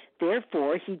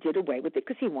 Therefore, he did away with it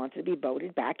because he wanted to be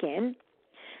voted back in.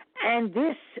 And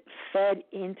this fed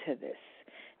into this.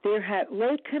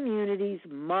 Lake communities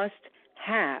must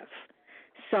have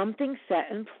something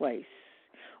set in place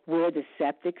where the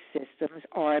septic systems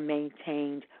are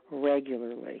maintained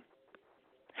regularly.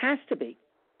 Has to be.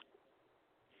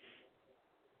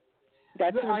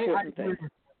 That's an important thing.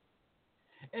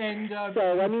 And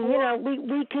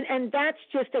we can, and that's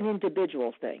just an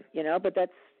individual thing, but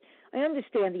that's, I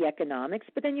understand the economics,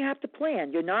 but then you have to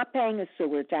plan. You're not paying a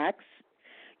sewer tax.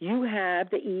 You have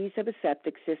the ease of a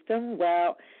septic system.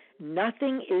 Well,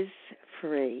 nothing is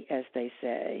free, as they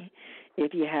say.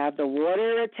 If you have the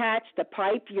water attached, the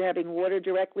pipe, you're having water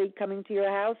directly coming to your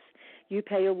house, you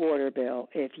pay a water bill.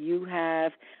 If you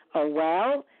have a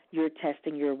well, you're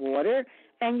testing your water,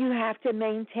 and you have to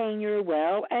maintain your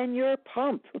well and your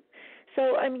pump.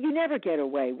 So you never get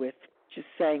away with just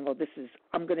saying, well,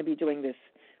 I'm going to be doing this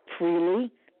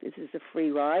freely. This is a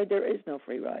free ride. There is no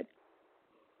free ride.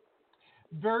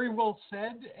 Very well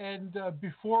said. And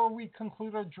before we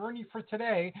conclude our journey for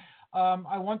today,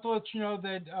 I want to let you know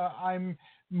that I'm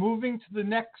moving to the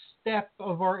next step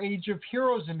of our Age of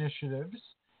Heroes initiatives.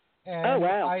 And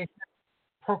I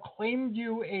proclaimed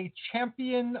you a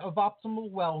champion of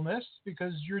optimal wellness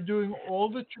because you're doing all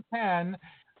that you can,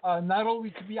 not only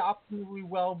to be optimally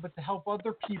well, but to help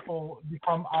other people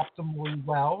become optimally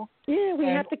well. Yeah, we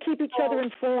have to keep each other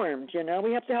informed,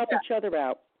 We have to help each other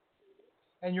out.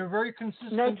 And you're very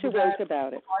consistent. No two ways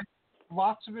about it.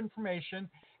 Lots of information.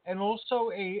 And also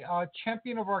a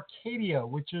champion of Arcadia,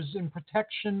 which is in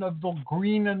protection of the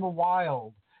green and the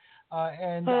wild.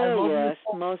 And I love yes,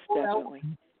 most definitely.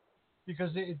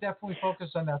 Because it definitely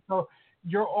focused on that. So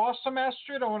you're awesome,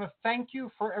 Astrid. I want to thank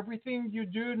you for everything you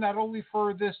do, not only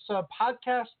for this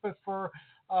podcast, but for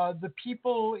the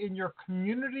people in your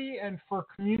community and for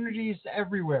communities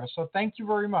everywhere. So thank you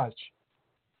very much.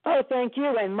 Oh, thank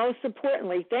you. And most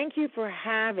importantly, thank you for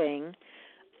having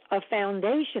a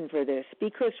foundation for this,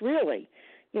 because really,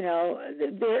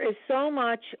 there is so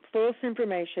much false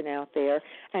information out there.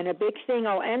 And a big thing,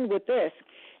 I'll end with this,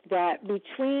 that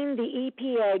between the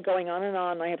EPA going on and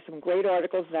on, I have some great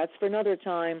articles, that's for another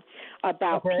time,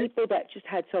 about people that just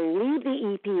had to leave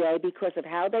the EPA because of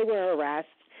how they were harassed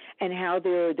and how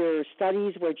their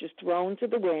studies were just thrown to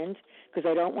the wind because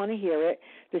I don't want to hear it.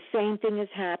 The same thing is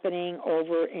happening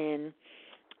over in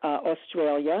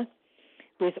Australia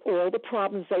with all the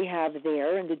problems they have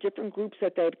there and the different groups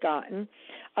that they've gotten.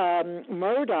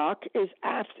 Murdoch is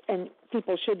and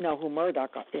people should know who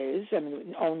Murdoch is. I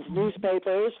mean, owns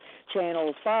newspapers,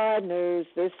 Channel 5 News,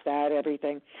 this, that,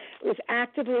 everything. Is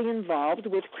actively involved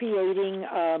with creating,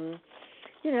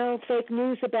 fake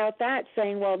news about that,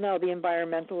 saying, well, no, the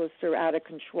environmentalists are out of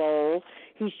control.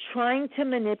 He's trying to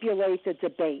manipulate the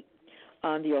debate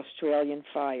on the Australian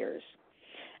fires.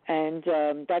 And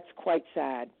that's quite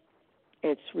sad.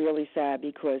 It's really sad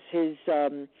because his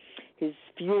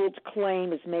fueled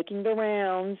claim is making the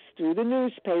rounds through the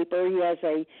newspaper. He has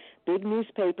a big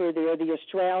newspaper there, The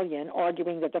Australian,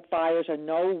 arguing that the fires are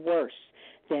no worse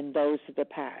than those of the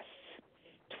past.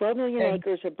 12 million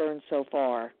acres have burned so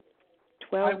far.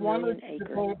 12 million acres.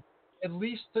 I wanted to at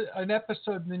least an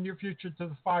episode in the near future to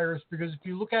the fires, because if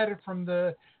you look at it from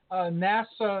the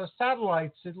NASA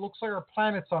satellites, it looks like our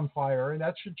planet's on fire, and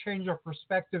that should change our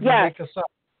perspective and wake us up.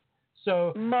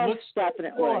 So most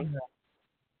definitely.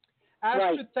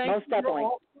 Astrid, thank most you. Definitely.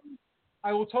 Awesome.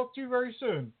 I will talk to you very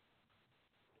soon.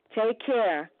 Take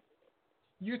care.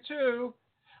 You too.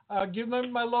 Give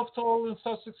them my love to all in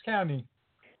Sussex County.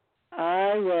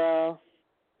 I will.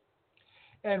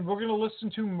 And we're going to listen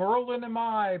to Merlin Am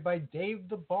I by Dave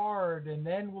the Bard. And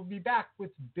then we'll be back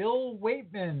with Bill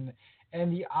Waitman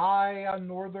and the Eye on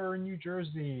Northern New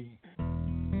Jersey.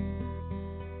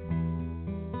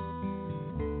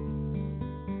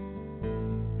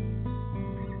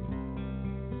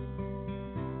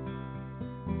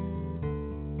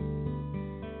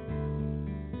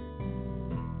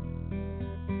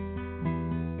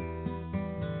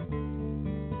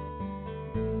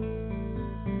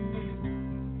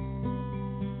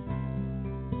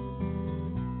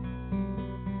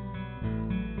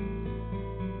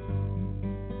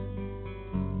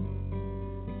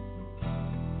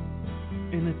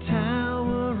 In a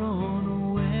tower on a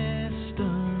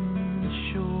western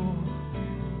shore,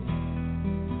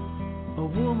 a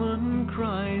woman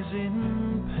cries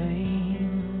in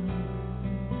pain.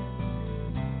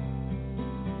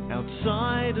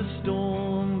 Outside a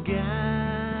storm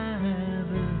gathers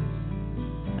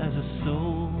as a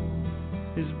soul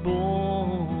is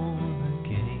born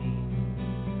again.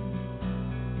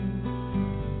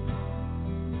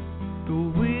 The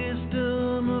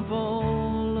wisdom of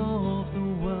all of the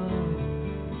world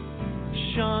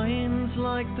shines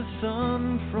like the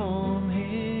sun from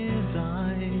his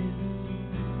eyes.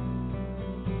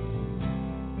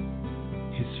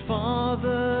 His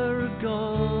father, a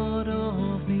god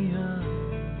of the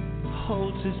earth,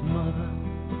 holds his mother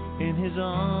in his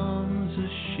arms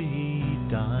as she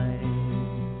dies.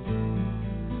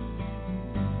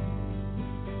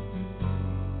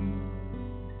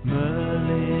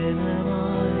 Merlin am I,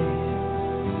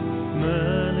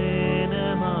 Merlin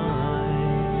am I,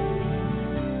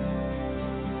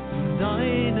 and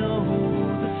I know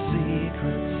the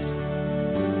secrets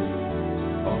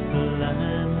of the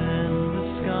land and the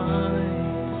sky,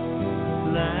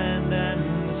 land and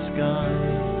the sky,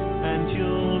 and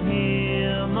you'll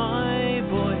hear my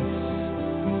voice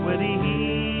where the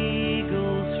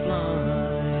eagles fly.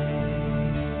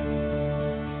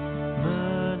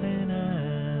 Merlin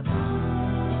am I.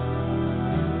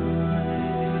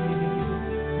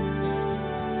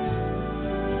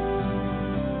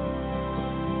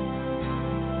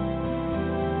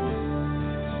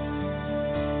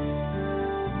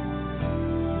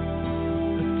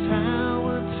 A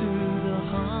tower to the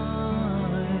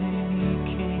high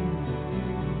king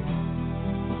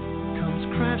comes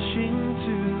crashing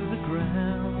to the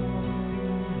ground.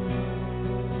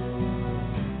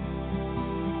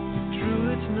 The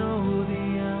druids know the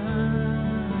answer.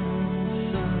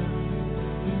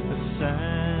 A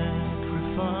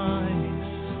sacrifice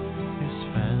is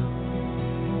found.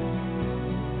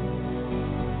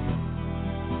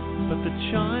 But the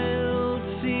child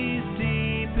sees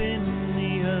deep in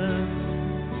the earth.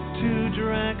 Two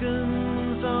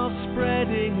dragons are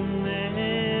spreading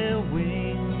their wings.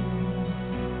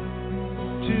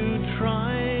 Two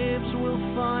tribes will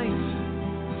fight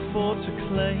for to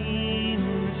claim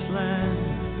this land.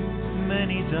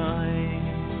 Many die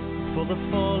for the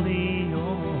folly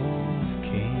of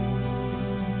kings.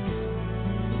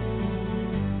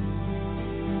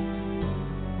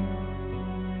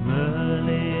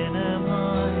 Merlin am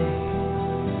I,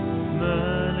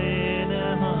 Merlin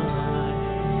am I,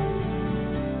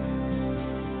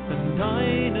 and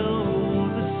I know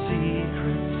the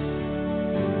secrets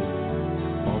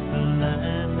of the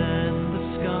land and the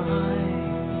sky,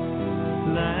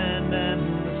 land and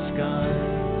the sky,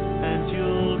 and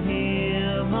you'll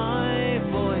hear my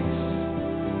voice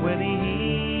when the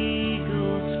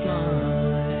eagles fly.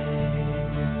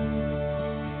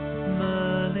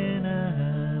 Merlin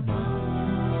am I.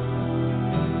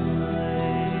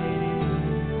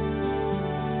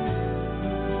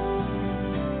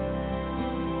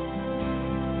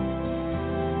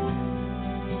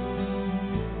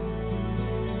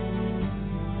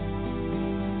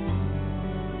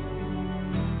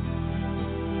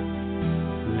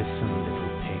 Listen,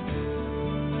 little pig,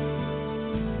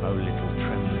 oh little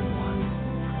trembling one.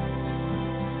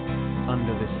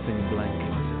 Under this thin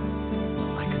blanket,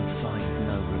 I can find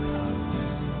no repose.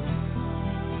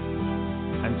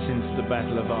 And since the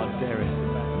Battle of Arderith,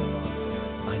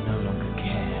 I no longer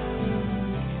care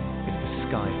if the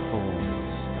sky falls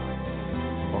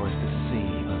or if the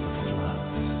sea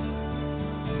overflows.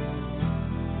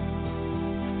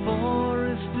 The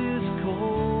forest is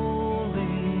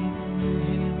calling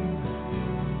him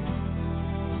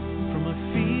from a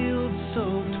field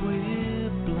soaked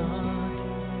with blood,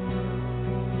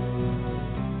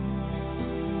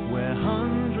 where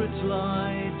hundreds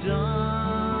lie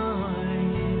dying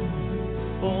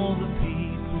for the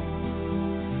people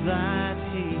that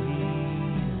he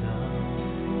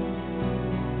loved.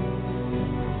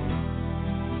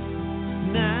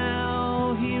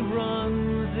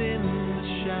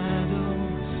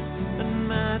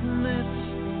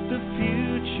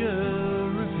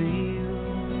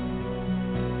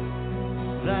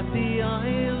 that the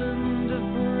island of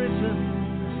Britain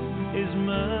is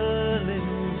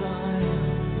Merlin's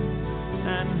isle,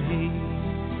 and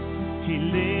he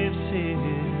lives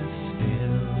here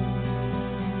still.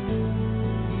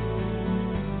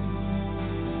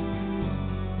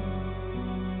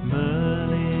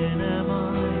 Merlin am I,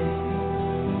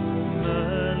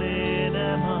 Merlin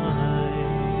am I,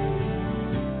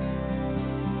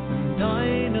 and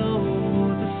I know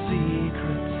the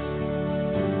secrets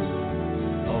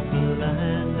of the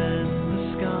land and the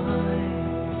sky,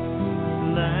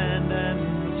 land and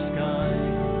the sky,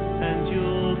 and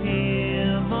you'll hear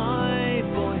my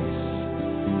voice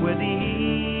where the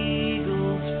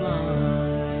eagles fly.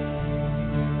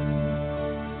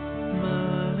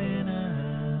 Merlin am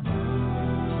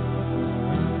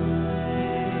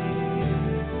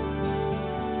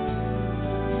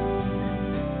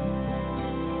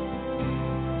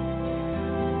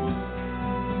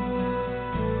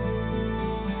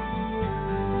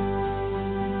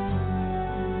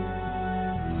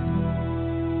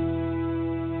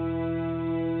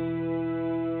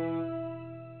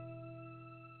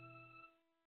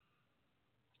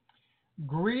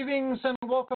Greetings and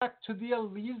welcome back to the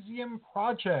Elysium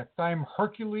Project. I'm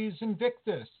Hercules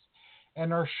Invictus,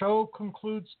 and our show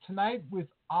concludes tonight with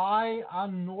Eye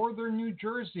on Northern New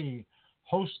Jersey,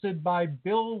 hosted by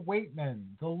Bill Waitman,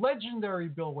 the legendary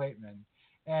Bill Waitman.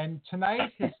 And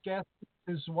tonight his guest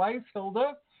is his wife,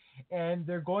 Hilda, and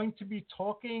they're going to be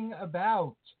talking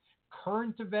about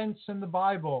current events in the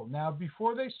Bible. Now,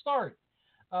 before they start,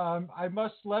 I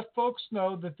must let folks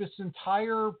know that this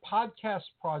entire podcast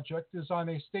project is on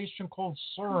a station called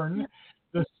CERN,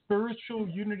 the Spiritual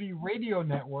Unity Radio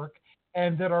Network,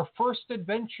 and that our first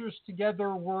adventures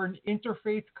together were in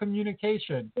interfaith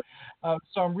communication.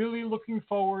 So I'm really looking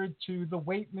forward to the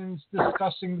Waitmans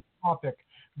discussing the topic.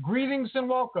 Greetings and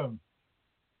welcome.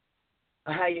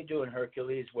 How you doing,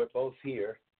 Hercules? We're both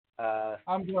here.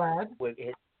 I'm glad.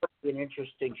 It's an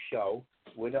interesting show.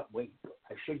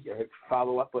 I should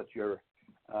follow up with your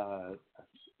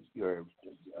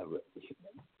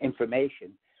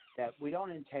information that we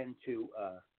don't intend to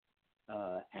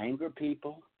anger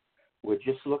people. We're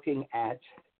just looking at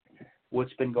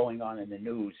what's been going on in the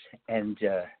news and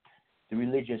the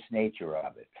religious nature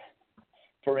of it.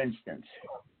 For instance,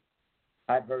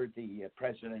 I've heard the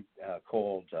president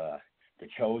called the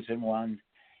chosen one,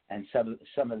 and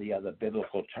some of the other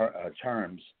biblical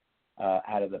terms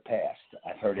out of the past.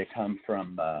 I've heard it come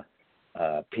from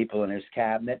people in his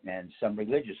cabinet and some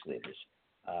religious leaders,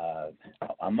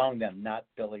 among them not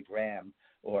Billy Graham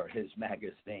or his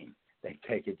magazine. They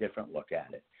take a different look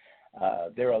at it.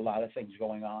 There are a lot of things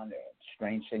going on. There are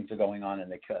strange things are going on in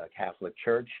the Catholic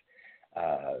Church.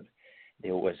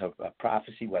 There was a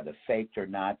prophecy, whether faked or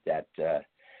not, that the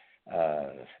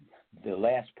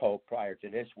last pope prior to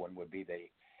this one would be the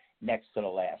next to the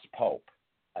last pope.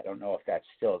 I don't know if that's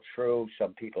still true.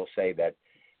 Some people say that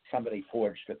somebody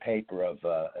forged a paper of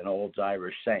an old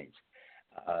Irish saint.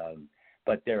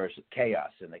 But there is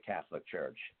chaos in the Catholic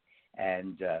Church.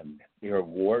 And there are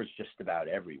wars just about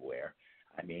everywhere.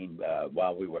 I mean,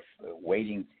 while we were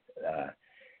waiting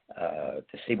to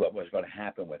see what was going to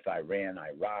happen with Iran,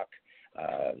 Iraq,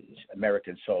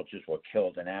 American soldiers were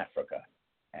killed in Africa.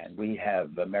 And we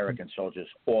have American soldiers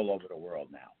all over the world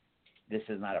now. This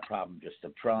is not a problem just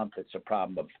of Trump. It's a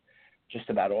problem of just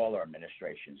about all our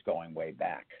administrations going way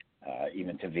back,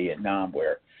 even to Vietnam,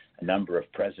 where a number of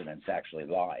presidents actually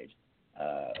lied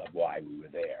of why we were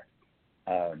there.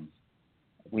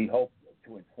 We hope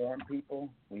to inform people.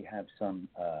 We have some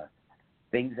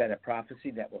things out of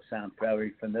prophecy that will sound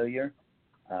very familiar.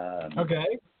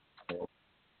 Okay.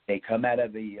 They come out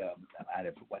of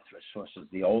what's the sources?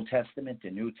 The Old Testament,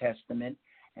 the New Testament,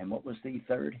 and what was the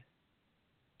third?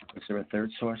 Is there a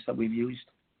third source that we've used?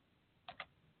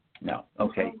 No.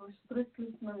 Okay.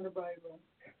 Strictly from the Bible.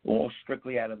 All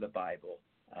strictly out of the Bible.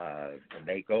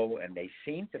 They go and they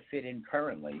seem to fit in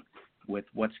currently with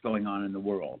what's going on in the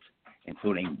world,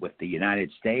 including with the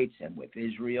United States and with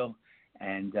Israel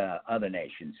and other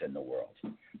nations in the world.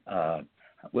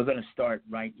 We're going to start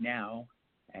right now.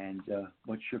 And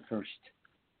what's your first?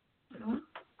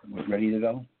 We're ready to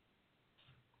go?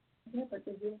 Yeah, but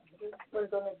we're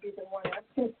going to be the one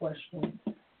asking questions.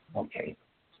 Okay.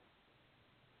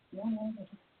 No.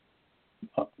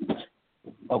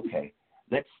 Okay.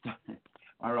 Let's start.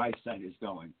 Our eyesight is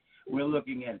going. We're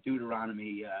looking at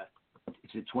Deuteronomy,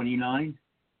 is it 29?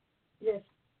 Yes.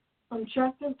 On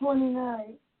chapter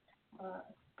 29,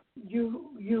 you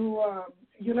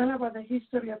learn about the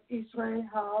history of Israel,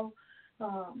 how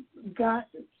God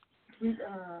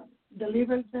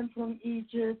delivered them from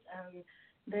Egypt, and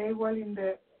they were in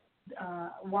the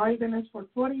wilderness for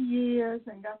 40 years,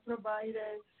 and God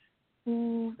provided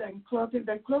food and clothing.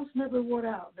 Their clothes never wore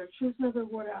out. Their shoes never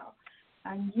wore out.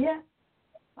 And yet,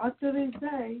 up to this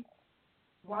day,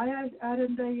 why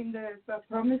aren't they in the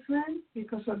promised land?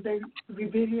 Because of their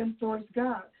rebellion towards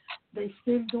God. They're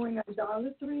still doing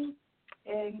idolatry,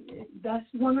 and that's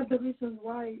one of the reasons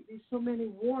why there's so many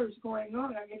wars going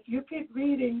on. And if you keep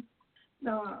reading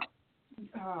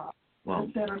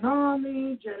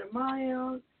Deuteronomy,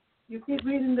 Jeremiah, you keep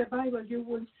reading the Bible, you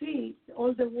will see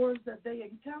all the wars that they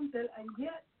encountered, and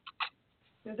yet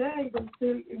today they're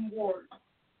still in war.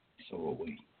 So are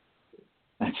we.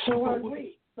 So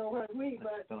are we.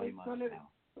 But it's gonna,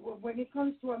 when it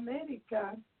comes to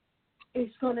America,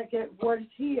 it's going to get worse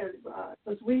here.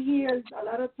 Because we hear a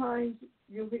lot of times,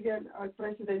 you hear our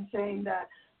president saying that,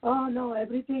 oh, no,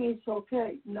 everything is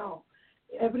okay. No,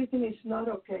 everything is not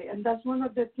okay. And that's one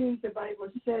of the things the Bible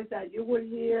says, that you will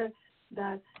hear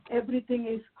that everything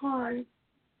is calm,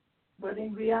 but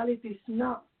in reality it's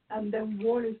not. And then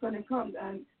war is going to come.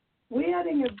 And we are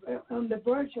on the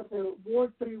verge of a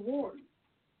World 3 war.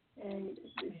 And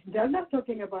they're not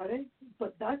talking about it,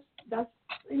 but that's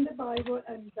in the Bible,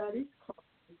 and that is correct.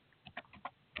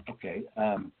 Okay.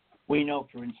 We know,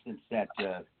 for instance, that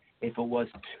if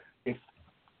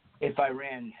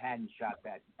Iran hadn't shot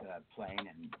that plane,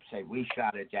 and say we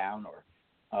shot it down,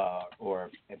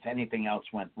 or if anything else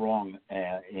went wrong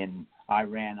in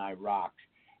Iran, Iraq,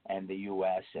 and the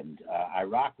U.S., and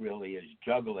Iraq really is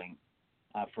juggling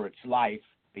for its life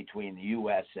between the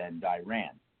U.S. and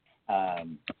Iran.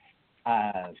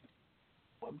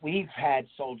 We've had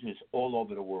soldiers all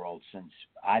over the world since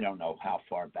I don't know how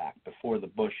far back. Before the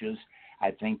Bushes,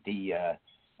 I think the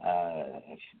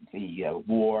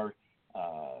war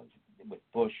with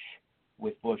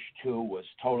Bush too was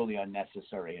totally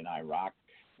unnecessary in Iraq.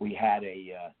 We had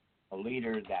a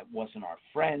leader that wasn't our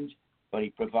friend, but he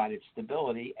provided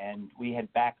stability, and we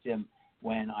had backed him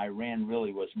when Iran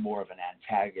really was more of an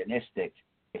antagonistic,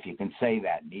 if you can say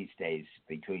that these days,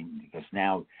 because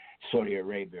now Saudi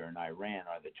Arabia and Iran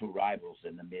are the two rivals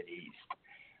in the Mideast.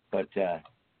 But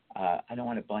I don't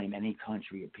want to blame any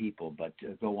country or people, but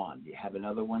go on. Do you have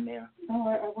another one there? Oh,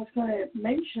 I was going to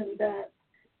mention that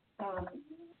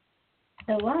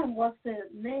Iran was the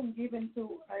name given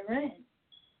to Iran.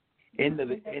 In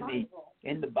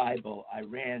the Bible,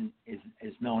 Iran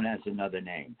is known as another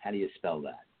name. How do you spell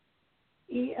that?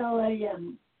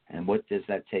 Elam. And what does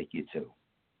that take you to?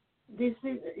 This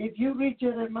is, if you read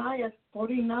Jeremiah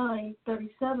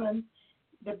 49:37,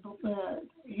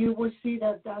 you will see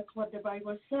that that's what the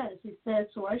Bible says. It says,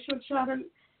 "So I shall shatter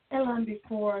Elam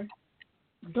before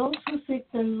those who seek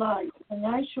the light, and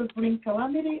I shall bring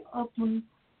calamity upon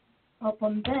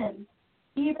them.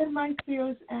 Even my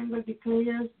fierce anger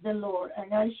declares the Lord,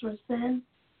 and I shall send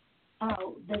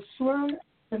out the sword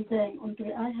of them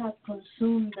until I have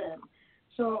consumed them."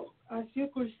 So, as you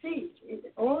could see,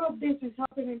 all of this is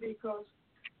happening because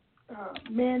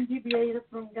man deviated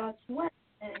from God's way,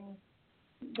 and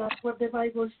that's what the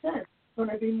Bible says. There's going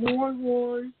to be more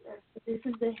wars, and this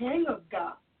is the hand of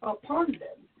God upon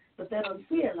them, but they don't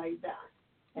see it like that.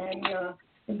 And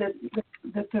in the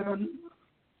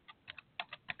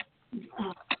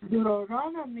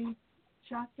Deuteronomy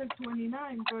chapter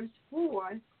 29, verse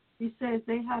 4, it says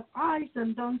they have eyes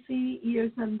and don't see,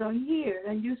 ears and don't hear.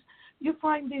 And you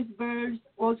find this verse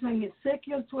also in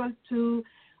Ezekiel 12:2,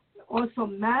 also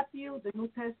Matthew, the New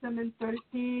Testament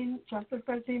chapter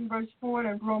 13, verse 4,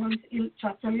 and Romans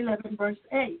chapter 11, verse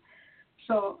 8.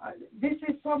 So this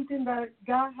is something that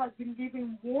God has been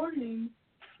giving warning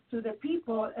to the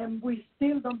people, and we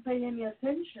still don't pay any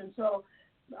attention. So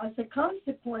as a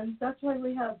consequence, that's why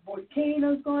we have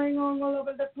volcanoes going on all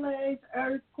over the place,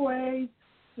 earthquakes,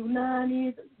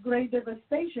 tsunamis, great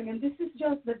devastation. And this is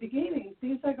just the beginning.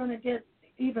 Things are going to get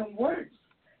even worse.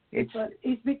 But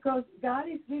it's because God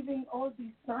is giving all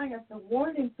these signs as a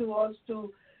warning to us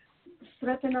to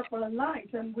straighten up our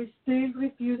lives, and we're still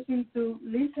refusing to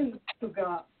listen to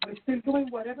God. We're still doing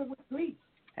whatever we please.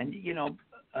 And,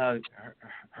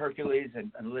 Hercules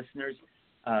and listeners,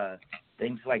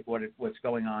 things like what's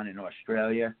going on in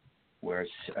Australia, where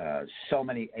so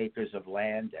many acres of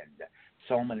land and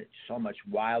so much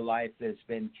wildlife has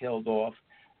been killed off.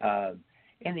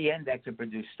 In the end, that could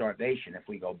produce starvation. If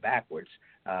we go backwards,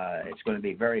 it's going to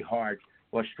be very hard.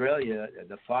 Australia,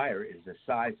 the fire is the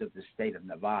size of the state of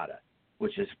Nevada,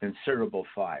 which is a considerable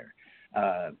fire.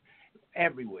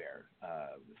 Everywhere,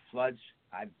 floods.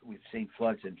 We've seen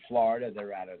floods in Florida.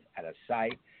 They're out of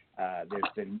sight.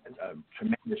 There's been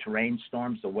tremendous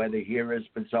rainstorms. The weather here is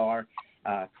bizarre.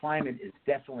 Climate is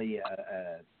definitely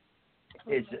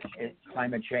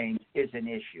climate change is an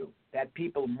issue that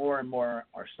people more and more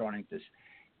are starting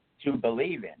to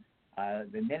believe in.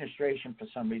 The administration, for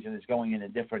some reason, is going in a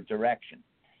different direction.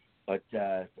 But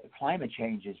climate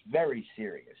change is very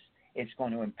serious. It's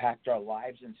going to impact our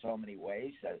lives in so many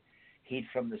ways. Heat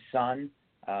from the sun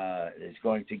is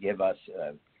going to give us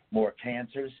more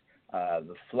cancers.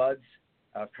 The floods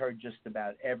occur just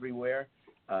about everywhere.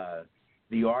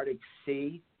 The Arctic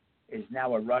Sea is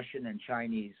now a Russian and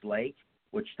Chinese lake,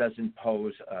 which doesn't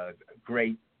pose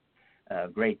great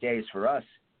days for us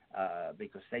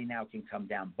because they now can come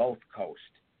down both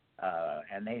coasts,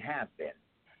 and they have been.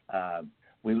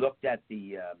 We looked at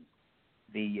the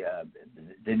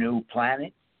new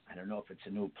planet. I don't know if it's a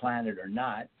new planet or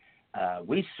not.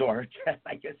 We saw it,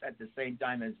 I guess, at the same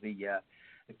time as the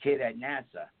kid at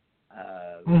NASA.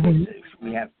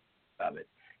 We have of it,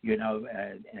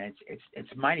 and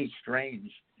it's mighty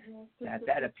strange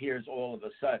that appears all of a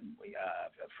sudden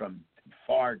from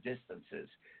far distances.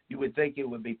 You would think it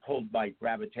would be pulled by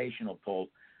gravitational pull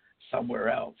somewhere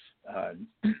else,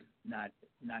 not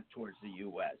towards the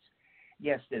U.S.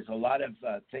 Yes, there's a lot of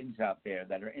things out there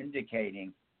that are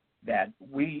indicating that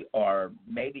we are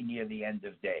maybe near the end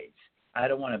of days. I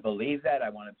don't want to believe that. I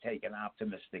want to take an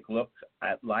optimistic look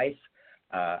at life.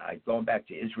 Going back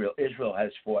to Israel, Israel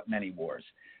has fought many wars,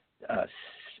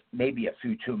 maybe a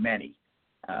few too many.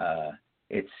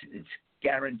 It's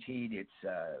guaranteed.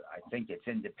 I think it's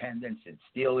independence. It's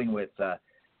dealing with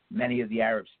many of the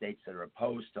Arab states that are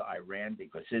opposed to Iran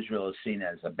because Israel is seen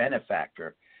as a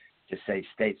benefactor to, say,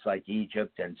 states like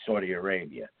Egypt and Saudi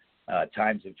Arabia.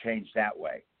 Times have changed that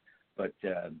way. But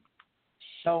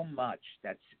so much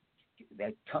that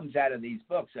comes out of these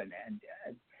books. And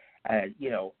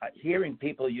hearing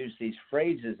people use these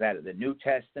phrases out of the New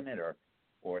Testament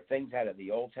or things out of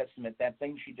the Old Testament, that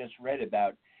thing she just read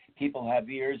about people have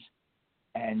ears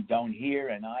and don't hear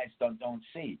and eyes don't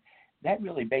see. That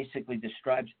really basically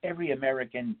describes every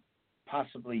American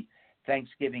possibly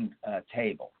Thanksgiving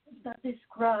table. That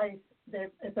describes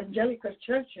the evangelical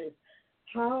churches,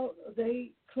 how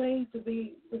they claim to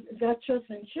be God's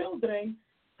chosen children,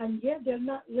 and yet they're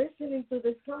not listening to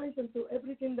the signs and to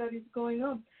everything that is going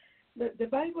on. The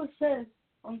Bible says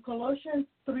on Colossians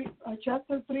 3,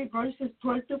 chapter 3, verses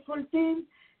 12 to 14,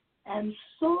 and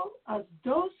so as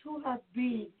those who have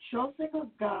been chosen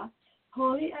of God,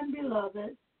 holy and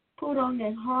beloved, put on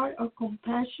a heart of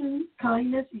compassion,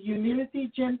 kindness, humility,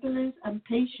 gentleness, and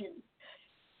patience.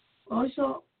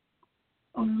 Also,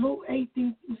 on Luke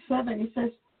 18:7, it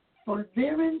says,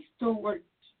 forbearance towards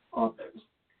others,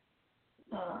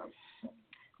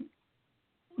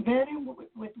 bearing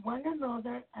with one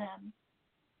another and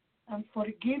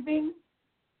forgiving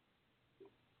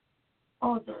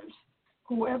others.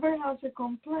 Whoever has a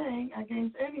complaint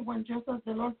against anyone, just as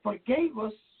the Lord forgave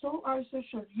us, so also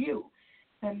should you.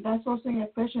 And that's also in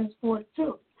Ephesians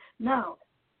 4:2. Now,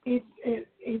 I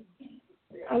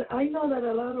know that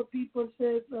a lot of people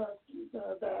say that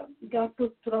God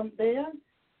put Trump there.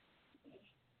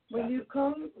 When you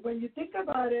think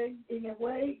about it, in a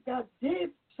way, God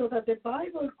did so that the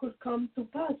Bible could come to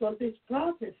pass, all these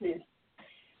prophecies.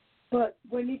 But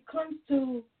when it comes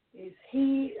to, is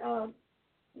he, a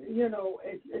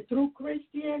true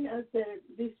Christian, as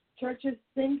these churches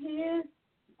think he is,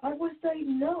 I would say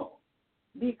no.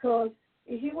 Because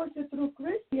if he was a true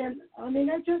Christian, I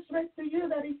just read to you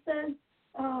that it says,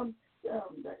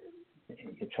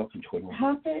 you're talking to him.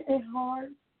 Have a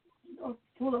heart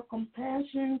full of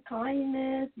compassion,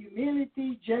 kindness,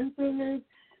 humility, gentleness,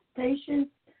 patience.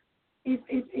 If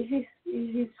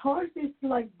his heart is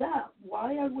like that,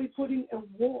 why are we putting a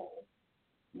wall,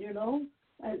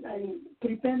 and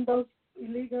prevent those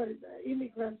illegal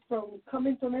immigrants from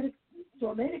coming to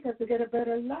America to get a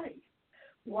better life?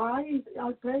 Why is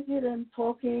our president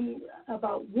talking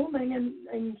about women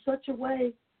in such a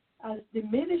way as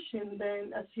diminishing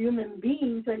them as human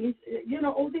beings? And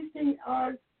all these things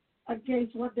are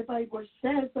against what the Bible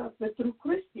says of the true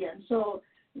Christian. So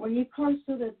when it comes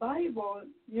to the Bible,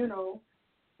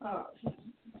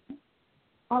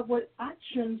 our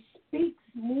actions speak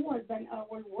more than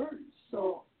our words.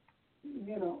 So,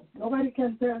 nobody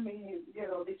can tell me,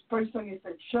 this person is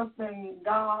a chosen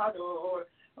God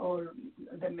or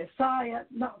the Messiah.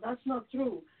 No, that's not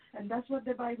true. And that's what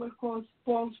the Bible calls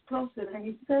false prophet. And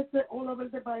it says that all over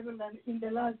the Bible that in the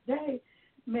last day,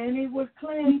 many will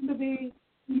claim to be,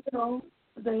 the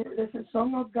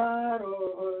Son of God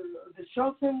or the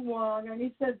chosen one. And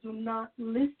it says, do not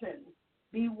listen.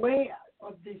 Beware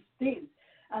of these things.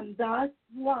 And that's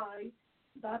why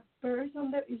that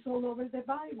person that is all over the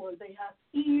Bible, they have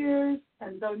ears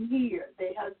and don't hear.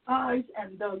 They have eyes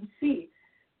and don't see.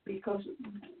 Because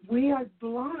we are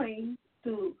blind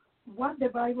to what the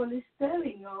Bible is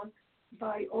telling us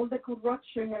by all the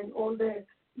corruption and all the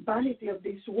vanity of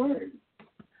this world.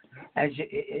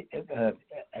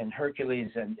 And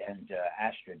Hercules and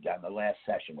Astrid on the last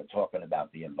session were talking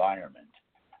about the environment.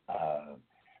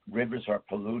 Rivers are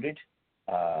polluted.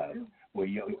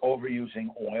 We're overusing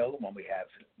oil when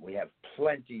we have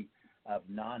plenty of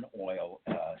non-oil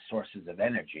sources of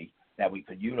energy that we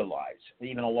could utilize,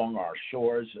 even along our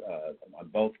shores on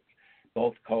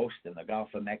both coasts and the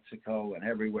Gulf of Mexico and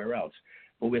everywhere else.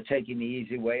 But we're taking the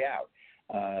easy way out.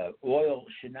 Oil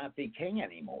should not be king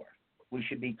anymore. We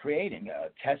should be creating.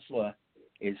 Tesla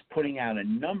is putting out a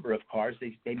number of cars.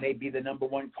 They may be the number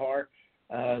one car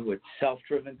with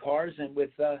self-driven cars and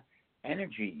with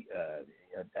energy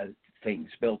things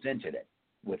built into it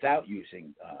without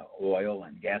using oil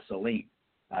and gasoline.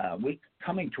 We're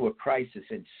coming to a crisis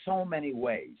in so many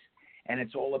ways, and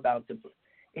it's all about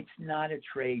it's not a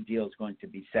trade deal is going to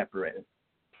be separated.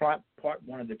 Part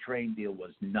one of the trade deal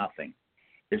was nothing.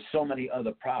 There's so many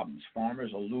other problems.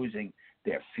 Farmers are losing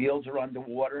their fields are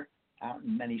underwater out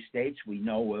in many states. We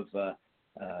know of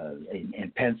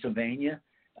in Pennsylvania,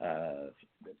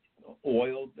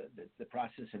 oil. The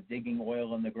process of digging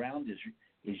oil in the ground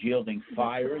is yielding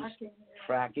fires.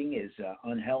 Fracking is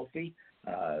unhealthy.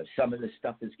 Some of the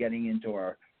stuff is getting into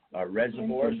our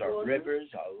reservoirs, our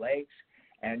rivers, our lakes.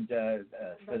 And for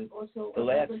the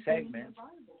last segment,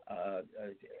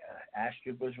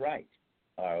 Astrid was right.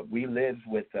 We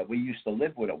used to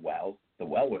live with a well. The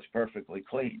well was perfectly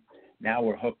clean. Now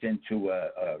we're hooked into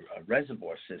a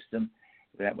reservoir system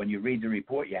that when you read the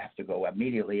report, you have to go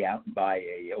immediately out and buy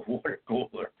a water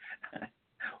cooler,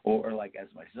 or like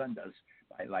as my son does,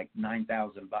 buy like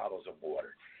 9,000 bottles of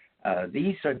water.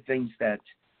 These are things that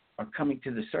are coming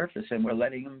to the surface, and we're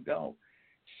letting them go.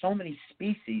 So many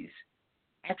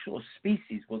actual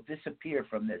species will disappear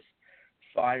from this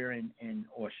fire in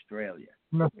Australia.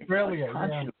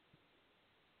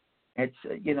 It's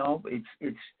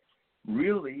it's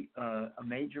really a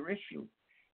major issue,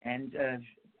 and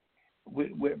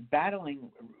we're battling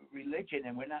religion,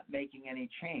 and we're not making any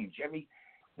change.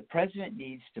 The president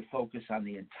needs to focus on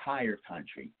the entire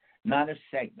country, not a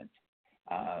segment.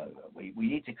 We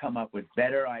need to come up with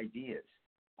better ideas.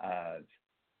 I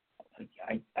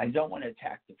don't want to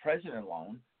attack the president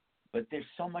alone, but there's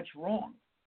so much wrong.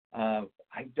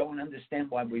 I don't understand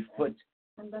why we've put.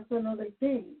 And that's another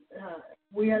thing.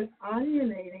 We are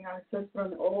alienating ourselves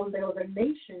from all the other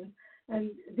nations,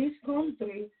 and this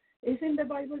country is in the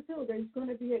Bible too. There's going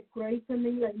to be a great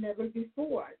famine like never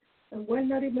before, and we're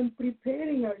not even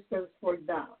preparing ourselves for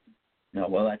that. No,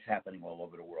 well, that's happening all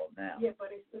over the world now. Yeah,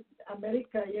 but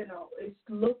America, is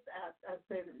looked at as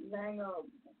the land of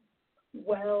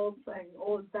wealth and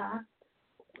all that,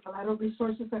 a lot of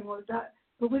resources and all that.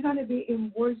 But we're going to be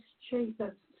in worse shape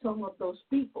than some of those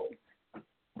people.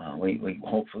 Well, we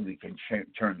hopefully we can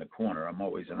turn the corner. I'm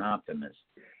always an optimist.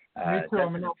 It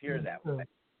doesn't appear that way.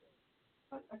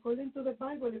 According to the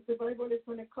Bible, if the Bible is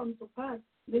going to come to pass,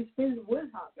 these things will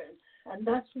happen. And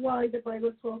that's why the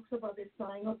Bible talks about the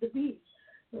sign of the beast.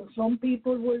 So some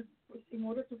people will, in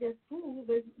order to get food,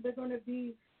 they're going to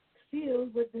be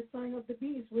sealed with the sign of the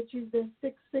beast, which is the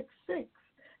 666.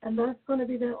 And that's going to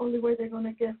be the only way they're going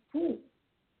to get food.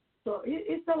 So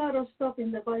it's a lot of stuff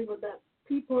in the Bible that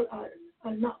people are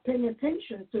not paying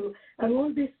attention to. And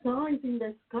all these signs in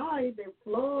the sky, the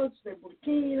floods, the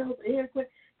volcanoes,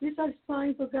 earthquakes, these are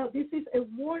signs of God. This is a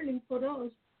warning for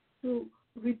us to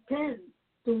repent,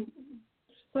 to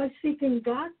start seeking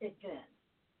God again,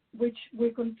 which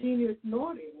we continue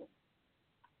ignoring.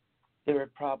 There are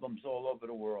problems all over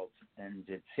the world, and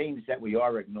it seems that we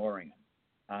are ignoring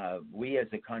them. We as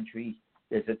a country,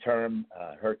 there's a term,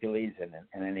 Hercules and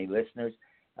any listeners,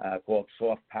 called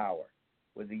soft power,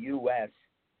 where the U.S.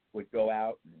 would go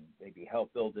out and maybe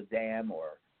help build a dam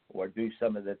or do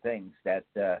some of the things that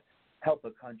help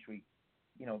a country,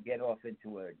 get off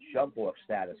into a jump-off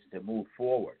status to move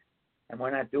forward. And we're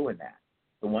not doing that.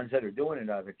 The ones that are doing it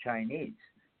are the Chinese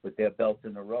with their Belt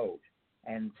in the Road.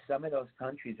 And some of those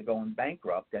countries are going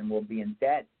bankrupt and will be in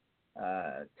debt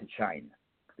to China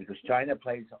because China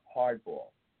plays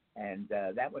hardball. And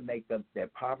that would make their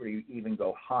poverty even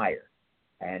go higher.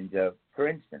 And, for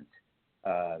instance,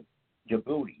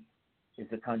 Djibouti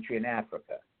is a country in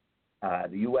Africa.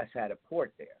 The U.S. had a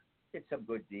port there. Did some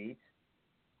good deeds.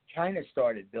 China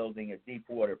started building a deep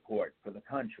water port for the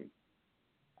country.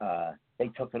 They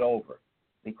took it over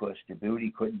because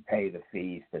Djibouti couldn't pay the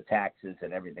fees, the taxes,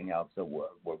 and everything else that were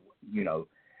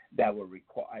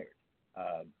required,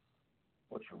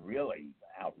 which were really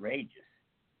outrageous.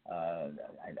 I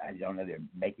don't know. They're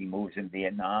making moves in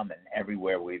Vietnam and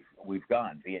everywhere we've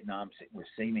gone. Vietnam was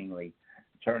seemingly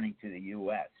turning to the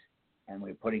U.S., and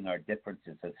we're putting our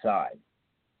differences aside.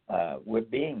 We're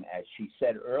being, as she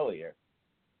said earlier,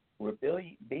 we're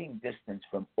being distanced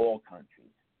from all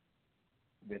countries.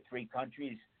 There are 3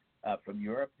 countries from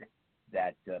Europe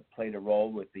that played a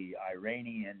role with the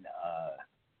Iranian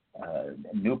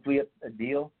nuclear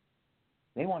deal.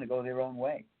 They want to go their own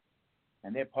way,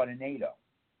 and they're part of NATO.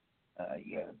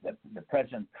 The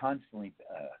president constantly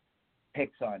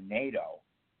picks on NATO,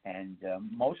 and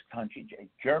most countries,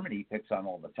 Germany picks on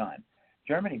all the time.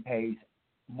 Germany pays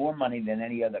more money than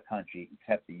any other country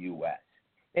except the U.S.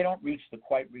 They don't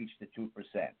quite reach the 2%,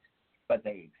 but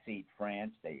they exceed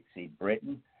France, they exceed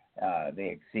Britain,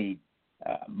 they exceed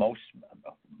most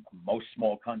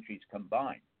small countries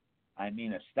combined. I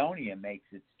mean, Estonia makes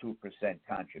its 2%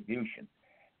 contribution,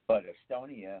 but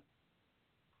Estonia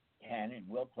can and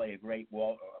will play a great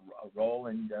role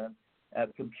in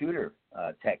computer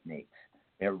techniques.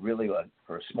 They're really,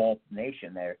 for a small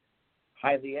nation, they're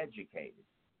highly educated.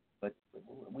 But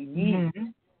we need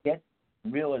to get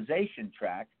realization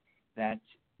track that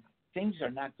things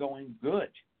are not going good.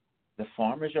 The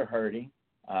farmers are hurting.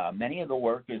 Many of the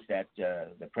workers that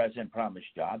the president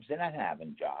promised jobs, they're not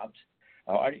having jobs.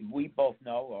 We both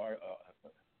know,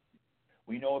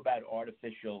 we know about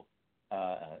artificial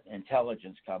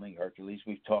intelligence coming, Hercules.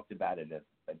 We've talked about it a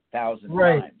thousand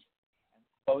times.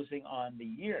 Closing on the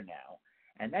year now,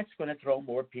 and that's going to throw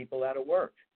more people out of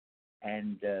work.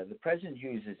 And the president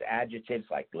uses adjectives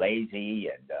like lazy,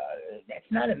 and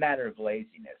it's not a matter of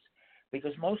laziness,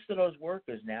 because most of those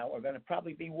workers now are going to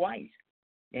probably be white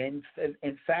in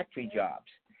factory jobs.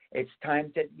 It's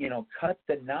time to cut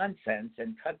the nonsense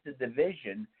and cut the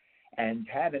division and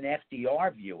have an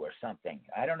FDR view or something.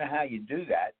 I don't know how you do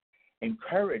that.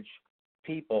 Encourage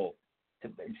people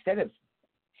to, instead of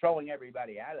throwing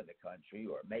everybody out of the country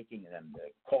or making them,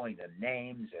 calling them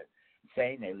names, or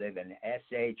saying they live in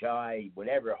SHI,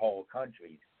 whatever whole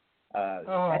countries,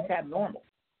 that's abnormal.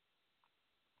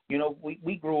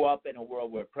 We grew up in a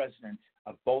world where presidents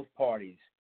of both parties,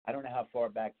 I don't know how far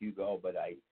back you go, but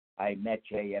I met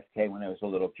JFK when I was a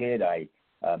little kid. I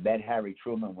met Harry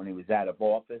Truman when he was out of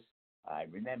office. I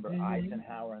remember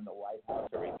Eisenhower in the White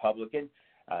House, a Republican,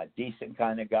 decent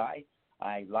kind of guy.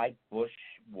 I liked Bush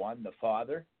 1, the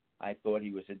father. I thought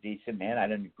he was a decent man. I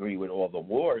didn't agree with all the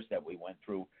wars that we went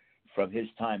through from his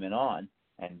time and on.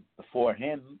 And before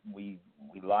him, we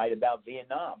lied about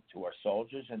Vietnam to our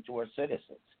soldiers and to our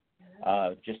citizens.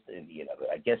 I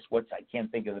guess I can't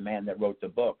think of the man that wrote the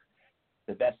book,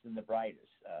 The Best and the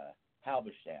Brightest,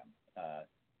 Halberstam.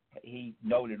 He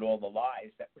noted all the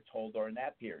lies that were told during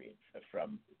that period,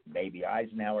 from maybe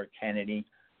Eisenhower, Kennedy,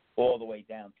 all the way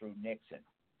down through Nixon.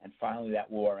 And finally that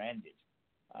war ended.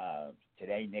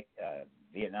 Today,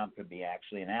 Vietnam could be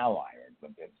actually an ally, or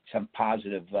some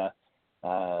positive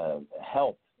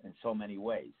help in so many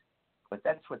ways. But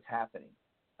that's what's happening.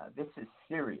 This is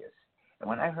serious. And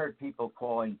when I heard people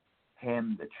calling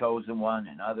him the chosen one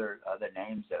and other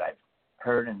names that I've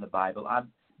heard in the Bible,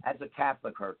 as a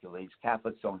Catholic, Hercules,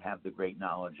 Catholics don't have the great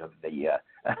knowledge of the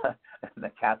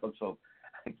Catholics will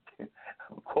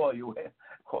call you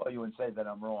and say that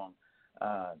I'm wrong.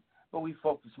 But we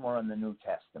focus more on the New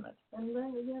Testament. And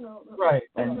then, right.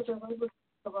 And the Bible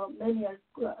about many are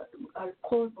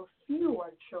called, but few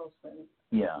are chosen.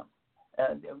 Yeah.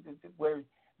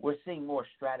 We're seeing more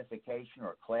stratification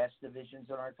or class divisions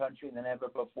in our country than ever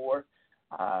before.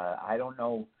 I don't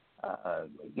know.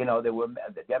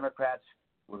 The Democrats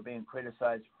were being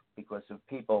criticized because of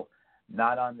people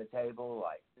not on the table,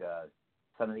 like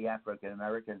some of the African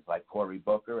Americans, like Cory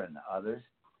Booker and others.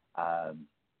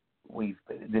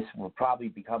 This will probably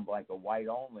become like a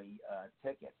white-only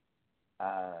ticket,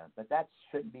 but that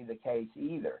shouldn't be the case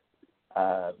either.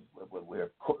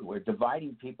 We're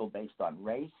dividing people based on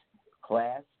race,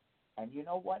 class, and you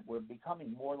know what? We're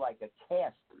becoming more like a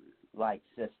caste-like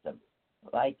system,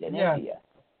 like in India.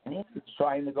 And India's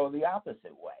trying to go the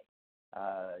opposite way.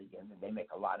 They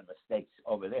make a lot of mistakes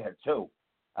over there too,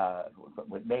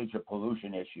 with major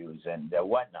pollution issues and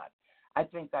whatnot. I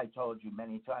think I told you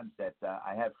many times that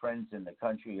I have friends in the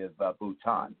country of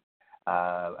Bhutan,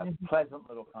 a pleasant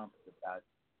little country, about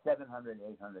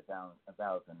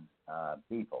 800,000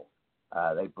 people.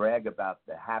 They brag about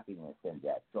the happiness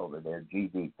index over their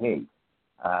GDP.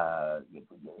 The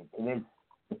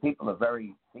people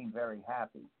seem very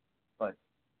happy, but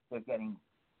they're getting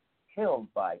killed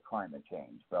by climate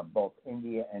change from both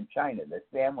India and China. They're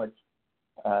sandwiched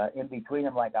in between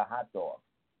them like a hot dog.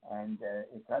 And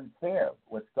it's unfair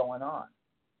what's going on.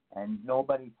 And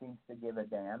nobody seems to give a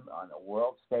damn on a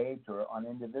world stage or on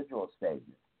individual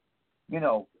stages.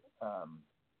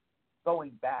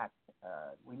 going back,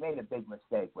 we made a big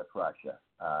mistake with Russia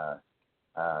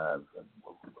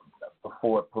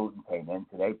before Putin came in.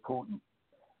 Today, Putin,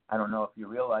 I don't know if you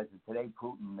realize that today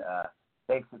Putin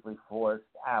basically forced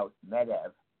out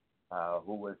Medvedev,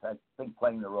 who was, I think,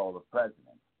 playing the role of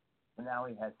president. So now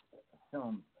he has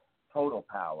assumed total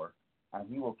power, and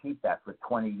he will keep that for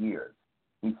 20 years.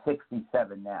 He's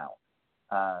 67 now.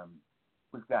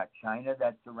 We've got China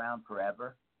that's around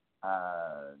forever.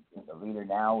 The leader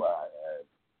now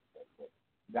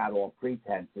got all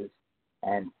pretenses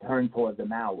and turned toward the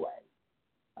Mao way.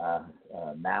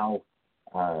 Mao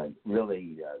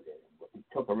really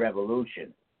took a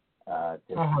revolution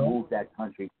to move that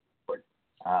country forward.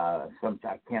 I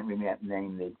can't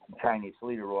name the Chinese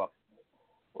leader off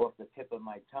the tip of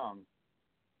my tongue,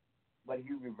 but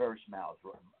he reversed Mao's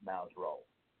role.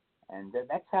 And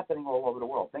that's happening all over the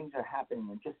world. Things are happening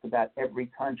in just about every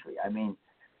country. I mean,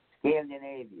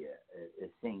 Scandinavia is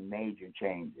seeing major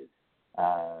changes.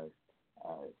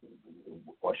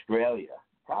 Australia,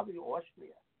 probably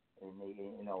Austria, in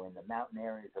the mountain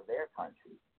areas of their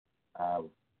country.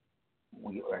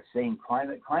 We are seeing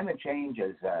climate change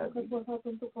as. What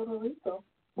happened to Puerto Rico?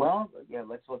 Well, yeah,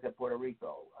 let's look at Puerto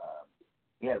Rico.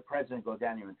 He had a president go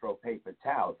down here and throw paper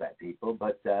towels at people,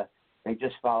 but they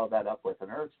just followed that up with an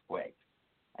earthquake.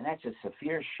 And that's a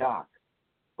severe shock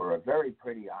for a very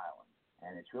pretty island.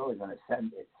 And it's really going to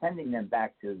sending them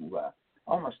back to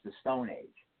almost the Stone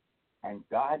Age. And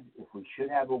God, if we should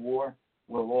have a war,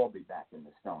 we'll all be back in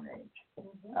the Stone Age.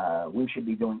 Mm-hmm. We should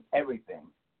be doing everything.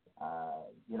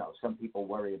 Some people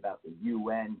worry about the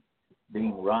UN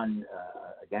being run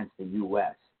against the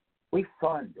U.S. We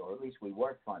fund, or at least we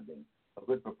were funding, a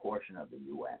good proportion of the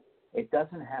UN. It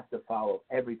doesn't have to follow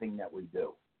everything that we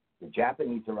do. The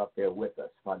Japanese are up there with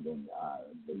us funding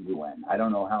the UN. I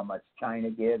don't know how much China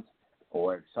gives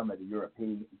or some of the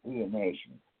European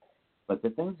nations. But the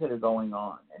things that are going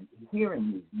on, and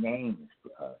hearing these names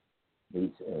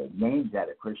out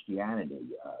of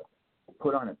Christianity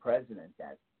put on a president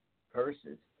that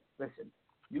curses. Listen,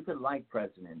 you could like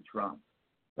President Trump,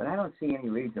 but I don't see any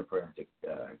reason for him to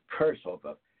curse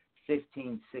over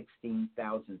 15,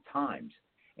 16,000 times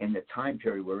in the time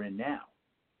period we're in now.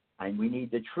 And we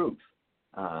need the truth.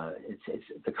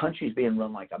 The country's being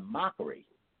run like a mockery.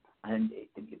 And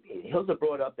Hilda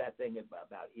brought up that thing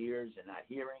about ears and not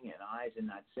hearing and eyes and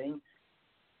not seeing.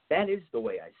 That is the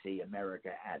way I see America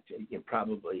at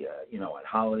probably, at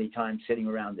holiday time, sitting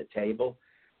around the table.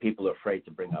 People are afraid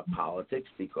to bring up politics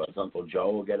because Uncle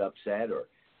Joe will get upset, or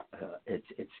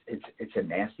it's a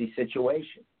nasty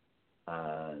situation.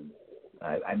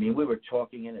 We were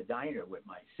talking in a diner with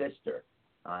my sister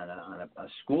on a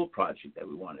school project that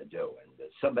we want to do, and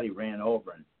somebody ran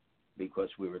over and because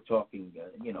we were talking,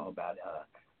 about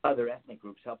other ethnic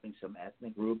groups, helping some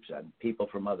ethnic groups and people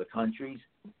from other countries.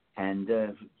 And,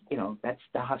 that's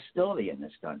the hostility in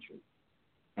this country.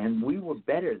 And we were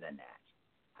better than that.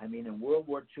 I mean, in World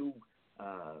War II,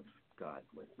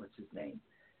 what's his name?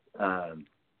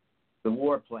 The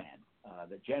war plan,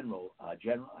 the general,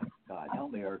 God,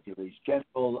 help me, Hercules,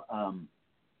 General,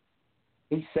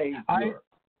 he saved Europe,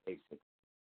 basically.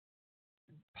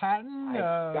 Patton?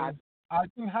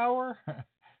 Eisenhower?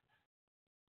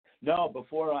 No,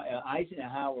 before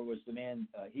Eisenhower was the man,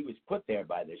 he was put there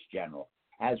by this general,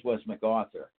 as was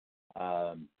MacArthur.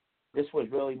 This was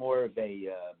really more of a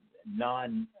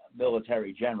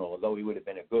non-military general, although he would have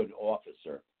been a good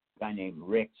officer. A guy named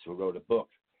Ricks, who wrote a book,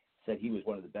 said he was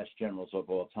one of the best generals of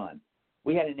all time.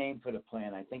 We had a name for the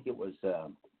plan. I think it was,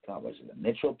 was it the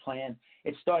Mitchell Plan?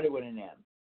 It started with an M.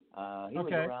 He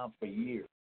was around for years.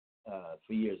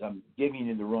 I'm giving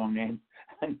you the wrong name,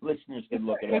 and listeners can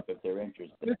look it up if they're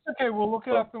interested. It's okay. We'll look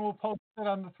it up and we'll post it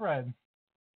on the thread.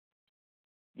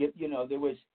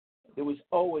 There was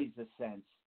always a sense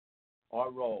our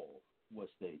role was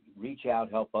to reach out,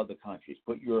 help other countries,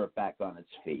 put Europe back on its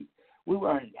feet. We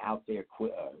weren't out there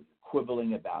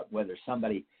quibbling about whether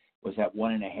somebody was at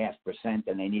 1.5%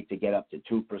 and they need to get up to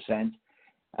 2%.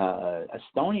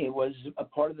 Estonia was a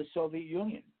part of the Soviet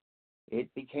Union.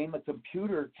 It became a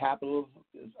computer capital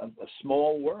of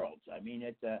small worlds. I mean,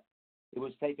 it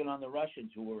was taken on the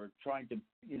Russians, who were trying to,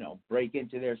 break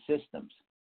into their systems.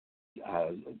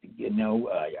 I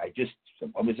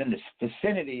was in the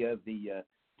vicinity of the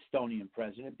Estonian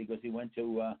president because he went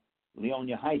to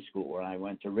Leonia High School, where I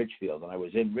went to Richfield, and I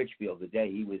was in Richfield the day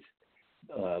he was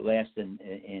last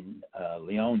in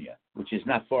Leonia, which is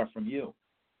not far from you.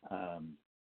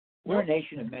 We're a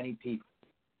nation of many people.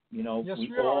 Yes,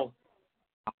 we are. all.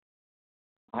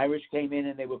 Irish came in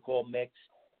and they were called mixed.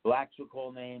 Blacks were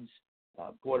called names.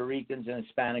 Puerto Ricans and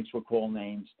Hispanics were called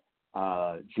names.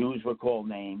 Jews were called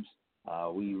names.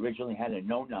 We originally had a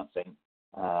Know Nothing,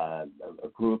 a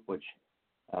group which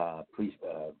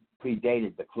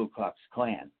predated the Ku Klux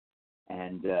Klan.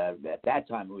 And at that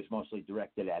time, it was mostly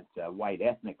directed at white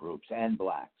ethnic groups and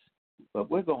blacks.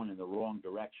 But we're going in the wrong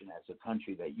direction as a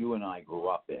country that you and I grew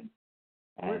up in.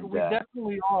 And, we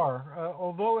definitely are.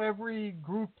 Although every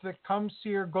group that comes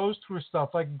here goes through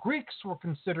stuff, like Greeks were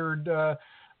considered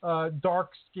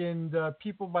dark-skinned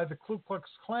people by the Ku Klux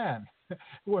Klan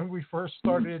when we first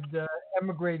started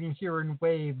emigrating here in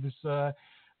waves. So,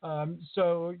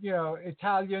 you know,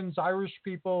 Italians, Irish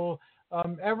people,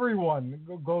 everyone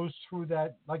goes through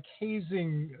that like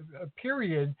hazing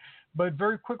period, but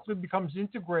very quickly becomes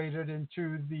integrated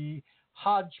into the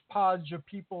hodgepodge of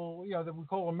people, you know, that we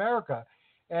call America.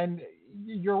 And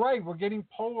you're right, we're getting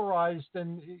polarized,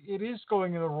 and it is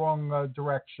going in the wrong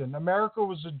direction. America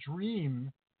was a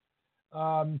dream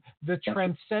that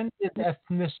transcended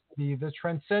ethnicity, that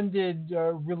transcended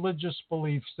religious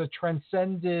beliefs, that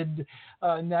transcended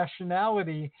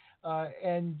nationality,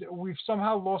 and we've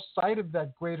somehow lost sight of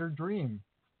that greater dream.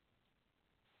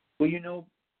 Well, you know,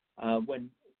 when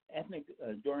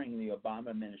during the Obama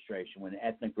administration, when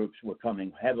ethnic groups were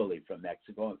coming heavily from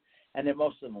Mexico, and then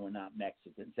most of them were not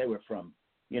Mexicans, they were from,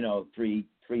 you know, three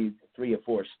or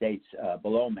four states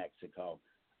below Mexico.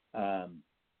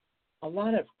 A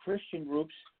lot of Christian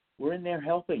groups were in there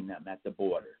helping them at the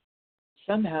border.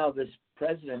 Somehow this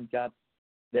president got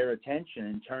their attention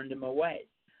and turned them away.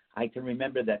 I can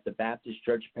remember that the Baptist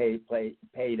Church paid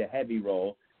a heavy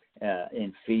role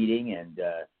in feeding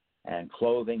and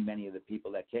clothing many of the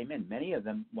people that came in. Many of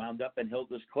them wound up in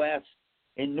Hilda's class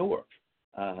in Newark.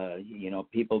 You know,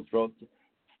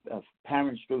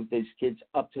 parents drove these kids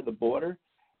up to the border,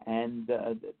 and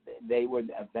they were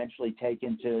eventually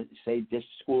taken to, say,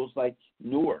 schools like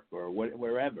Newark or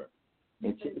wherever.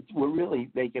 We're really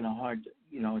making a hard,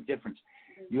 you know, difference.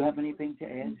 You have anything to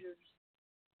add?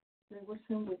 They were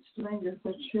sent with strangers,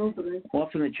 the children.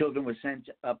 Often the children were sent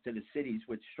up to the cities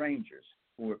with strangers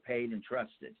who were paid and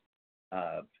trusted.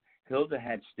 Hilda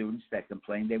had students that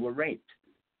complained they were raped.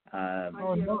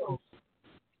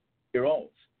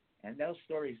 Year-olds. And those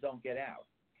stories don't get out.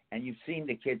 And you've seen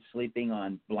the kids sleeping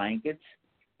on blankets,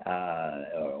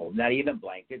 or not even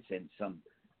blankets, in some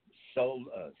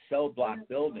cell block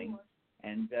building,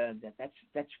 and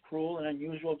that's cruel and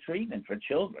unusual treatment for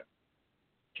children.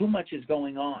 Too much is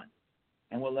going on,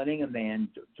 and we're letting a man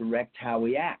direct how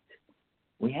we act.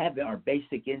 We have our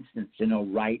basic instincts to know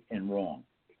right and wrong.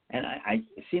 And I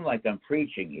seem like I'm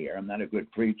preaching here. I'm not a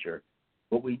good preacher,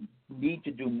 but we need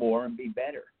to do more and be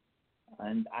better.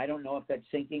 And I don't know if that's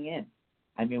sinking in.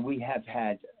 I mean, we have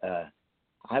had,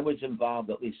 I was involved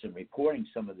at least in reporting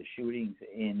some of the shootings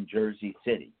in Jersey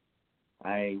City.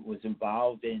 I was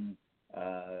involved in,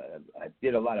 I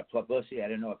did a lot of publicity. I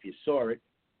don't know if you saw it,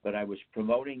 but I was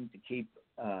promoting to keep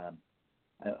a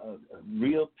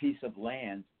real piece of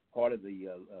land, part of the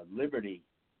Liberty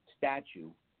statue,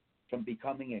 from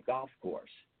becoming a golf course.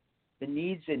 The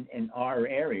needs in our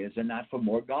areas are not for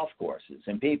more golf courses.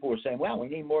 And people were saying, well, we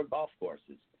need more golf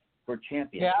courses for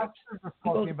championships. Yeah, I was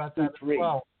talking about that as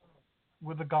well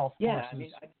with the golf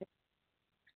courses.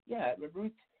 Yeah, I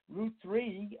mean, Route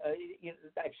 3,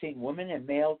 I've seen women and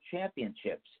male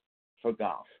championships for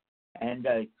golf. And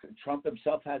Trump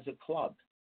himself has a club.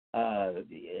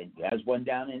 He has one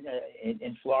down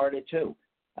in Florida, too.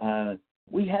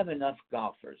 We have enough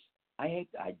golfers. I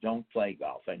don't play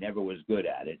golf. I never was good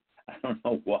at it. I don't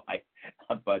know why,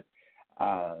 but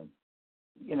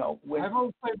you know, I've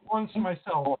only played once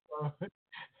myself.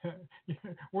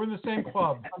 We're in the same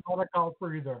club. I'm not a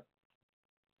golfer either.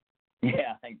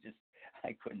 Yeah,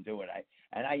 I couldn't do it.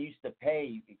 I used to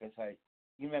pay because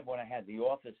you remember when I had the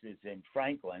offices in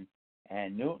Franklin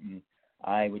and Newton,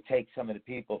 I would take some of the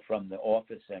people from the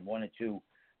office and one or two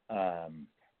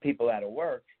people out of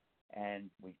work,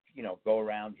 and we, you know, go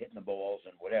around hitting the balls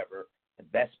and whatever. The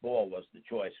best ball was the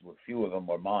choice. A few of them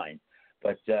were mine,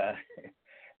 but that's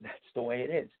the way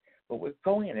it is. But we're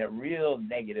going in a real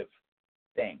negative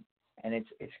thing, and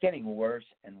it's getting worse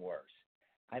and worse.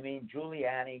 I mean,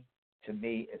 Giuliani to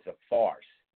me is a farce.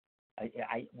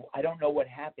 I don't know what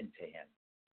happened to him.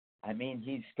 I mean,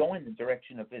 he's going the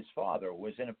direction of his father, who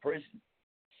was in a prison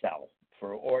cell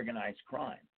for organized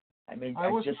crime. I mean, I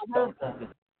just don't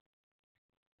understand.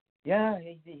 Yeah,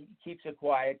 he keeps it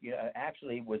quiet.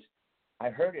 Actually, I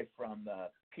heard it from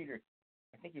Peter.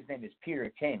 I think his name is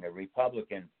Peter King, a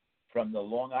Republican from the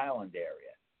Long Island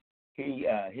area.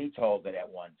 He told it at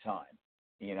one time.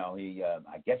 You know,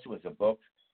 I guess it was a book.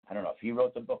 I don't know if he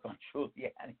wrote the book on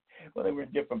Giuliani. Well, they were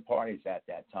in different parties at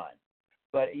that time.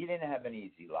 But he didn't have an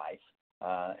easy life.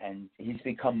 and he's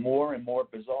become more and more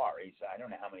bizarre. I don't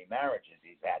know how many marriages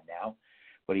he's had now,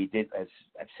 but he did, as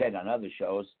I've said on other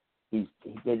shows, he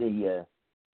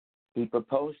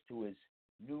proposed to his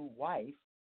new wife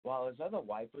while his other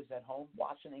wife was at home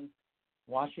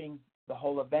watching the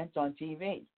whole event on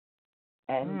TV.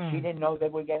 And she didn't know they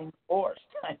were getting divorced.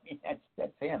 I mean,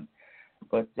 that's him.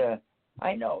 But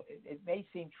I know it may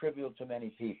seem trivial to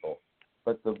many people,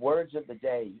 but the words of the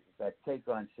day that take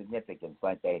on significance,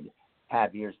 like they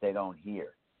have ears they don't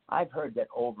hear. I've heard that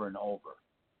over and over.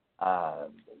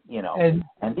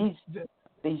 And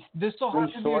these this will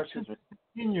have to sources be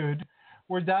continued.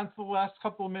 We're down to the last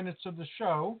couple of minutes of the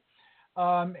show.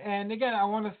 And again, I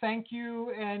want to thank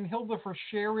you and Hilda for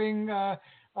sharing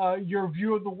your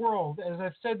view of the world. As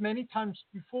I've said many times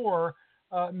before,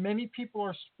 many people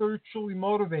are spiritually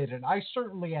motivated. I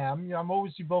certainly am. I'm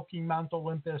always evoking Mount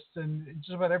Olympus in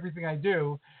just about everything I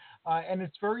do. And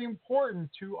it's very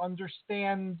important to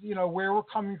understand, where we're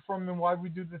coming from and why we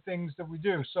do the things that we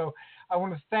do. So I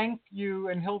want to thank you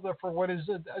and Hilda for what is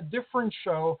a different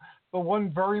show, but one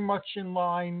very much in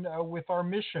line with our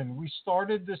mission. We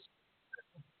started this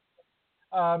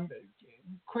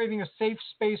creating a safe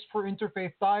space for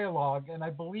interfaith dialogue, and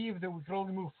I believe that we can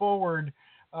only move forward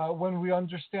when we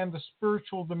understand the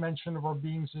spiritual dimension of our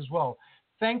beings as well.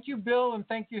 Thank you, Bill, and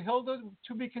thank you, Hilda.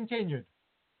 To be continued.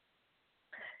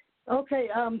 Okay.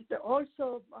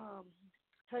 Also,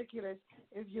 Hercules,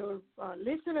 if your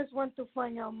listeners want to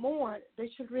find out more, they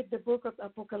should read the book of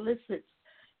Apocalypse,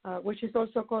 which is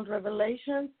also called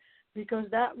Revelations, because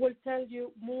that will tell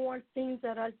you more things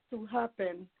that are to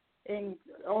happen in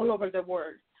all over the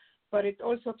world. But it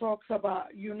also talks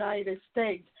about United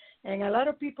States. And a lot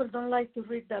of people don't like to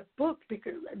read that book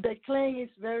because they claim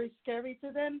it's very scary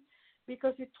to them,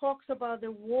 because it talks about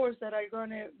the wars that are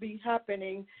going to be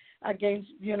happening against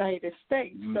United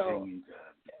States. So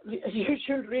you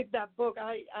should read that book.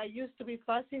 I used to be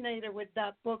fascinated with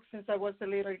that book since I was a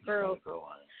little girl.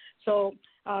 So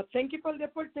thank you for the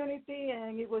opportunity,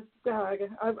 and it was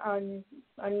I'm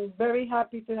very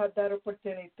happy to have that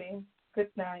opportunity.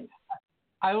 Good night.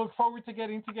 I look forward to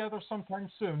getting together sometime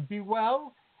soon. Be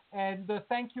well, and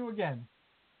thank you again.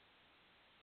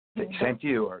 Same to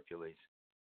you, Hercules.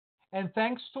 And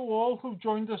thanks to all who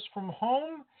joined us from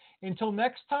home. Until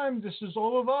next time, this is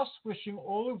all of us wishing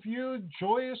all of you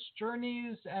joyous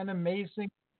journeys and amazing.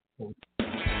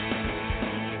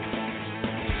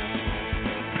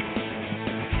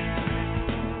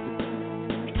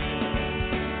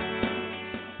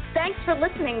 Thanks for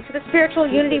listening to the Spiritual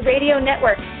Unity Radio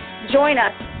Network. Join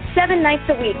us 7 nights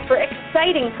a week for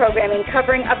exciting programming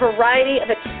covering a variety of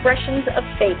expressions of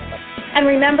faith. And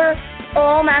remember,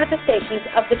 all manifestations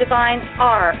of the divine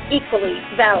are equally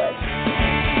valid.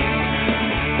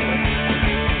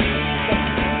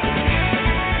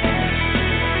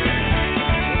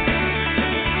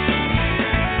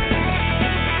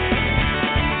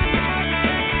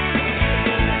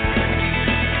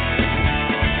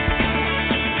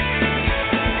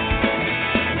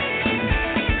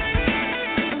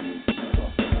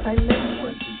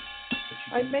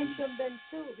 I mentioned them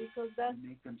too because that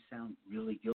make them sound really good.